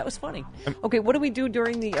Show. That was funny. Okay, what do we do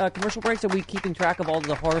during the commercial breaks? Are we keeping track of all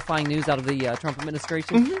the horrifying news out of the Trump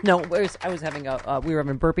administration? Mm-hmm. No, I was having we were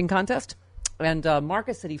having a burping contest, and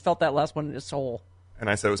Marcus said he felt that last one in his soul. And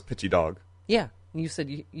I said it was Pitchy Dog. Yeah. You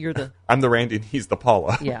said you're the... I'm the Randy and he's the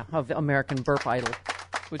Paula. Yeah, of American Burp Idol,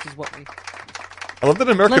 which is what we... I love that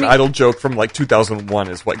American Idol joke from like 2001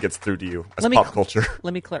 is what gets through to you as pop culture.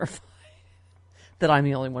 Let me clarify that I'm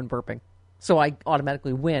the only one burping. So I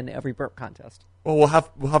automatically win every burp contest. Well, we'll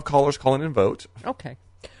have callers call in and vote. Okay.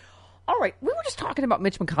 All right. We were just talking about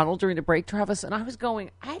Mitch McConnell during the break, Travis, and I was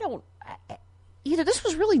going, either this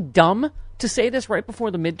was really dumb to say this right before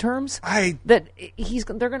the midterms, that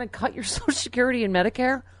they're going to cut your Social Security and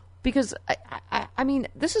Medicare, because I mean,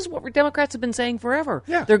 this is what Democrats have been saying forever.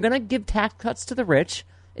 Yeah. They're going to give tax cuts to the rich.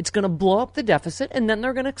 It's going to blow up the deficit, and then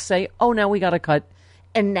they're going to say, "Oh, now we got to cut."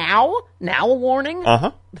 And now a warning.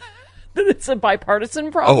 That it's a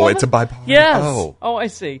bipartisan problem. Oh, it's a bipartisan. Yes. Oh, I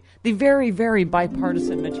see. The very, very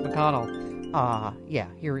bipartisan Mitch McConnell. Yeah,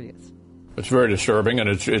 here he is. It's very disturbing, and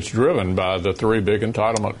it's driven by the three big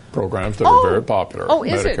entitlement programs that are very popular.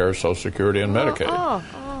 Is Medicare, it? Social Security, and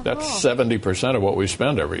Medicaid. That's 70% of what we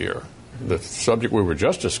spend every year. The subject we were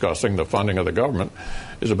just discussing, the funding of the government,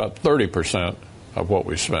 is about 30% of what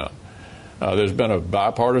we spend. There's been a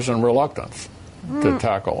bipartisan reluctance to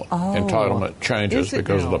tackle entitlement changes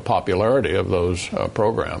because of the popularity of those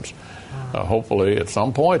programs. Hopefully, at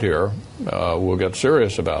some point here, we'll get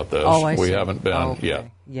serious about this. We haven't been yet.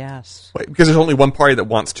 Yes. Because there's only one party that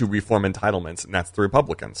wants to reform entitlements, and that's the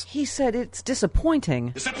Republicans. He said it's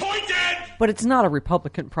disappointing. Disappointed! But it's not a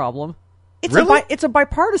Republican problem. It's Really? it's a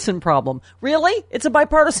bipartisan problem. Really? It's a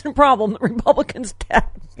bipartisan problem that Republicans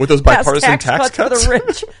With those bipartisan tax for the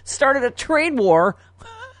rich started a trade war.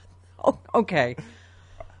 Oh, okay.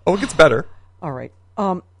 Oh, it gets better. All right.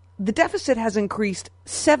 The deficit has increased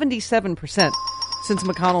 77% since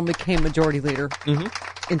McConnell became majority leader in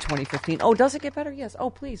 2015. Oh, does it get better? Yes.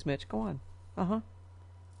 Oh, please, Mitch, go on.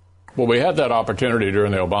 Well, we had that opportunity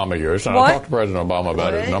during the Obama years, and I talked to President Obama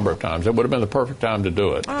about it a number of times. It would have been the perfect time to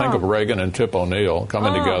do it. Think of Reagan and Tip O'Neill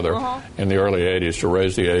coming together in the early 80s to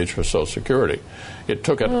raise the age for Social Security. It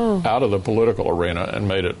took it out of the political arena and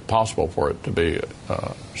made it possible for it to be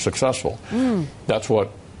successful. That's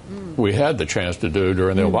what we had the chance to do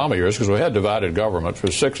during the Obama years, because we had divided government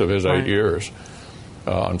for 6 of his 8 years.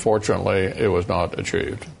 Unfortunately, it was not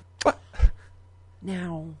achieved.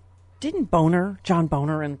 Now, didn't John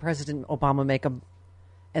Boehner and President Obama make a...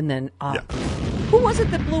 And then, who was it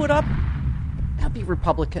that blew it up? That'd be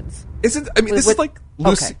Republicans. This is like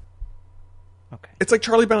Lucy. Okay. It's like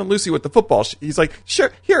Charlie Brown and Lucy with the football. He's like,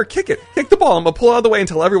 sure, here, kick it. Kick the ball. I'm going to pull it out of the way and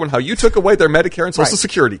tell everyone how you took away their Medicare and Social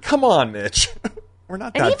Security. Come on, Mitch. We're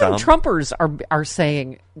not that dumb. And even Trumpers are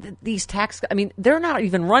saying these tax... I mean, they're not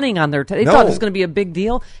even running on their... They thought it was going to be a big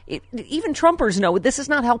deal. Even Trumpers know this is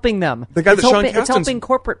not helping them. The guy It's helping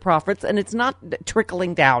corporate profits, and it's not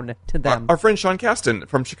trickling down to them. Our friend Sean Casten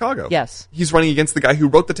from Chicago. Yes. He's running against the guy who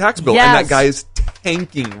wrote the tax bill, and that guy is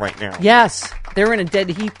tanking right now. Yes. They're in a dead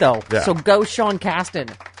heat, though. Yeah. So go Sean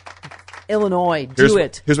Casten. Illinois. Here's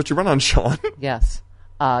it. Here's what you run on, Sean. Yes.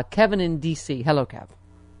 Kevin in D.C. Hello, Kev.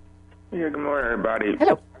 Yeah, good morning, everybody.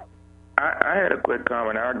 Hello. I had a quick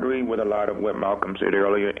comment. I agree with a lot of what Malcolm said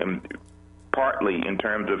earlier, and partly in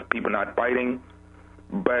terms of people not fighting.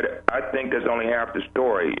 But I think that's only half the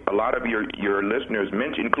story. A lot of your listeners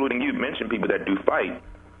mentioned, including you, mentioned people that do fight.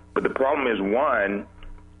 But the problem is, one,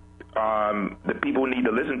 the people need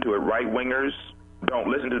to listen to it. Right-wingers don't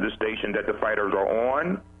listen to the station that the fighters are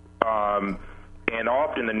on. And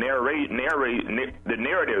often the narrative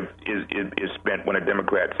is spent when a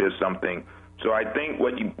Democrat says something. So I think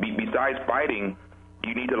besides fighting,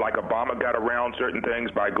 you need to, like Obama got around certain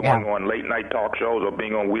things by going on late night talk shows or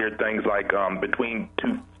being on weird things like Between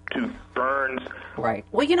Two Ferns. Right.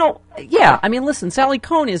 Well, you know, yeah. I mean, listen, Sally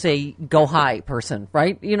Cohn is a go high person,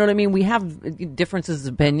 right? You know what I mean? We have differences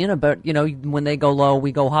of opinion about, you know, when they go low,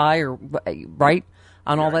 we go high, or right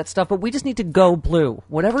on all that stuff. But we just need to go blue.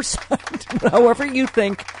 Whatever side, however you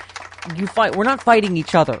think you fight. We're not fighting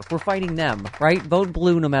each other. We're fighting them, right? Vote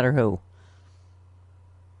blue no matter who.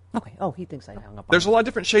 Okay. Oh, he thinks I hung up. There's a lot of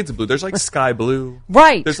different shades of blue. There's like sky blue.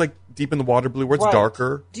 Right. There's like deep in the water blue where it's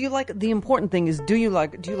darker. Do you like, the important thing is, do you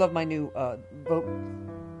love my new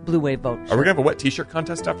Blue Wave vote shirt? Are we going to have a wet t-shirt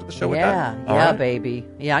contest after the show with that? Yeah, right. Baby.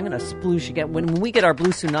 Yeah, I'm going to sploosh again. When we get our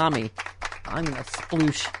blue tsunami, I'm going to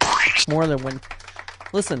sploosh more than when...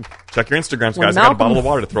 Listen. Check your Instagrams, guys. I got a bottle of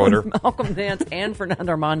water to throw at her. Malcolm Nance and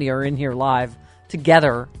Fernando Armandi are in here live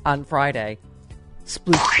together on Friday.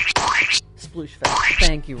 Sploosh. Sploosh fest.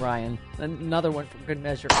 Thank you, Ryan. Another one for good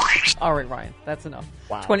measure. All right, Ryan. That's enough.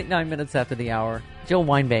 Wow. 29 minutes after the hour. Jill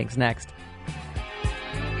Weinbank's next.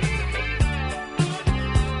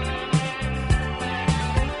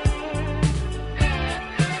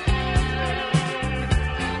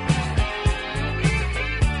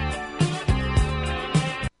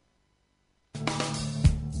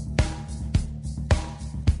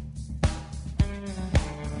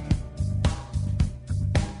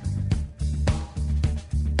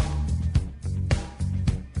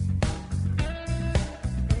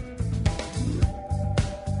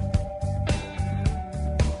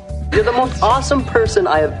 You're the most awesome person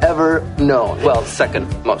I have ever known. Well, second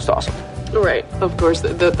most awesome. Right. Of course,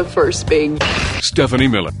 the first being Stephanie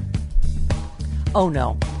Miller. Oh,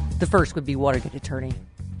 no. The first would be Watergate attorney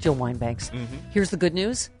Jill Weinbanks. Mm-hmm. Here's the good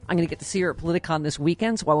news. I'm going to get to see her at Politicon this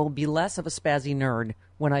weekend, so I will be less of a spazzy nerd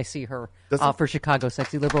when I see her for Chicago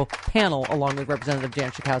Sexy Liberal panel, along with Representative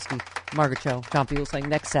Jan Schakowsky, Margaret Cho, John Fugelsang,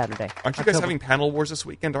 next Saturday. Aren't you guys having panel wars this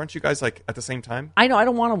weekend? Aren't you guys like at the same time? I know. I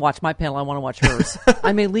don't want to watch my panel. I want to watch hers.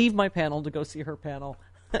 I may leave my panel to go see her panel.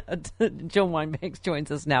 Jill Weinbanks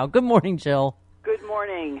joins us now. Good morning, Jill. Good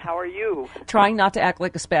morning. How are you? Trying not to act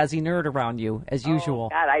like a spazzy nerd around you, as usual.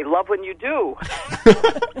 God, I love when you do.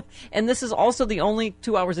 And this is also the only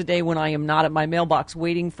 2 hours a day when I am not at my mailbox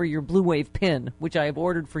waiting for your Blue Wave pin, which I have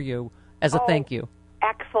ordered for you as a thank you.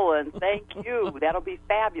 Excellent. Thank you. That'll be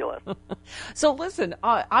fabulous. So listen,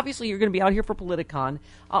 obviously you're going to be out here for Politicon.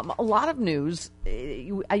 A lot of news.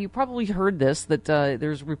 You probably heard this, that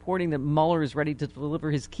there's reporting that Mueller is ready to deliver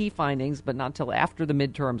his key findings, but not till after the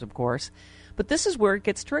midterms, of course. But this is where it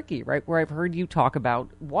gets tricky, right, where I've heard you talk about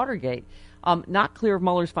Watergate. Not clear if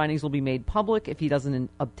Mueller's findings will be made public if he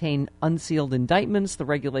doesn't obtain unsealed indictments. The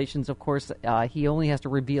regulations, of course, he only has to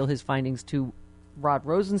reveal his findings to Rod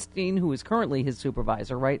Rosenstein, who is currently his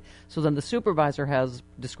supervisor, right? So then the supervisor has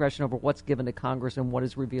discretion over what's given to Congress and what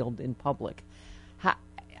is revealed in public.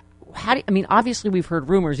 Obviously we've heard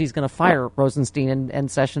rumors he's going to fire Rosenstein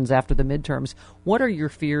and Sessions after the midterms. What are your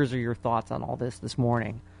fears or your thoughts on all this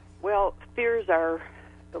morning? Well, fears are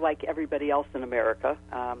like everybody else in America,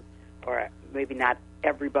 or maybe not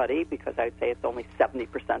everybody, because I'd say it's only 70%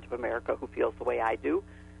 of America who feels the way I do.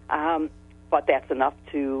 But that's enough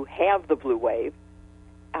to have the blue wave.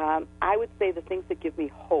 I would say the things that give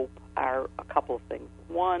me hope are a couple of things.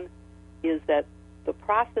 One is that the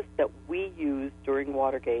process that we used during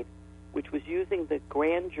Watergate, which was using the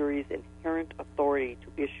grand jury's inherent authority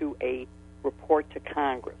to issue a report to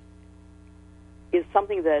Congress, is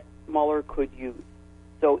something that Mueller could use.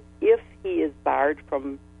 So if he is barred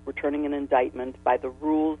from returning an indictment by the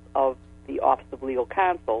rules of the Office of Legal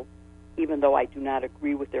Counsel, even though I do not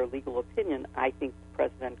agree with their legal opinion, I think the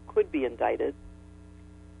president could be indicted.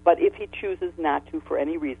 But if he chooses not to for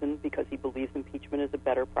any reason, because he believes impeachment is a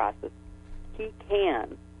better process, he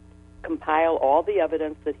can compile all the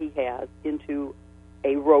evidence that he has into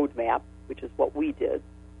a roadmap, which is what we did,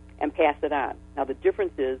 and pass it on. Now, the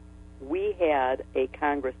difference is we had a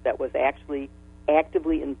Congress that was actually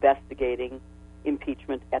actively investigating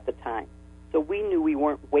impeachment at the time. So we knew we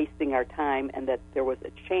weren't wasting our time and that there was a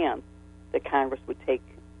chance that Congress would take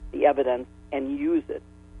the evidence and use it.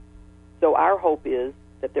 So our hope is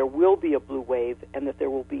that there will be a blue wave and that there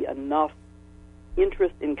will be enough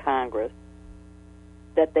interest in Congress,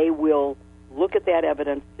 that they will look at that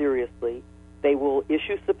evidence seriously, they will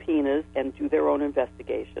issue subpoenas and do their own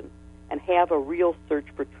investigation, and have a real search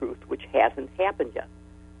for truth, which hasn't happened yet.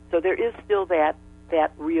 So there is still that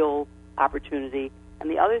real opportunity. And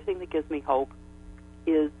the other thing that gives me hope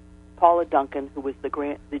is Paula Duncan, who was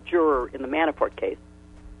the juror in the Manafort case,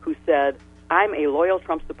 who said, I'm a loyal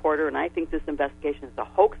Trump supporter, and I think this investigation is a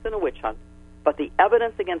hoax and a witch hunt, but the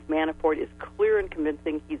evidence against Manafort is clear and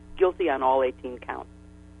convincing. He's guilty on all 18 counts.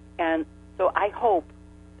 And so I hope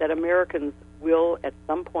that Americans will at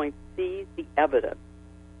some point see the evidence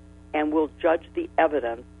and will judge the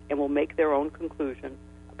evidence and will make their own conclusion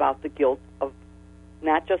about the guilt of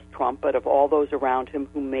not just Trump, but of all those around him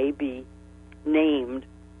who may be named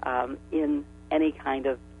in any kind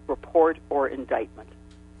of report or indictment.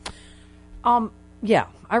 Yeah,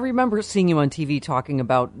 I remember seeing you on TV talking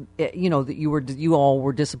about, that you all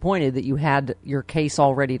were disappointed that you had your case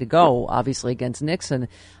all ready to go, obviously against Nixon.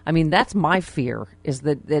 I mean, that's my fear, is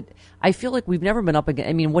that I feel like we've never been up against.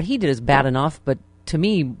 I mean, what he did is bad enough, but to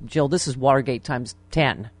me, Jill, this is Watergate times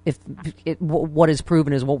 10. If what is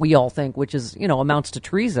proven is what we all think, which is amounts to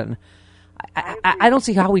treason. I don't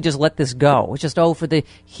see how we just let this go. It's just for the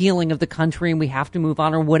healing of the country, and we have to move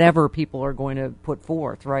on, or whatever people are going to put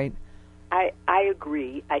forth, right? I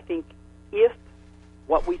agree. I think if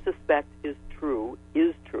what we suspect is true,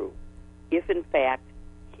 if in fact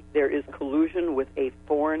there is collusion with a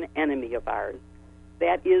foreign enemy of ours,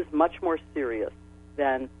 that is much more serious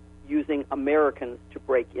than using Americans to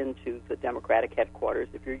break into the Democratic headquarters.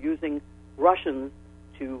 If you're using Russians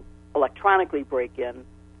to electronically break in,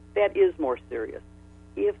 that is more serious.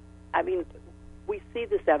 We see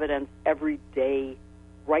this evidence every day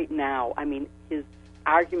right now. I mean, his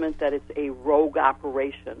argument that it's a rogue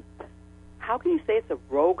operation. How can you say it's a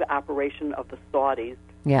rogue operation of the Saudis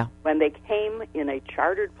when they came in a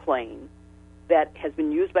chartered plane that has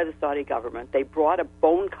been used by the Saudi government? They brought a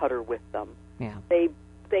bone cutter with them. Yeah.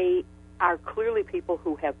 They are clearly people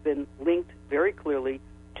who have been linked very clearly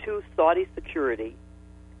to Saudi security.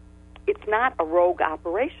 It's not a rogue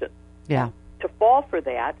operation. Yeah. To fall for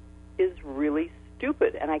that is really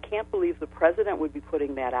stupid, and I can't believe the president would be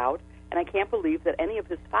putting that out. And I can't believe that any of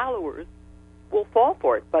his followers will fall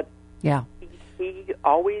for it. But he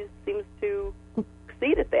always seems to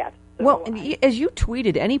succeed at that. So well, as you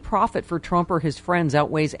tweeted, any profit for Trump or his friends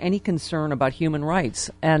outweighs any concern about human rights.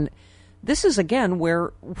 And this is, again,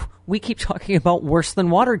 where we keep talking about worse than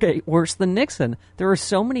Watergate, worse than Nixon. There are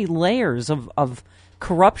so many layers of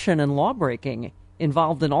corruption and lawbreaking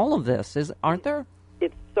involved in all of this, aren't there?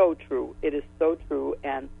 It's so true. It is so true.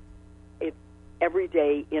 And it's every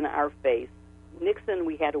day in our face. Nixon,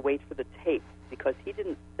 we had to wait for the tape because he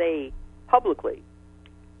didn't say publicly.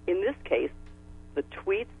 In this case, the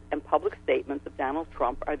tweets and public statements of Donald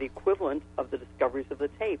Trump are the equivalent of the discoveries of the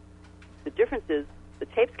tape. The difference is the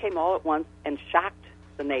tapes came all at once and shocked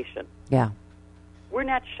the nation. Yeah. We're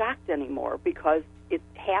not shocked anymore because it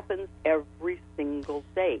happens every single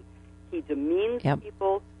day. He demeans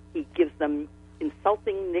people. He gives them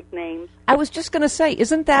insulting nicknames. I was just going to say,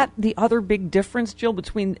 isn't that the other big difference, Jill,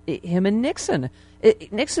 between him and Nixon?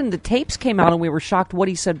 Nixon, the tapes came out and we were shocked what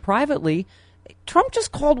he said privately. Trump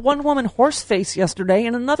just called one woman horseface yesterday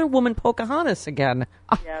and another woman Pocahontas again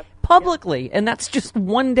publicly. And that's just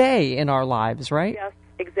one day in our lives, right? Yes,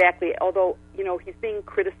 exactly. Although, he's being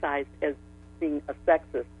criticized as being a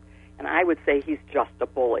sexist. And I would say he's just a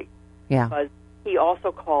bully. Yeah. Because he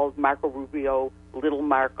also called Marco Rubio Little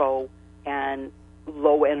Marco and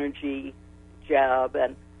low energy Jeb,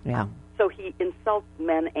 and so he insults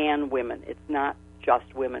men and women. It's not just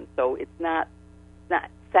women. So it's not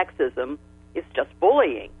sexism. It's just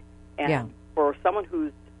bullying. And for someone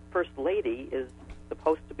whose first lady is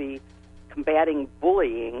supposed to be combating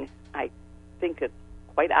bullying, I think it's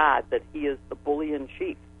quite odd that he is the bully in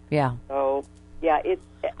chief. Yeah. So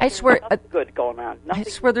I swear, nothing good going on. I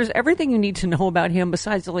swear, there's everything you need to know about him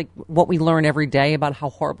besides like what we learn every day about how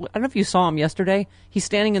horrible. I don't know if you saw him yesterday. He's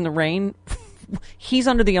standing in the rain. He's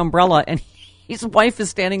under the umbrella, and his wife is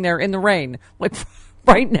standing there in the rain, like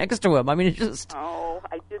right next to him. I mean, it's just. Oh,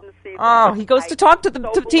 I didn't see that. Oh, he goes to talk to the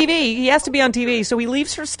TV. He has to be on TV, so he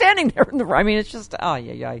leaves her standing there in the rain. I mean, it's just. Oh,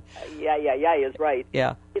 yeah. Yeah, is right.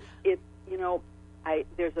 Yeah. It's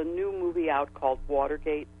there's a new movie out called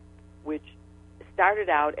Watergate, which started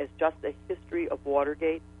out as just a history of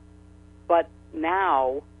Watergate, but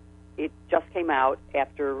now it just came out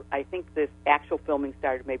after, I think this actual filming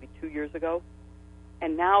started maybe 2 years ago,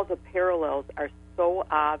 and now the parallels are so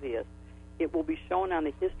obvious. It will be shown on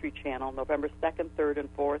the History Channel November 2nd, 3rd,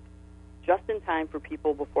 and 4th, just in time for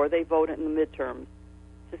people before they vote in the midterms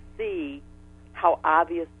to see how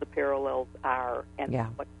obvious the parallels are and Yeah.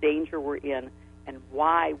 what danger we're in and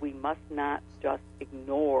why we must not just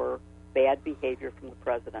ignore bad behavior from the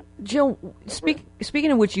president. Jill,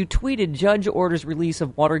 speaking of which, you tweeted judge orders release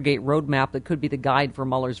of Watergate roadmap that could be the guide for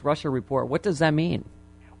Mueller's Russia report. What does that mean?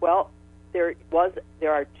 Well, there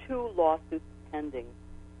are 2 lawsuits pending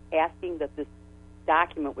asking that this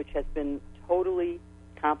document, which has been totally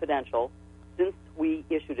confidential since we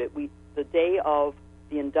issued it, the day of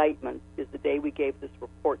the indictment is the day we gave this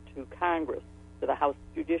report to Congress, to the House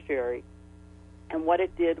Judiciary, and what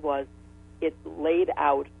it did was it laid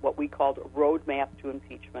out what we called a roadmap to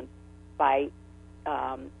impeachment by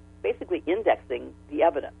basically indexing the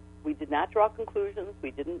evidence. We did not draw conclusions.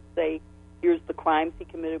 We didn't say, here's the crimes he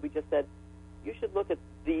committed. We just said, you should look at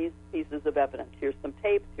these pieces of evidence. Here's some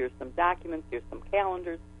tapes, here's some documents, here's some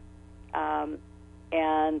calendars.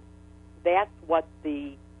 And that's what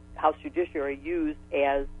the House Judiciary used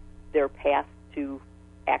as their path to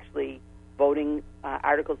actually voting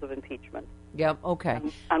articles of impeachment. Yep, okay.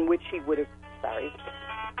 On which he would have,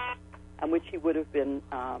 been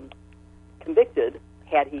convicted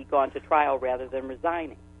had he gone to trial rather than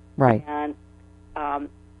resigning. Right. And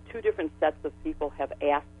 2 different sets of people have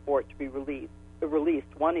asked for it to be released.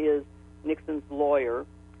 One is Nixon's lawyer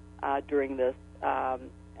during this.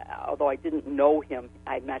 Although I didn't know him,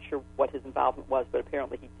 I'm not sure what his involvement was, but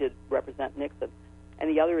apparently he did represent Nixon. And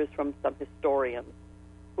the other is from some historians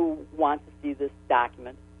who want to see this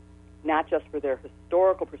document, not just for their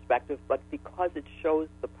historical perspective, but because it shows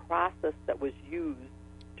the process that was used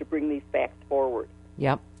to bring these facts forward.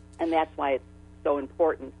 Yep. And that's why it's so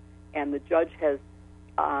important. And the judge has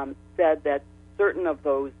said that certain of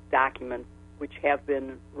those documents, which have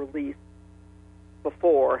been released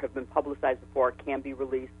before, have been publicized before, can be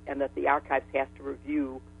released, and that the archives has to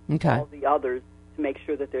review all the others to make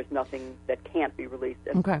sure that there's nothing that can't be released.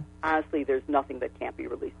 And honestly, there's nothing that can't be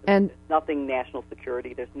released. And there's nothing national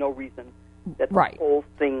security. There's no reason that the Right. whole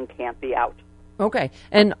thing can't be out. Okay.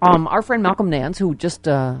 And our friend Malcolm Nance, who just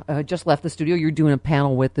left the studio, you're doing a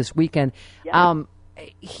panel with this weekend. Yeah.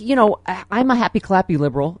 I'm a happy clappy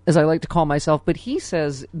liberal, as I like to call myself, but he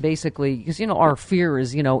says basically, because, our fear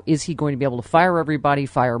is, is he going to be able to fire everybody,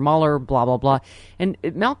 fire Mueller, blah, blah, blah. And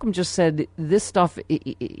Malcolm just said this stuff,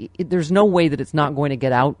 there's no way that it's not going to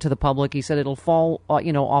get out to the public. He said it'll fall,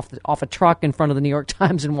 off a truck in front of the New York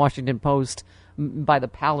Times and Washington Post by the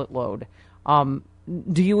pallet load.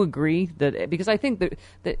 Do you agree that, because I think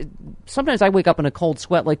that sometimes I wake up in a cold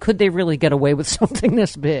sweat, like, could they really get away with something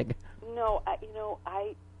this big? No,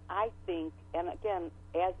 I think, and again,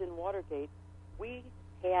 as in Watergate, we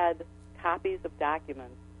had copies of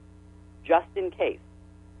documents just in case.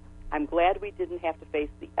 I'm glad we didn't have to face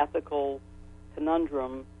the ethical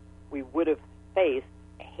conundrum we would have faced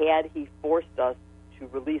had he forced us to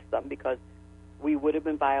release them, because we would have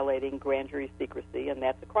been violating grand jury secrecy, and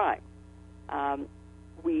that's a crime.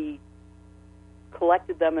 We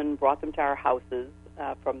collected them and brought them to our houses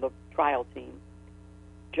from the trial team,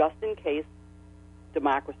 just in case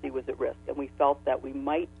democracy was at risk, and we felt that we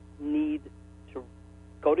might need to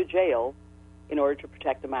go to jail in order to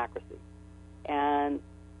protect democracy. And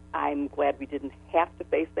I'm glad we didn't have to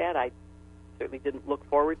face that. I certainly didn't look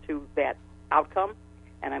forward to that outcome,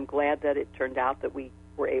 and I'm glad that it turned out that we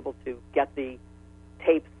were able to get the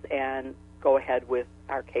tapes and go ahead with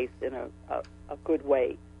our case in a good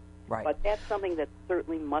way. Right. But that's something that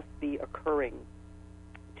certainly must be occurring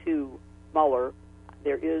to Mueller.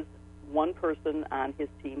 There is one person on his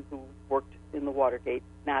team who worked in the Watergate,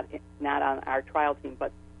 not on our trial team,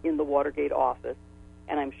 but in the Watergate office,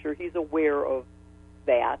 and I'm sure he's aware of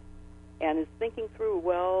that and is thinking through,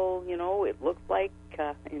 well, it looks like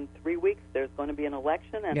in 3 weeks there's going to be an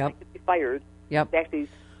election, and I could be fired. Yep. It's actually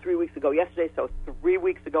 3 weeks ago yesterday, so 3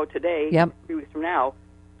 weeks ago today, Yep. 3 weeks from now,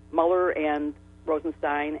 Mueller and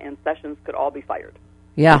Rosenstein and Sessions could all be fired.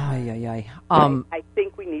 Yeah. I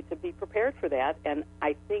think we need to be prepared for that, and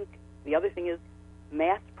I think the other thing is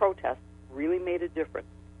mass protests really made a difference.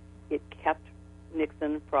 It kept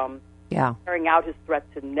Nixon from carrying out his threat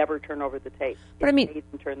to never turn over the tape. But it made him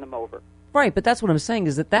turn them over. Right, but that's what I'm saying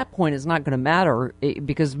is at that point it's not going to matter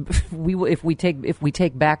because if we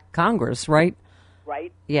take back Congress, right?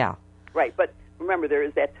 Right? Yeah. Right, but remember there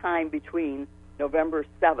is that time between November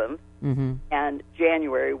 7th and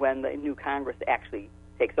January when the new Congress actually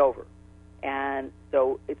takes over. And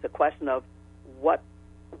so it's a question of what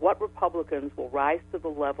Republicans will rise to the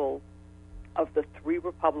level of the 3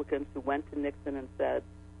 Republicans who went to Nixon and said,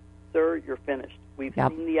 sir, you're finished. We've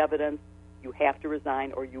seen the evidence. You have to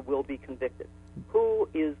resign or you will be convicted. Who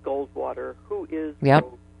is Goldwater? Who is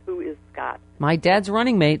Rhodes? Who is Scott? My dad's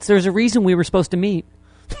running mates. There's a reason we were supposed to meet.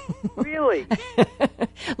 Really?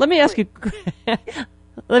 Let me ask you.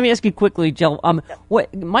 Let me ask you quickly, Jill.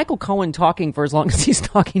 What Michael Cohen talking for as long as he's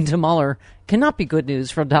talking to Mueller cannot be good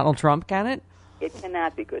news for Donald Trump, can it? It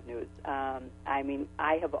cannot be good news. I mean,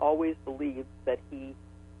 I have always believed that he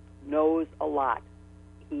knows a lot.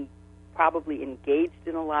 He probably engaged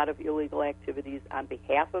in a lot of illegal activities on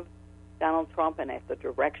behalf of Donald Trump and at the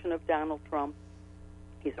direction of Donald Trump.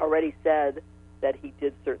 He's already said that he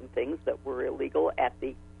did certain things that were illegal at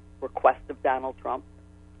the request of Donald Trump.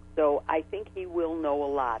 So I think he will know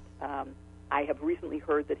a lot. I have recently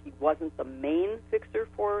heard that he wasn't the main fixer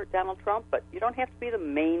for Donald Trump, but you don't have to be the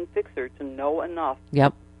main fixer to know enough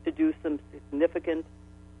to do some significant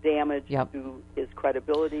damage to his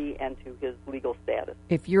credibility and to his legal status.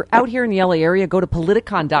 If you're out here in the LA area, go to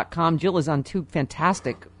Politicon.com. Jill is on 2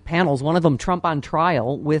 fantastic panels. One of them, Trump on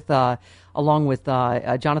Trial, with along with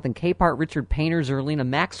Jonathan Capehart, Richard Painter, Zerlina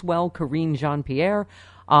Maxwell, Karine Jean-Pierre.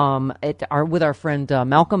 With our friend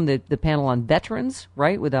Malcolm, the panel on veterans,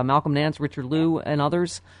 right? With Malcolm Nance, Richard Liu, and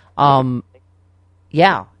others. And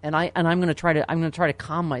I'm going to try to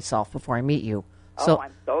calm myself before I meet you. So,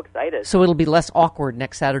 I'm so excited. So it'll be less awkward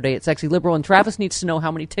next Saturday at Sexy Liberal. And Travis needs to know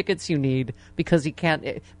how many tickets you need because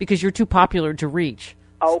you're too popular to reach.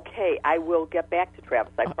 Okay, I will get back to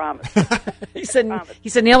Travis. I promise. He said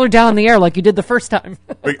nail her down in the air like you did the first time.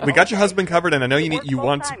 we got your husband covered, and I know you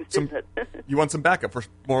want some backup for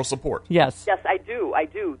moral support. Yes. Yes, I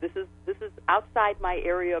do. This is outside my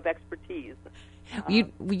area of expertise.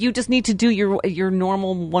 You just need to do your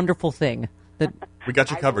normal wonderful thing. We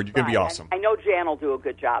got you covered. You're going to be awesome. I know Jan will do a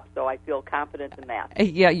good job, so I feel confident in that.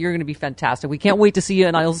 Yeah, you're going to be fantastic. We can't wait to see you,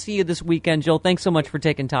 and I'll see you this weekend, Jill. Thanks so much for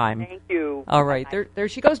taking time. Thank you. All right, there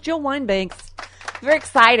she goes, Jill Wine-Banks. Very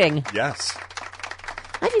exciting. Yes.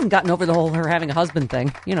 I haven't even gotten over the whole her having a husband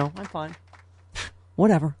thing. I'm fine.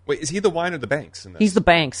 Whatever. Wait, is he the Wine or the Banks in this? He's the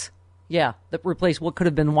Banks. Yeah, that replaced what could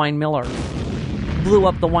have been Wine Miller. Blew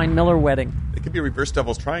up the Wine Miller wedding. It could be a reverse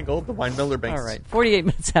Devil's Triangle, the Wine Miller Banks. All right, 48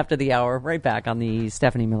 minutes after the hour, right back on the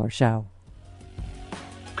Stephanie Miller Show.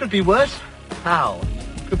 Could be worse. How?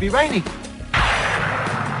 Could be raining.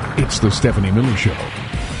 It's the Stephanie Miller Show.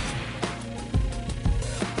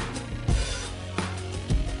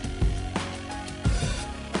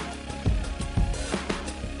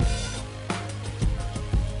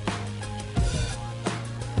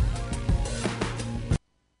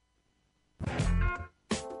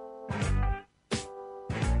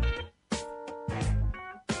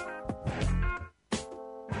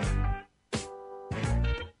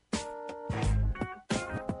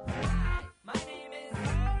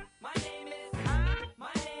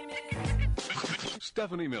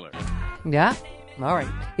 Stephanie Miller. Yeah? All right.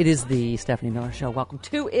 It is the Stephanie Miller Show. Welcome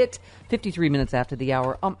to it. 53 minutes after the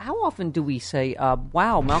hour. How often do we say,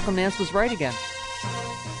 wow, Malcolm Nance was right again?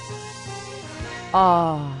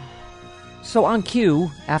 So on cue,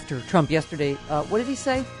 after Trump yesterday, what did he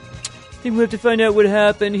say? I think we have to find out what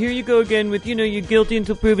happened. Here you go again with, you're guilty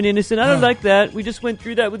until proven innocent. I don't like that. We just went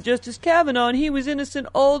through that with Justice Kavanaugh, and he was innocent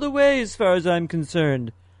all the way as far as I'm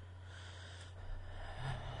concerned.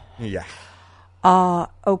 Yeah.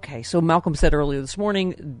 Okay, so Malcolm said earlier this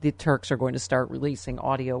morning the Turks are going to start releasing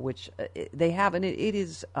audio, which they have, and it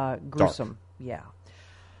is gruesome. Dark.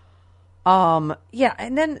 Yeah. Yeah,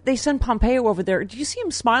 and then they send Pompeo over there. Do you see him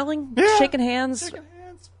smiling? Yeah. Shaking hands? Shaking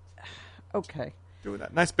hands. Okay. Doing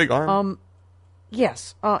that nice big arm.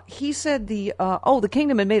 Yes. He said the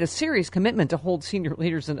kingdom had made a serious commitment to hold senior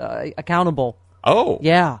leaders accountable. Oh.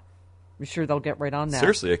 Yeah. I'm sure they'll get right on that.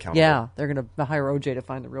 Seriously accountable. Yeah, they're going to hire OJ to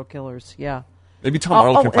find the real killers. Yeah. Maybe Tom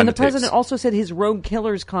Arnold can find and the the tapes. president also said his rogue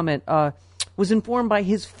killers comment was informed by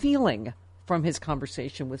his feeling from his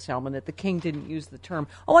conversation with Salman that the king didn't use the term.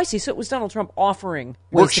 Oh, I see. So it was Donald Trump offering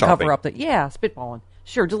ways to cover up that. Yeah, spitballing.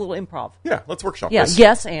 Sure, do a little improv. Yeah, let's workshop this. Yeah,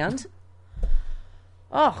 yes, and?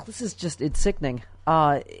 Oh, this is just, it's sickening.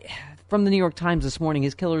 From the New York Times this morning,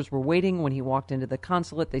 his killers were waiting when he walked into the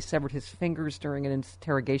consulate. They severed his fingers during an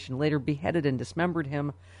interrogation, later beheaded and dismembered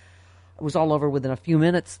him. It was all over within a few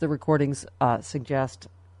minutes, the recordings suggest.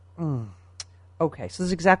 Okay, so this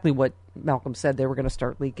is exactly what Malcolm said they were going to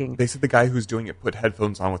start leaking. They said the guy who's doing it put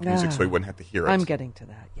headphones on with music so he wouldn't have to hear it. I'm getting to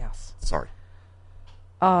that, yes. Sorry.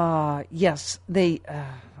 Yes, they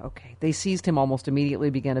seized him almost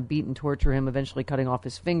immediately, began to beat and torture him, eventually cutting off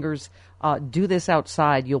his fingers. Do this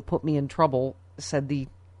outside, you'll put me in trouble, said the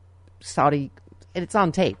Saudi, and it's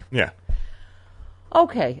on tape. Yeah.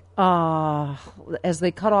 Okay, as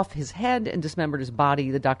they cut off his head and dismembered his body,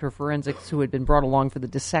 the doctor of forensics who had been brought along for the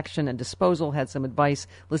dissection and disposal had some advice.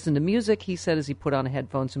 Listen to music, he said as he put on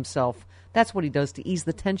headphones himself. That's what he does to ease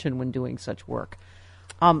the tension when doing such work.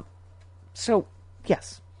 So,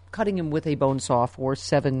 yes, cutting him with a bone saw for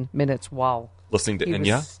 7 minutes while listening to he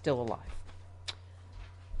Enya? was still alive.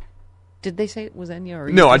 Did they say it was Enya? Or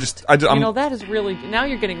No, that is really... Now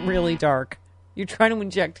you're getting really dark. You're trying to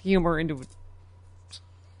inject humor into it.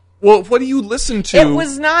 Well, what do you listen to? It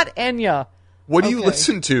was not Enya. What do you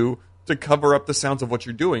listen to cover up the sounds of what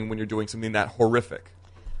you're doing when you're doing something that horrific?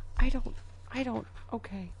 I don't.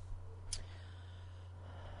 Okay.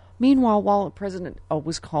 Meanwhile, while the president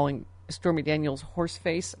was calling Stormy Daniels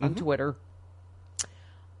horseface on Twitter,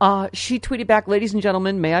 she tweeted back, "Ladies and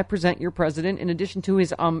gentlemen, may I present your president? In addition to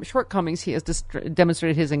his shortcomings, he has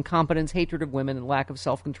demonstrated his incompetence, hatred of women, and lack of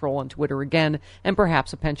self-control on Twitter again, and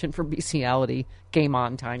perhaps a penchant for bestiality. Game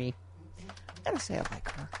on, Tiny." I'm going to say I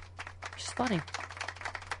like her. She's funny.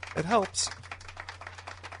 It helps.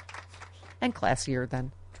 And classier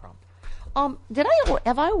than Trump.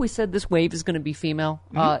 Have I always said this wave is going to be female?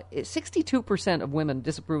 62% of women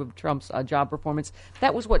disapprove of Trump's job performance.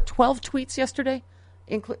 That was, 12 tweets yesterday?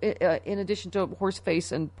 In addition to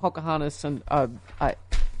Horseface and Pocahontas and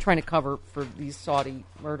trying to cover for these Saudi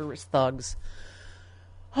murderous thugs.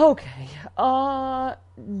 Okay.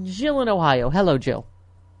 Jill in Ohio. Hello, Jill.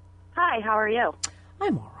 Hi, how are you?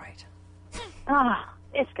 I'm all right.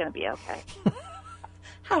 It's going to be okay.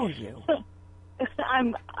 How are you?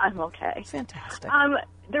 I'm okay. Fantastic.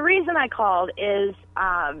 The reason I called is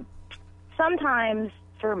sometimes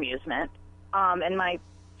for amusement, and my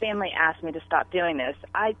family asked me to stop doing this.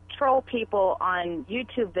 I troll people on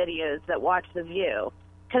YouTube videos that watch The View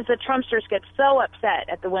because the Trumpsters get so upset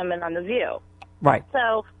at the women on The View. Right.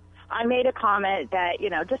 So I made a comment that,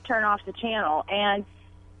 just turn off the channel. And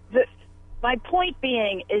my point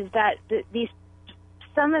being is that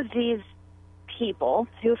some of these people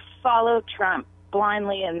who follow Trump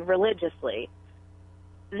blindly and religiously,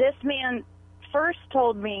 this man first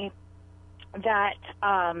told me that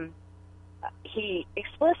he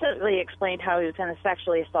explicitly explained how he was going to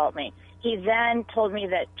sexually assault me. He then told me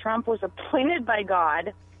that Trump was appointed by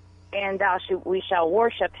God and we shall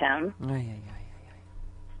worship him.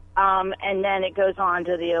 And then it goes on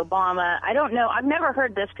to the Obama. I don't know. I've never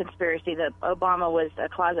heard this conspiracy that Obama was a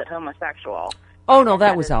closet homosexual. Oh, no,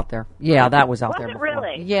 that was out there. Yeah, that was out there Was it before.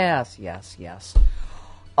 really? Yes.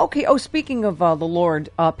 Okay, speaking of the Lord,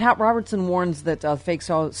 Pat Robertson warns that fake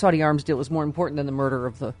Saudi arms deal is more important than the murder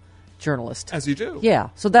of the journalist. As you do. Yeah,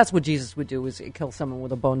 so that's what Jesus would do, is kill someone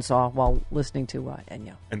with a bone saw while listening to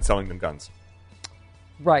Enya. And selling them guns.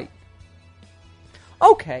 Right.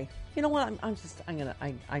 Okay. You know what? I'm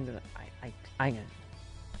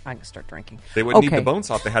gonna start drinking. They wouldn't need the bone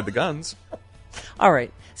saw if they had the guns. All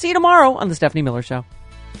right. See you tomorrow on the Stephanie Miller Show.